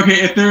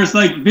 Okay, if there's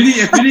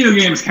if video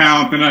games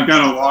count, then I've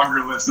got a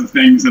longer list of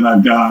things that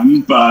I've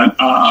done, but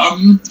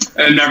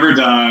I've never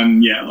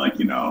done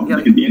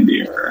a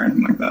D&D or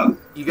anything like that.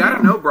 You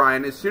gotta know,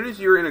 Brian, as soon as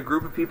you're in a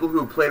group of people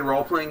who have played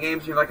role-playing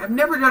games, you're like, I've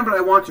never done it, but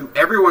I want to.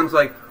 Everyone's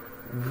like,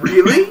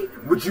 really?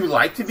 Would you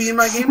like to be in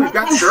my game? We've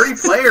got 30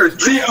 players.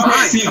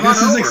 This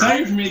is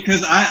exciting for me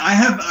because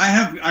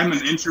I'm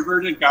an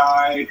introverted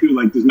guy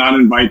who does not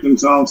invite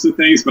themselves to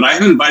things, but I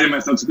have invited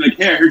myself to be like,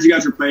 hey, I heard you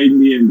guys are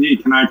playing D&D.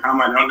 Can I come?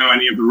 I don't know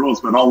any of the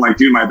rules, but I'll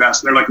do my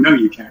best. And they're like, no,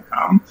 you can't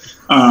come.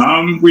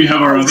 We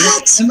have our own.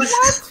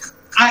 What?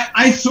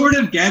 I sort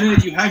of get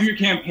it. You have your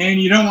campaign.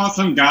 You don't want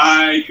some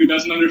guy who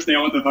doesn't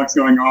understand what the fuck's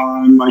going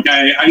on.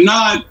 I'm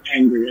not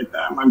angry at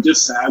them. I'm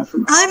just sad for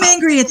myself. I'm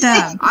angry at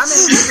them. I'm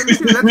angry at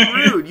them too.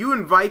 That's rude. You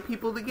invite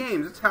people to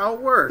games. That's how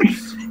it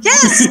works.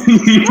 Yes.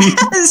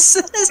 Yes.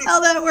 That's how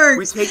that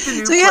works. We take the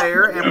new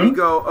player and we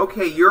go,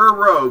 okay, you're a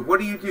rogue. What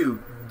do you do?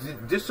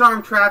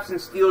 Disarm traps and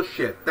steal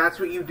shit. That's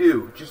what you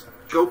do. Just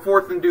go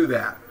forth and do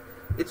that.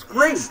 It's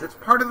great. That's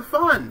part of the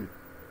fun.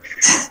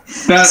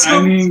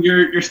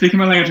 You're speaking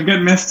my language. I'm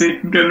getting misty.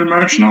 I'm getting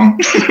emotional.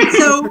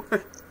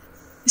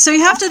 So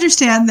you have to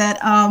understand that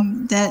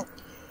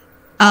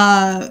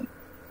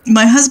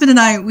my husband and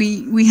I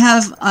we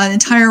have an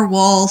entire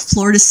wall,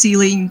 floor to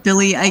ceiling,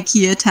 Billy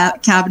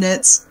IKEA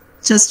cabinets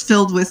just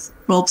filled with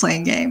role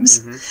playing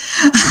games,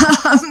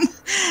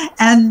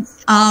 I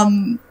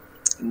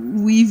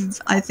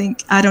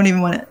don't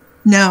even want to.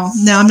 No,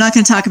 I'm not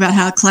going to talk about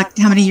how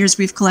many years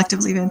we've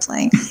collectively been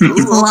playing. It's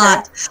a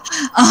lot.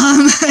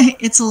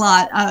 It's a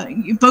lot.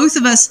 Both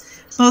of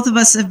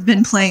us have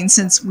been playing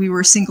since we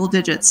were single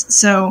digits.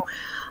 So,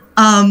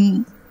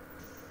 nice.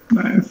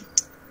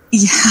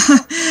 Yeah.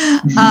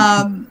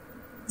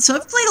 So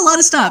I've played a lot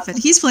of stuff, and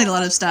he's played a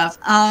lot of stuff.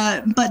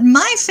 But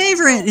my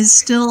favorite is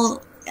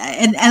still,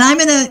 and I'm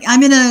in a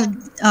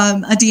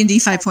D&D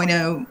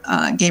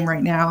 5.0 game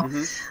right now,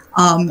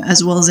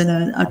 as well as in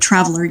a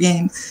Traveler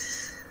game.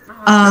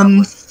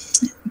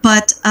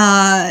 But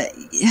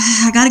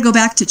I got to go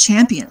back to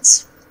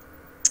Champions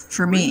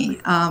for me,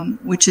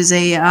 which is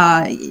it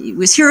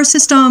was hero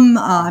system.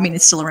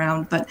 It's still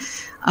around, but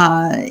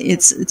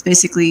it's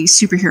basically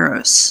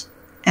superheroes,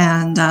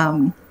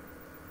 and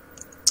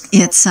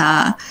it's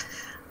a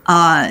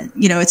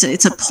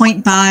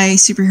point buy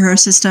superhero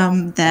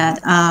system that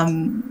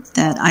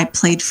I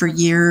played for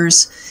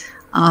years.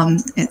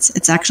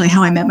 It's actually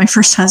how I met my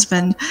first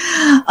husband,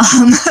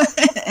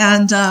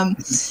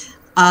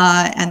 and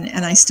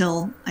I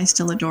still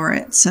adore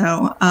it.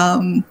 So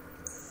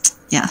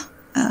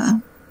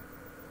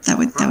that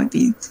would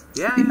be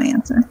my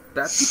answer.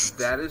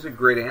 That is a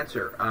great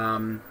answer.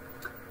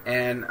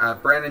 And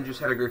Brandon just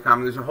had a great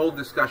comment. There's a whole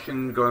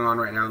discussion going on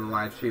right now in the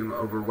live stream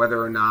over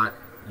whether or not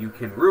you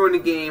can ruin a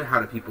game,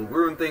 how do people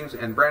ruin things,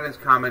 and Brandon's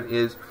comment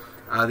is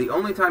the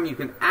only time you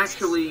can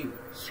actually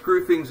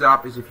screw things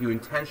up is if you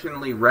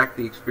intentionally wreck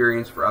the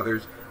experience for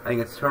others. I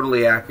think it's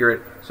totally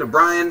accurate. So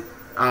Brian,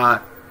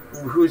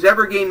 whose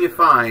ever game you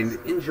find,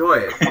 enjoy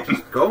it.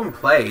 Just go and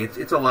play.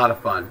 It's a lot of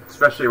fun,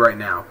 especially right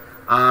now.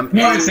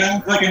 It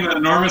sounds like an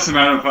enormous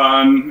amount of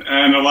fun,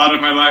 and a lot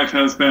of my life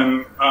has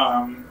been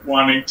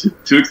wanting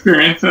to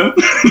experience it.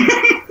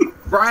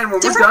 Brian, when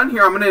we're done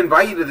here, I'm going to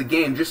invite you to the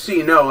game, just so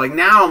you know.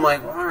 Now I'm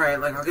like, well, all right,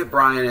 I'll get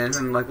Brian in,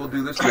 and we'll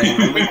do this thing.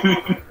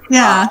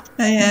 Yeah.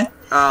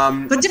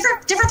 But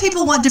different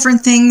people want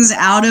different things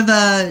out of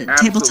a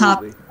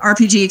tabletop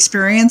RPG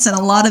experience, and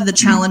a lot of the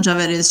challenge of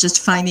it is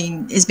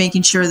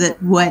making sure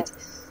that what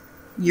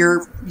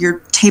your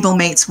table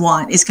mates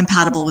want is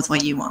compatible with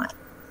what you want.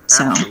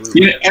 So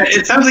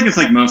it sounds like it's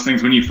like most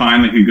things. When you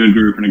find a good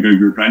group and a good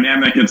group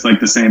dynamic, it's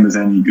the same as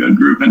any good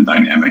group and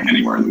dynamic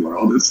anywhere in the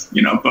world. Is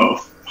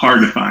both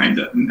hard to find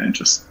and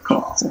just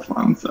colossal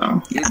fun.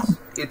 So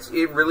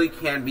it really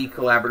can be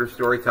collaborative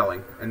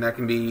storytelling, and that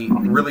can be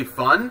really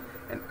fun.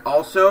 And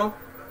also,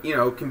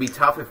 can be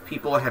tough if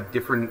people have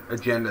different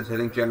agendas. I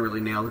think Jenn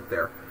really nailed it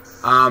there.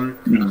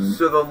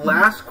 So the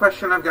last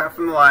question I've got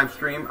from the live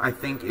stream, I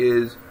think,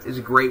 is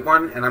a great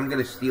one, and I'm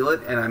going to steal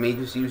it, and I may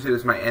just use it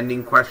as my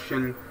ending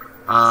question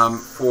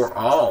for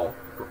all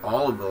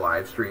of the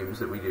live streams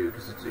that we do,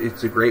 because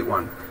it's a great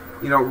one.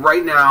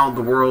 Right now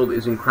the world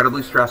is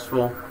incredibly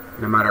stressful.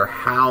 No matter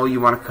how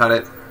you want to cut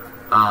it,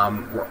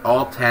 we're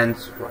all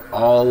tense. We're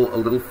all a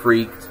little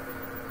freaked.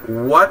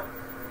 What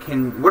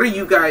are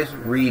you guys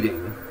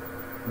reading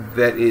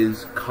that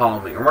is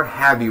calming, or what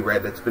have you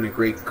read that's been a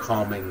great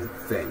calming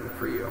thing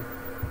for you?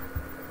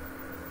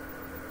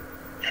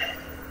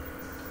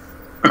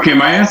 Okay,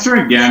 my answer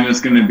again is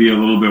going to be a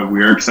little bit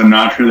weird because I'm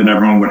not sure that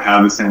everyone would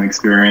have the same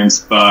experience,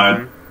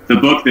 but the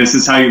book "This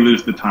Is How You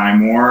Lose the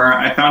Time War"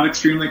 I found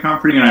extremely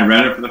comforting, and I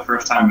read it for the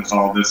first time as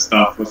all this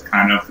stuff was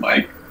kind of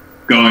like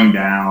going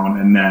down,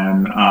 and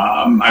then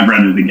I've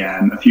read it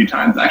again a few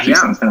times actually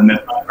since then, and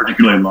it's not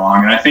particularly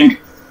long. And I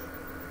think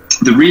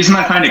the reason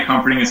I find it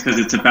comforting is because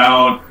it's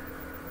about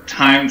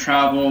time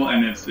travel,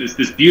 and it's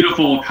this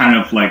beautiful kind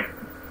of like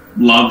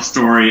love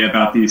story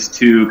about these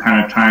two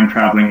kind of time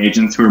traveling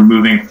agents who are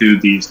moving through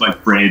these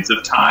like braids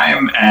of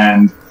time,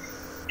 and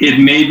it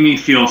made me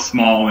feel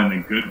small in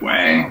a good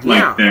way.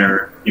 Like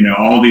there,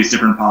 all these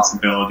different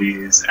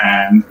possibilities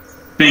and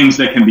things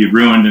that can be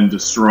ruined and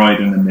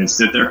destroyed, in the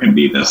midst of there can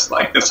be this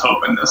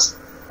hope and this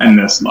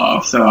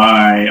love. So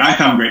I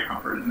found great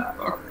comfort in that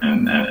book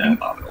and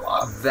loved it a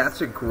lot.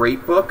 That's a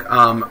great book.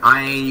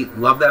 I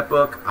love that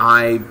book.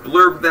 I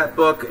blurbed that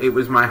book. It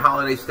was my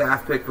holiday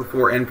staff pick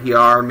before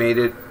NPR made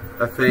it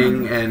a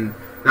thing, and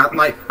not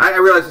like I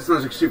realize this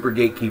sounds like super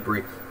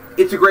gatekeepery.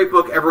 It's a great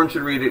book. Everyone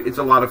should read it. It's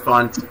a lot of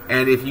fun.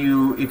 And if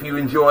you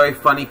enjoy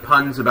funny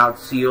puns about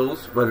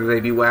seals, whether they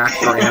be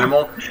wax or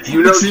animal,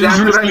 you know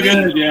exactly what I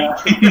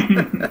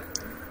mean.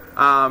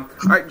 All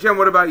right, Jenn,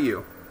 what about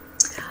you?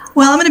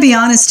 Well, I'm going to be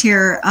honest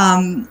here.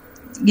 There's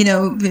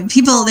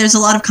a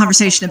lot of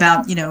conversation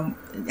about,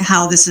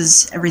 how this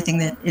is everything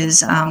that is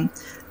the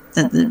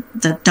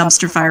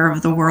dumpster fire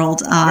of the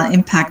world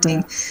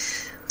impacting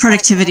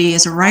productivity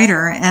as a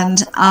writer,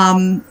 and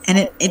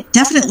it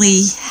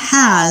definitely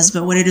has,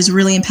 but what it has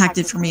really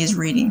impacted for me is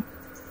reading.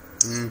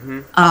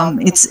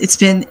 It's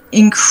been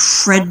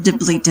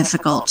incredibly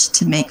difficult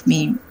to make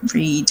me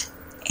read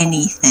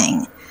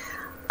anything,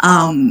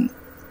 so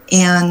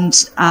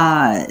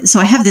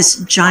I have this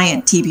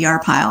giant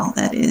TBR pile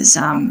that is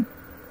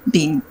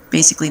being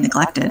basically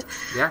neglected,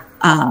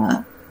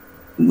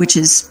 which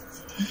is,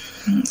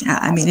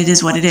 it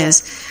is what it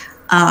is.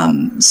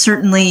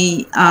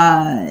 Certainly,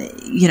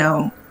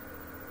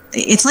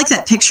 it's like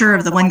that picture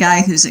of the one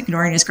guy who's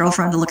ignoring his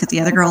girlfriend to look at the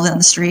other girl down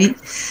the street.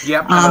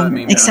 Yep.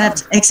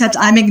 Except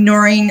I'm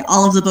ignoring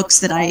all of the books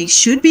that I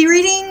should be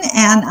reading,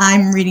 and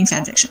I'm reading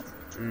fan fiction.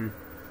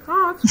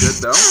 Oh, that's good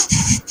though.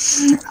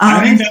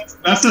 I think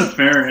that's a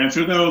fair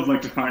answer though. Of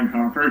like to find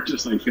comfort,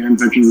 just like fan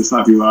fiction, the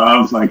stuff you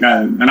love.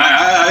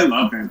 I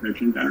love fan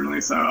fiction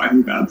generally, so I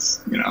think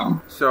that's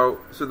So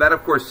that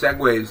of course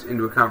segues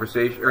into a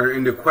conversation or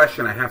into a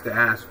question I have to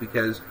ask,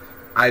 because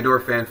I adore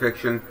fan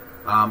fiction.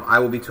 I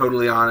will be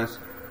totally honest.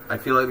 I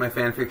feel like my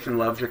fan fiction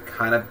loves are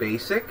kind of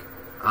basic.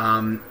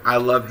 I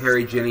love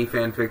Harry Ginny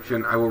fan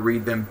fiction. I will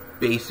read them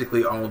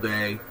basically all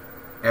day,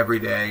 every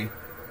day.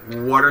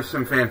 What are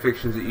some fan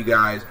fictions that you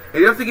guys... And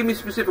you don't have to give me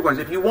specific ones.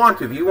 If you want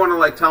to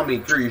like tell me,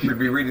 Drew, you should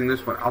be reading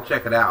this one, I'll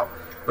check it out.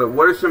 But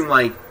what are some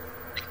like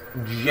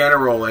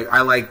general, like I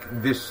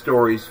like this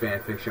story's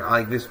fan fiction, I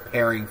like this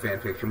pairing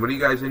fan fiction? What are you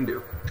guys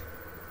into?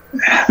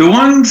 The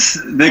ones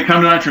that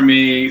come to mind for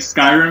me,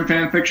 Skyrim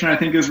fan fiction I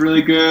think is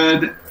really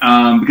good,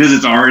 because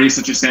it's already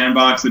such a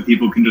sandbox that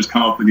people can just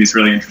come up with these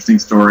really interesting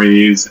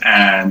stories,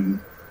 and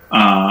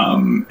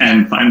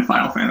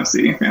Final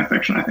Fantasy fan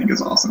fiction I think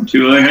is awesome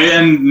too. I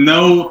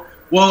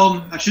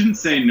shouldn't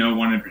say no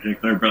one in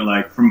particular, but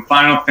like from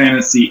Final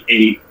Fantasy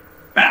VIII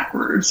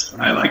backwards,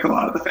 I like a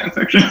lot of the fan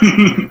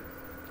fiction.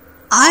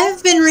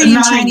 I've been reading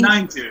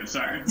Nine too.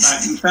 Sorry,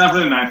 Final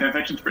Fantasy IX fan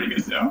fiction's pretty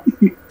good too.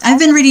 I've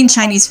been reading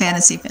Chinese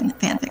fantasy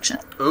fan fiction.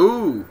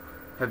 Ooh,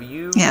 have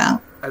you? Yeah.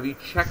 Have you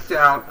checked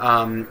out?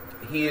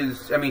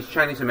 He's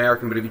Chinese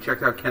American, but have you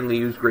checked out Ken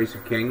Liu's Grace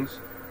of Kings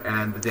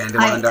and the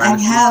Dandelion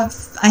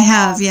Dynasty? I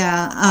have,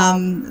 yeah.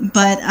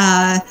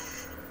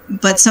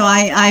 But so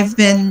I've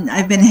been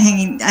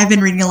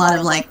reading a lot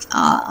of like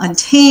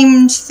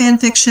Untamed fan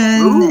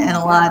fiction. Ooh, and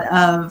a lot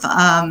of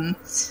the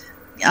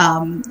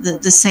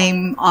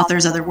same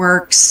author's other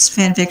works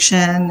fan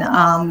fiction,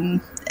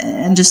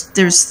 and just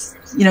there's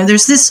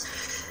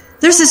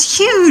this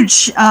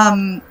huge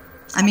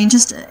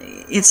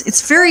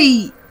it's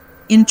very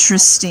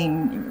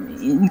interesting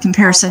in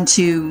comparison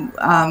to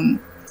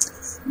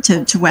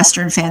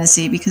Western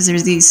fantasy, because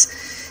there's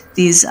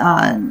these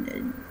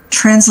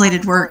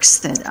translated works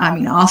that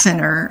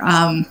often are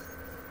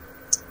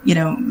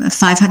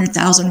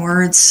 500,000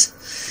 words.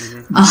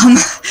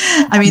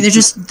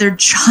 Mm-hmm. They're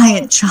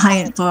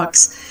giant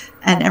books,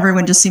 and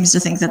everyone just seems to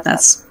think that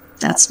that's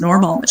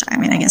normal, which I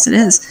guess it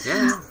is.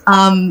 Yeah.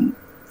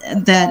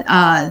 that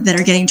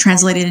are getting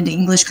translated into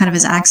English kind of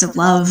as acts of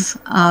love,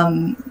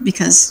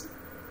 because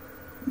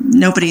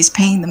nobody's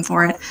paying them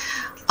for it.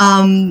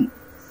 And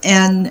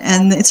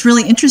it's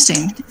really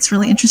interesting. It's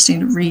really interesting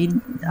to read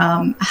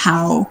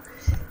how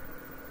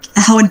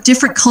a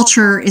different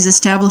culture is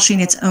establishing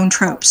its own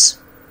tropes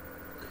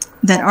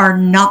that are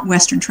not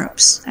Western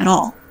tropes at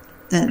all,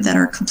 that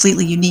are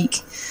completely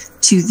unique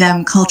to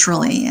them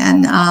culturally,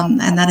 and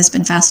that has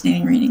been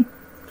fascinating reading.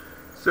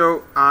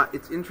 So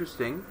it's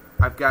interesting.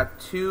 I've got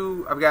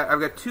two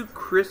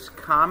Chris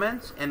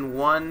comments and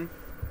one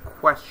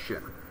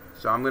question.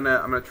 So I'm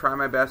gonna try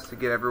my best to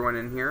get everyone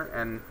in here,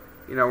 and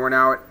we're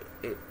now at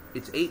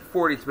it's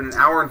 8:40. It's been an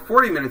hour and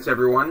 40 minutes,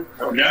 everyone.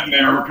 We're getting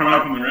there. We're coming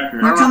up on the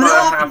record. We're coming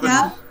up. Happens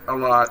Yeah. a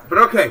lot, but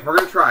okay, we're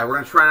gonna try. We're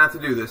gonna try not to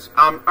do this.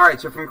 All right.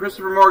 So from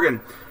Christopher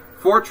Morgan,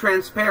 for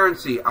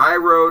transparency, I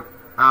wrote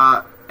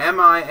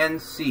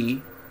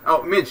MINC.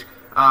 Oh, Minch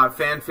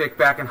fanfic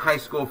back in high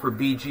school for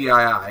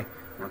BGII.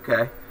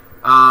 Okay.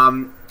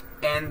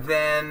 And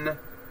then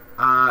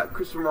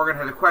Christopher Morgan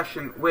had a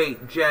question.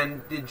 Wait,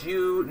 Jen, did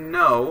you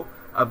know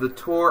of the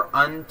Tor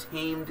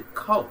Untamed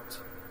cult?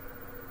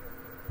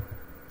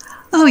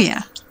 Oh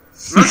yeah.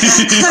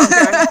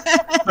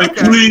 Like,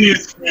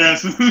 please,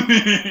 yes.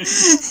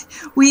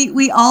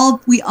 we all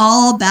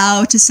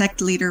bow to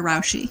sect leader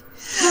Raushi.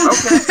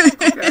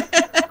 Okay.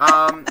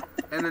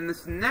 And then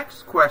this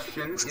next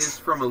question is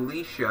from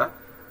Alicia.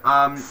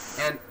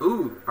 And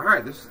all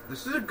right, this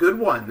is a good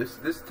one.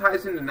 This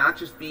ties into not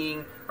just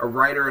being a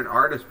writer and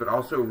artist, but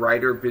also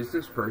writer,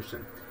 business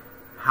person.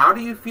 How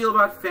do you feel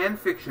about fan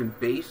fiction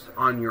based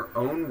on your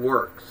own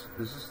works?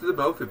 This is to the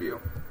both of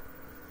you.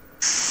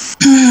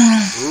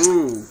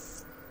 Ooh.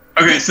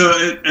 Okay, so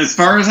as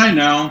far as I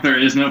know, there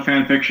is no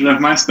fan fiction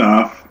of my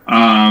stuff.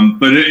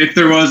 But if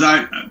there was,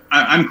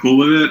 I'm cool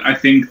with it. I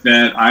think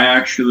that I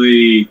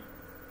actually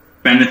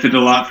benefit a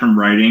lot from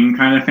writing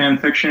kind of fan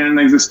fiction in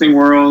existing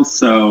worlds.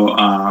 So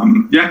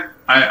yeah,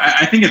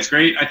 I think it's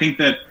great. I think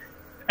that,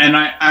 and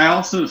I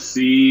also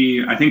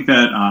see, I think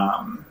that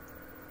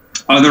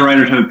other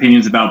writers have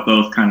opinions about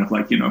both kind of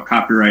like,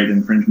 copyright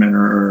infringement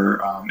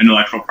or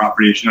intellectual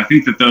property issue. I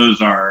think that those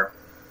are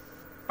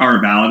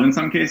valid in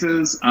some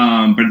cases.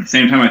 But at the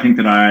same time, I think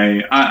that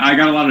I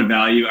got a lot of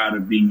value out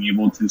of being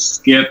able to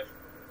skip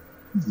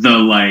the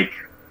like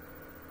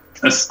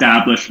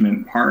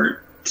establishment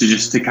part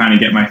to kind of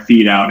get my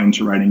feet out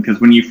into writing.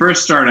 Because when you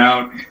first start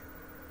out,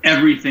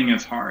 everything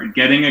is hard.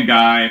 Getting a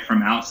guy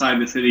from outside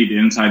the city to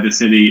inside the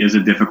city is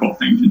a difficult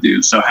thing to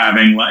do. So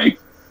having like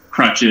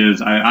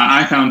crutches,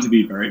 I found to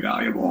be very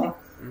valuable.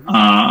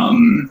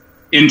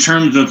 In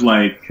terms of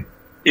like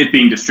it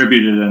being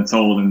distributed and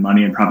sold and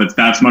money and profits,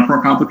 that's much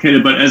more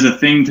complicated. But as a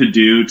thing to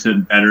do to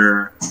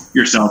better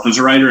yourself as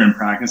a writer in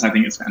practice, I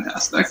think it's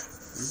fantastic.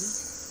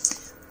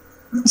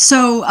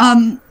 So,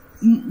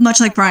 much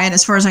like Brian,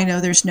 as far as I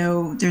know, there's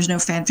no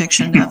fan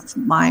fiction of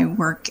my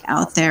work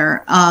out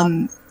there.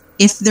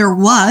 If there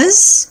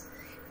was,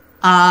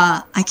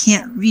 I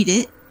can't read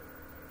it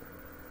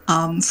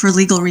for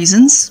legal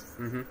reasons.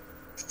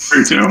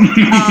 True too.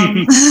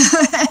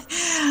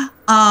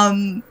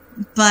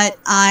 But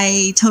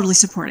I totally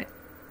support it.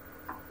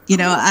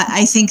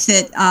 I think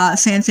that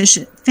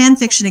fan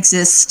fiction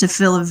exists to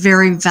fill a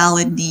very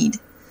valid need.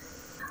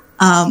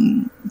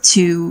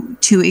 To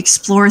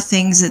explore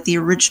things that the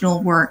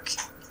original work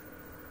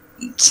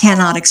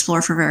cannot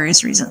explore for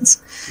various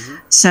reasons.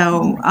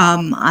 So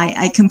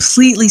I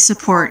completely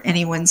support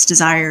anyone's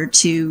desire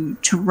to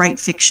write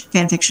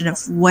fan fiction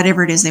of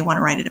whatever it is they want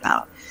to write it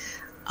about.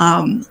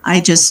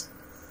 I just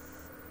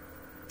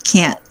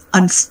can't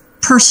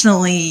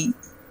personally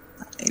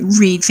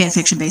read fan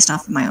fiction based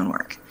off of my own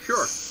work.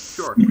 Sure.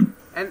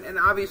 And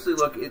obviously,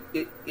 look,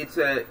 it's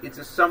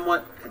a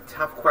somewhat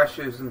tough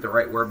question. Isn't the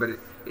right word, but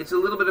it's a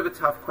little bit of a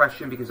tough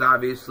question because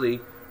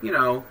obviously,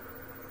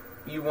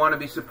 you want to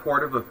be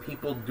supportive of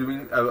people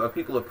of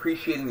people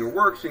appreciating your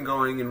works and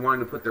going and wanting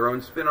to put their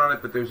own spin on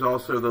it. But there's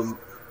also the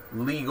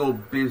legal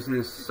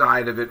business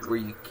side of it where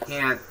you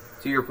can't,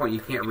 to your point, you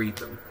can't read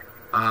them.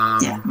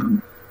 Yeah.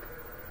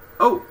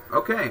 Oh,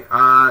 okay.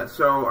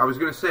 So I was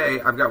going to say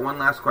I've got one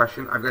last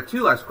question. I've got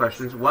two last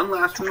questions. One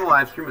last from the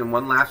live stream and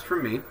one last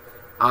from me.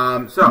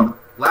 So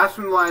last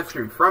from the live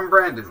stream from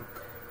Brandon.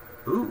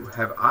 Ooh,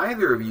 have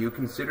either of you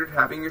considered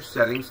having your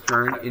settings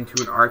turned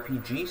into an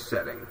RPG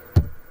setting?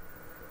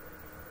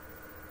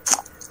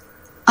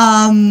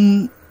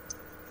 I'm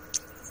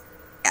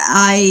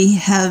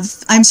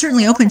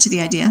certainly open to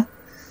the idea.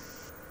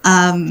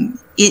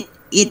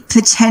 It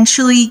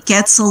potentially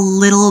gets a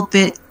little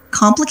bit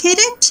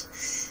complicated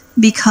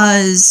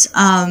because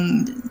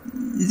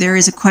there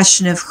is a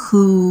question of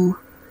who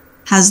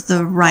has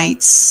the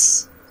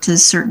rights to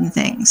certain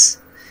things.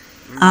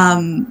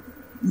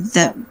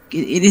 That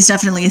it is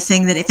definitely a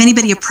thing that if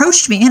anybody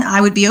approached me, and I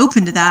would be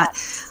open to that,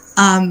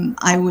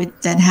 I would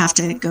then have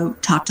to go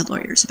talk to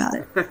lawyers about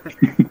it. Of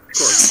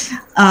course.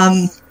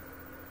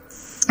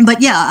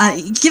 But yeah,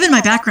 given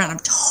my background, I'm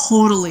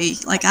totally,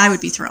 I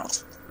would be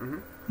thrilled.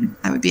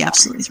 I would be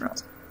absolutely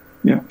thrilled.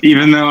 Yeah,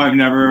 even though I've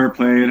never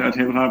played a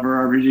tabletop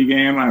or RPG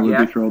game, I would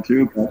be thrilled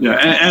too. But yeah,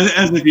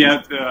 as of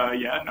yet,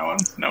 no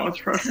one's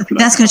approaching for that.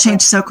 That's going to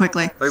change so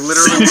quickly. Like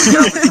literally, when we get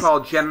off this call,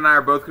 Jen and I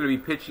are both going to be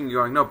pitching,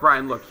 going, "No,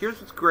 Brian, look, here's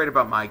what's great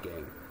about my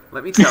game.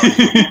 Let me tell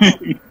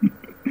you."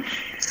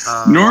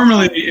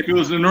 Normally, if it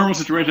was a normal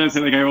situation, I'd say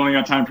like I only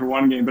got time for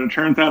one game, but it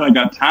turns out I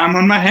got time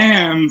on my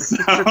hands. So.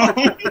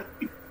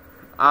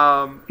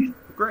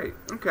 Great.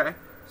 Okay.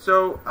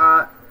 So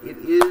it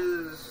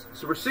is.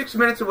 So we're 6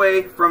 minutes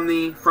away from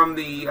the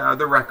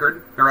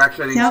record, or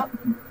actually I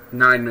think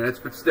 9 minutes,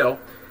 but still.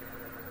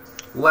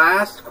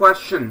 Last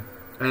question,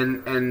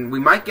 and we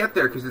might get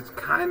there because it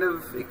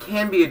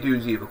can be a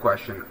doozy of a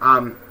question.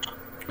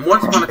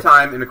 Once upon a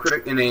time, in a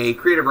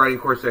creative writing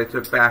course that I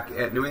took back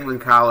at New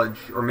England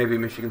College, or maybe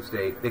Michigan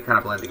State, they kind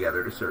of blend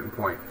together at a certain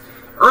point.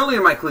 Early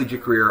in my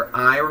collegiate career,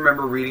 I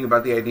remember reading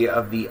about the idea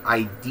of the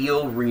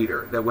ideal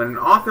reader, that when an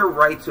author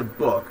writes a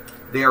book,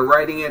 they are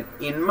writing it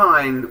in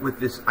mind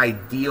with this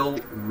ideal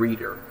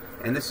reader.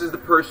 And this is the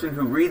person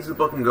who reads the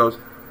book and goes,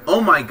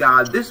 "Oh my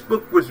God, this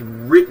book was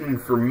written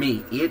for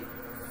me. It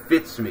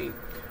fits me."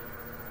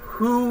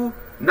 Who,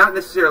 not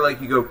necessarily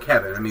like you go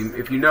Kevin. I mean,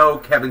 if you know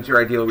Kevin's your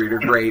ideal reader,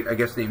 great. I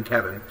guess name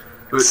Kevin.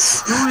 But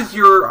who is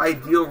your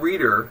ideal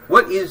reader?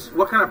 What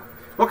kind of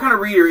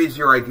reader is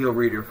your ideal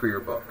reader for your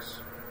books?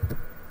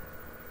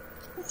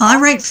 Well, I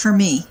write for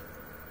me.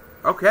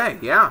 Okay,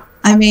 yeah.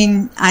 I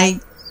mean, I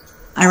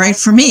write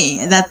for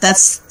me.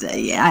 That's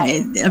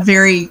a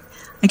very.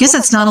 I guess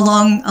that's not a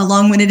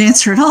long-winded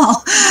answer at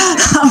all.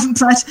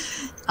 But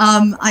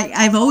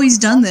I've always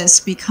done this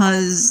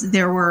because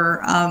there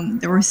were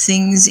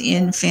things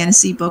in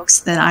fantasy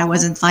books that I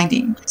wasn't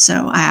finding,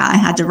 so I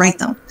had to write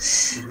them.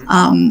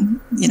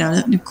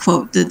 To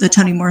quote the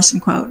Toni Morrison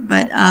quote,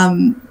 but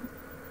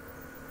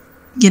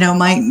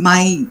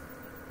my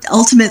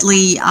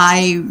ultimately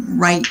I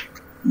write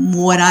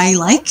what I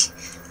like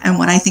and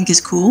what I think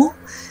is cool.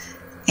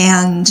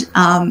 And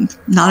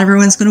not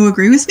everyone's going to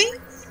agree with me,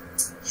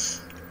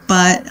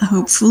 but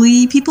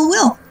hopefully people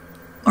will,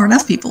 or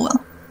enough people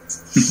will.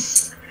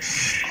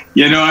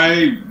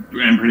 I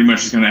am pretty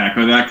much just going to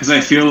echo that, because I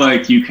feel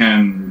like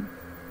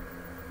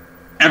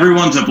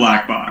everyone's a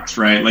black box,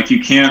 right? Like,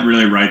 you can't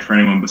really write for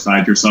anyone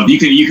besides yourself. You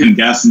can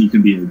guess, and you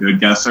can be a good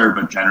guesser,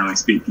 but generally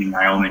speaking,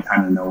 I only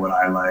kind of know what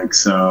I like.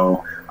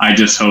 So I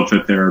just hope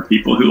that there are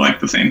people who like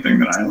the same thing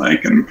that I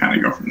like, and kind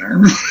of go from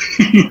there.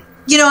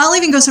 I'll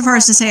even go so far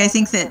as to say I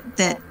think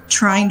that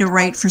trying to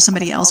write for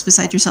somebody else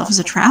besides yourself is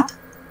a trap.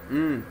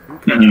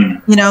 Okay.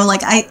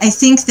 I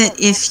think that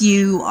if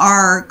you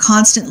are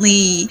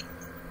constantly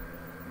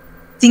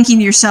thinking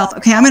to yourself,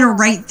 okay, I'm going to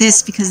write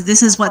this because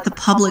this is what the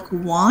public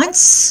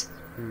wants,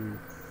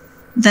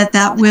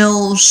 that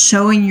will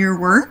show in your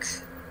work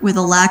with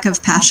a lack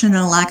of passion and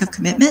a lack of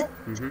commitment.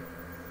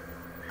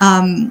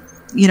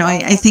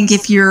 I think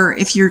if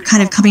you're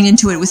kind of coming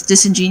into it with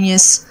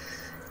disingenuous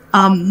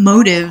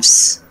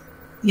motives,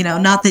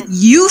 not that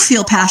you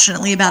feel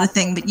passionately about a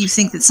thing, but you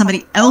think that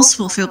somebody else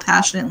will feel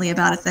passionately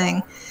about a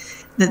thing,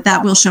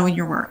 that will show in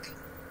your work.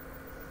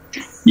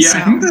 Yeah, so.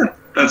 I think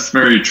that's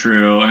very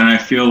true. And I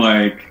feel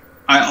like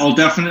I'll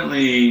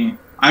definitely,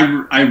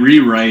 I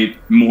rewrite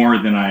more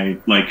than I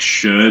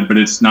should, but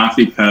it's not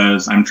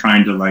because I'm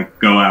trying to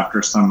go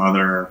after some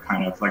other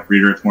kind of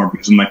reader. It's more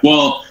because I'm like,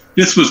 well,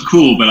 this was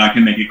cool, but I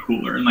can make it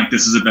cooler. And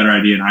this is a better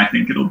idea, and I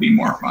think it'll be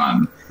more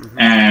fun.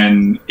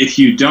 And if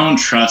you don't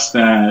trust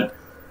that,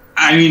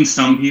 I mean,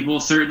 some people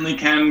certainly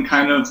can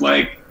kind of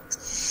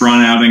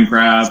run out and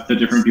grab the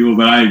different people,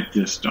 but I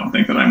just don't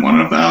think that I'm one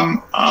of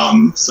them.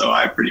 So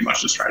I pretty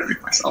much just try to make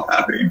myself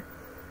happy.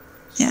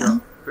 Yeah.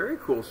 So, very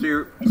cool.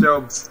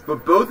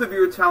 But both of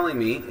you are telling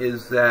me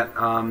is that,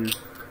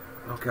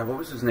 okay, what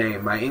was his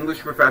name? My English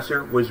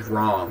professor was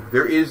wrong.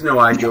 There is no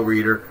ideal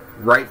reader.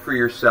 Write for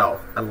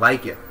yourself. I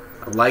like it.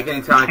 I like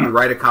anytime I can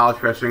write a college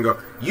professor and go,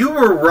 "You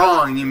were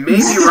wrong. You made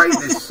me write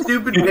this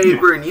stupid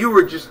paper, and you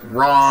were just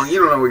wrong. You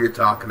don't know what you're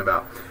talking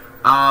about."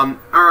 All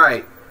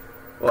right.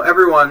 Well,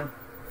 everyone,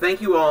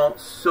 thank you all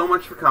so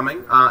much for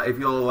coming. If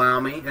you'll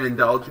allow me and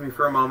indulge me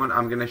for a moment,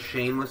 I'm going to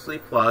shamelessly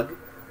plug.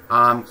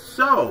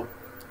 So,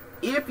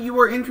 if you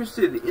are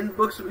interested in the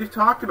books that we've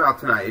talked about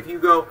tonight, if you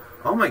go,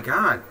 "Oh my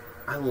God,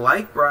 I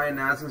like Brian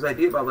Naslund's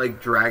idea about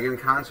dragon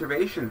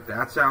conservation.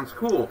 That sounds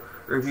cool,"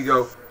 or if you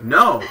go,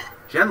 "No,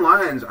 Jenn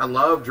Lyons, I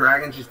love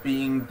dragons just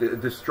being the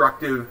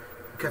destructive,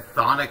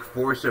 chthonic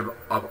force of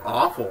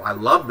awful. I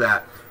love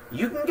that."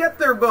 You can get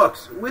their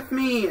books with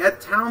me at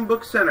Town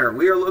Book Center.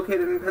 We are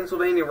located in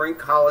Pennsylvania. We're in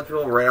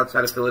Collegeville, right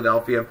outside of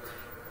Philadelphia.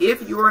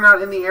 If you are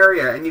not in the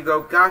area and you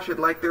go, "Gosh, I'd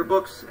like their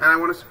books and I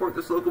want to support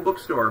this local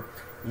bookstore,"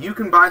 you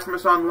can buy from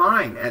us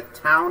online at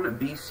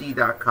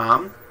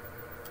townbc.com.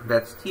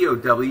 That's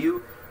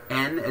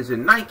TOWN as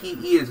in Nike,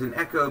 E as in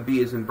Echo,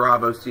 B as in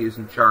Bravo, C as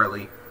in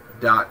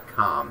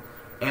Charlie.com.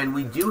 And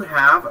we do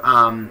have,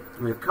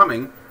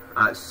 coming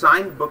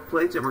signed book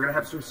plates, and we're going to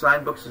have some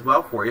signed books as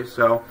well for you.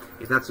 So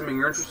if that's something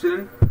you're interested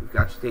in, we've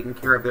got you taken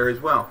care of there as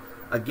well.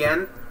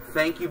 Again,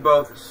 thank you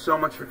both so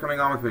much for coming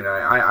on with me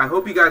tonight. I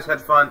hope you guys had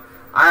fun.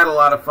 I had a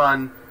lot of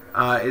fun.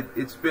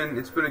 It's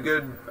been a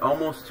good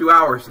almost 2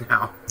 hours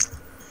now.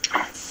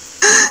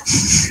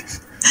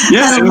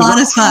 Yeah, had a lot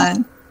of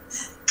fun.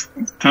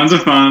 Tons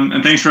of fun,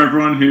 and thanks for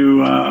everyone who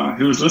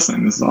was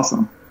listening. This is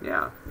awesome.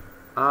 Yeah,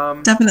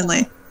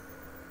 definitely.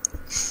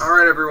 All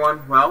right,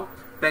 everyone. Well,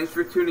 thanks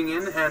for tuning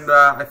in, and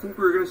I think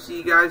we're going to see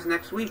you guys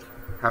next week.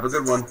 Have a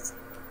good one.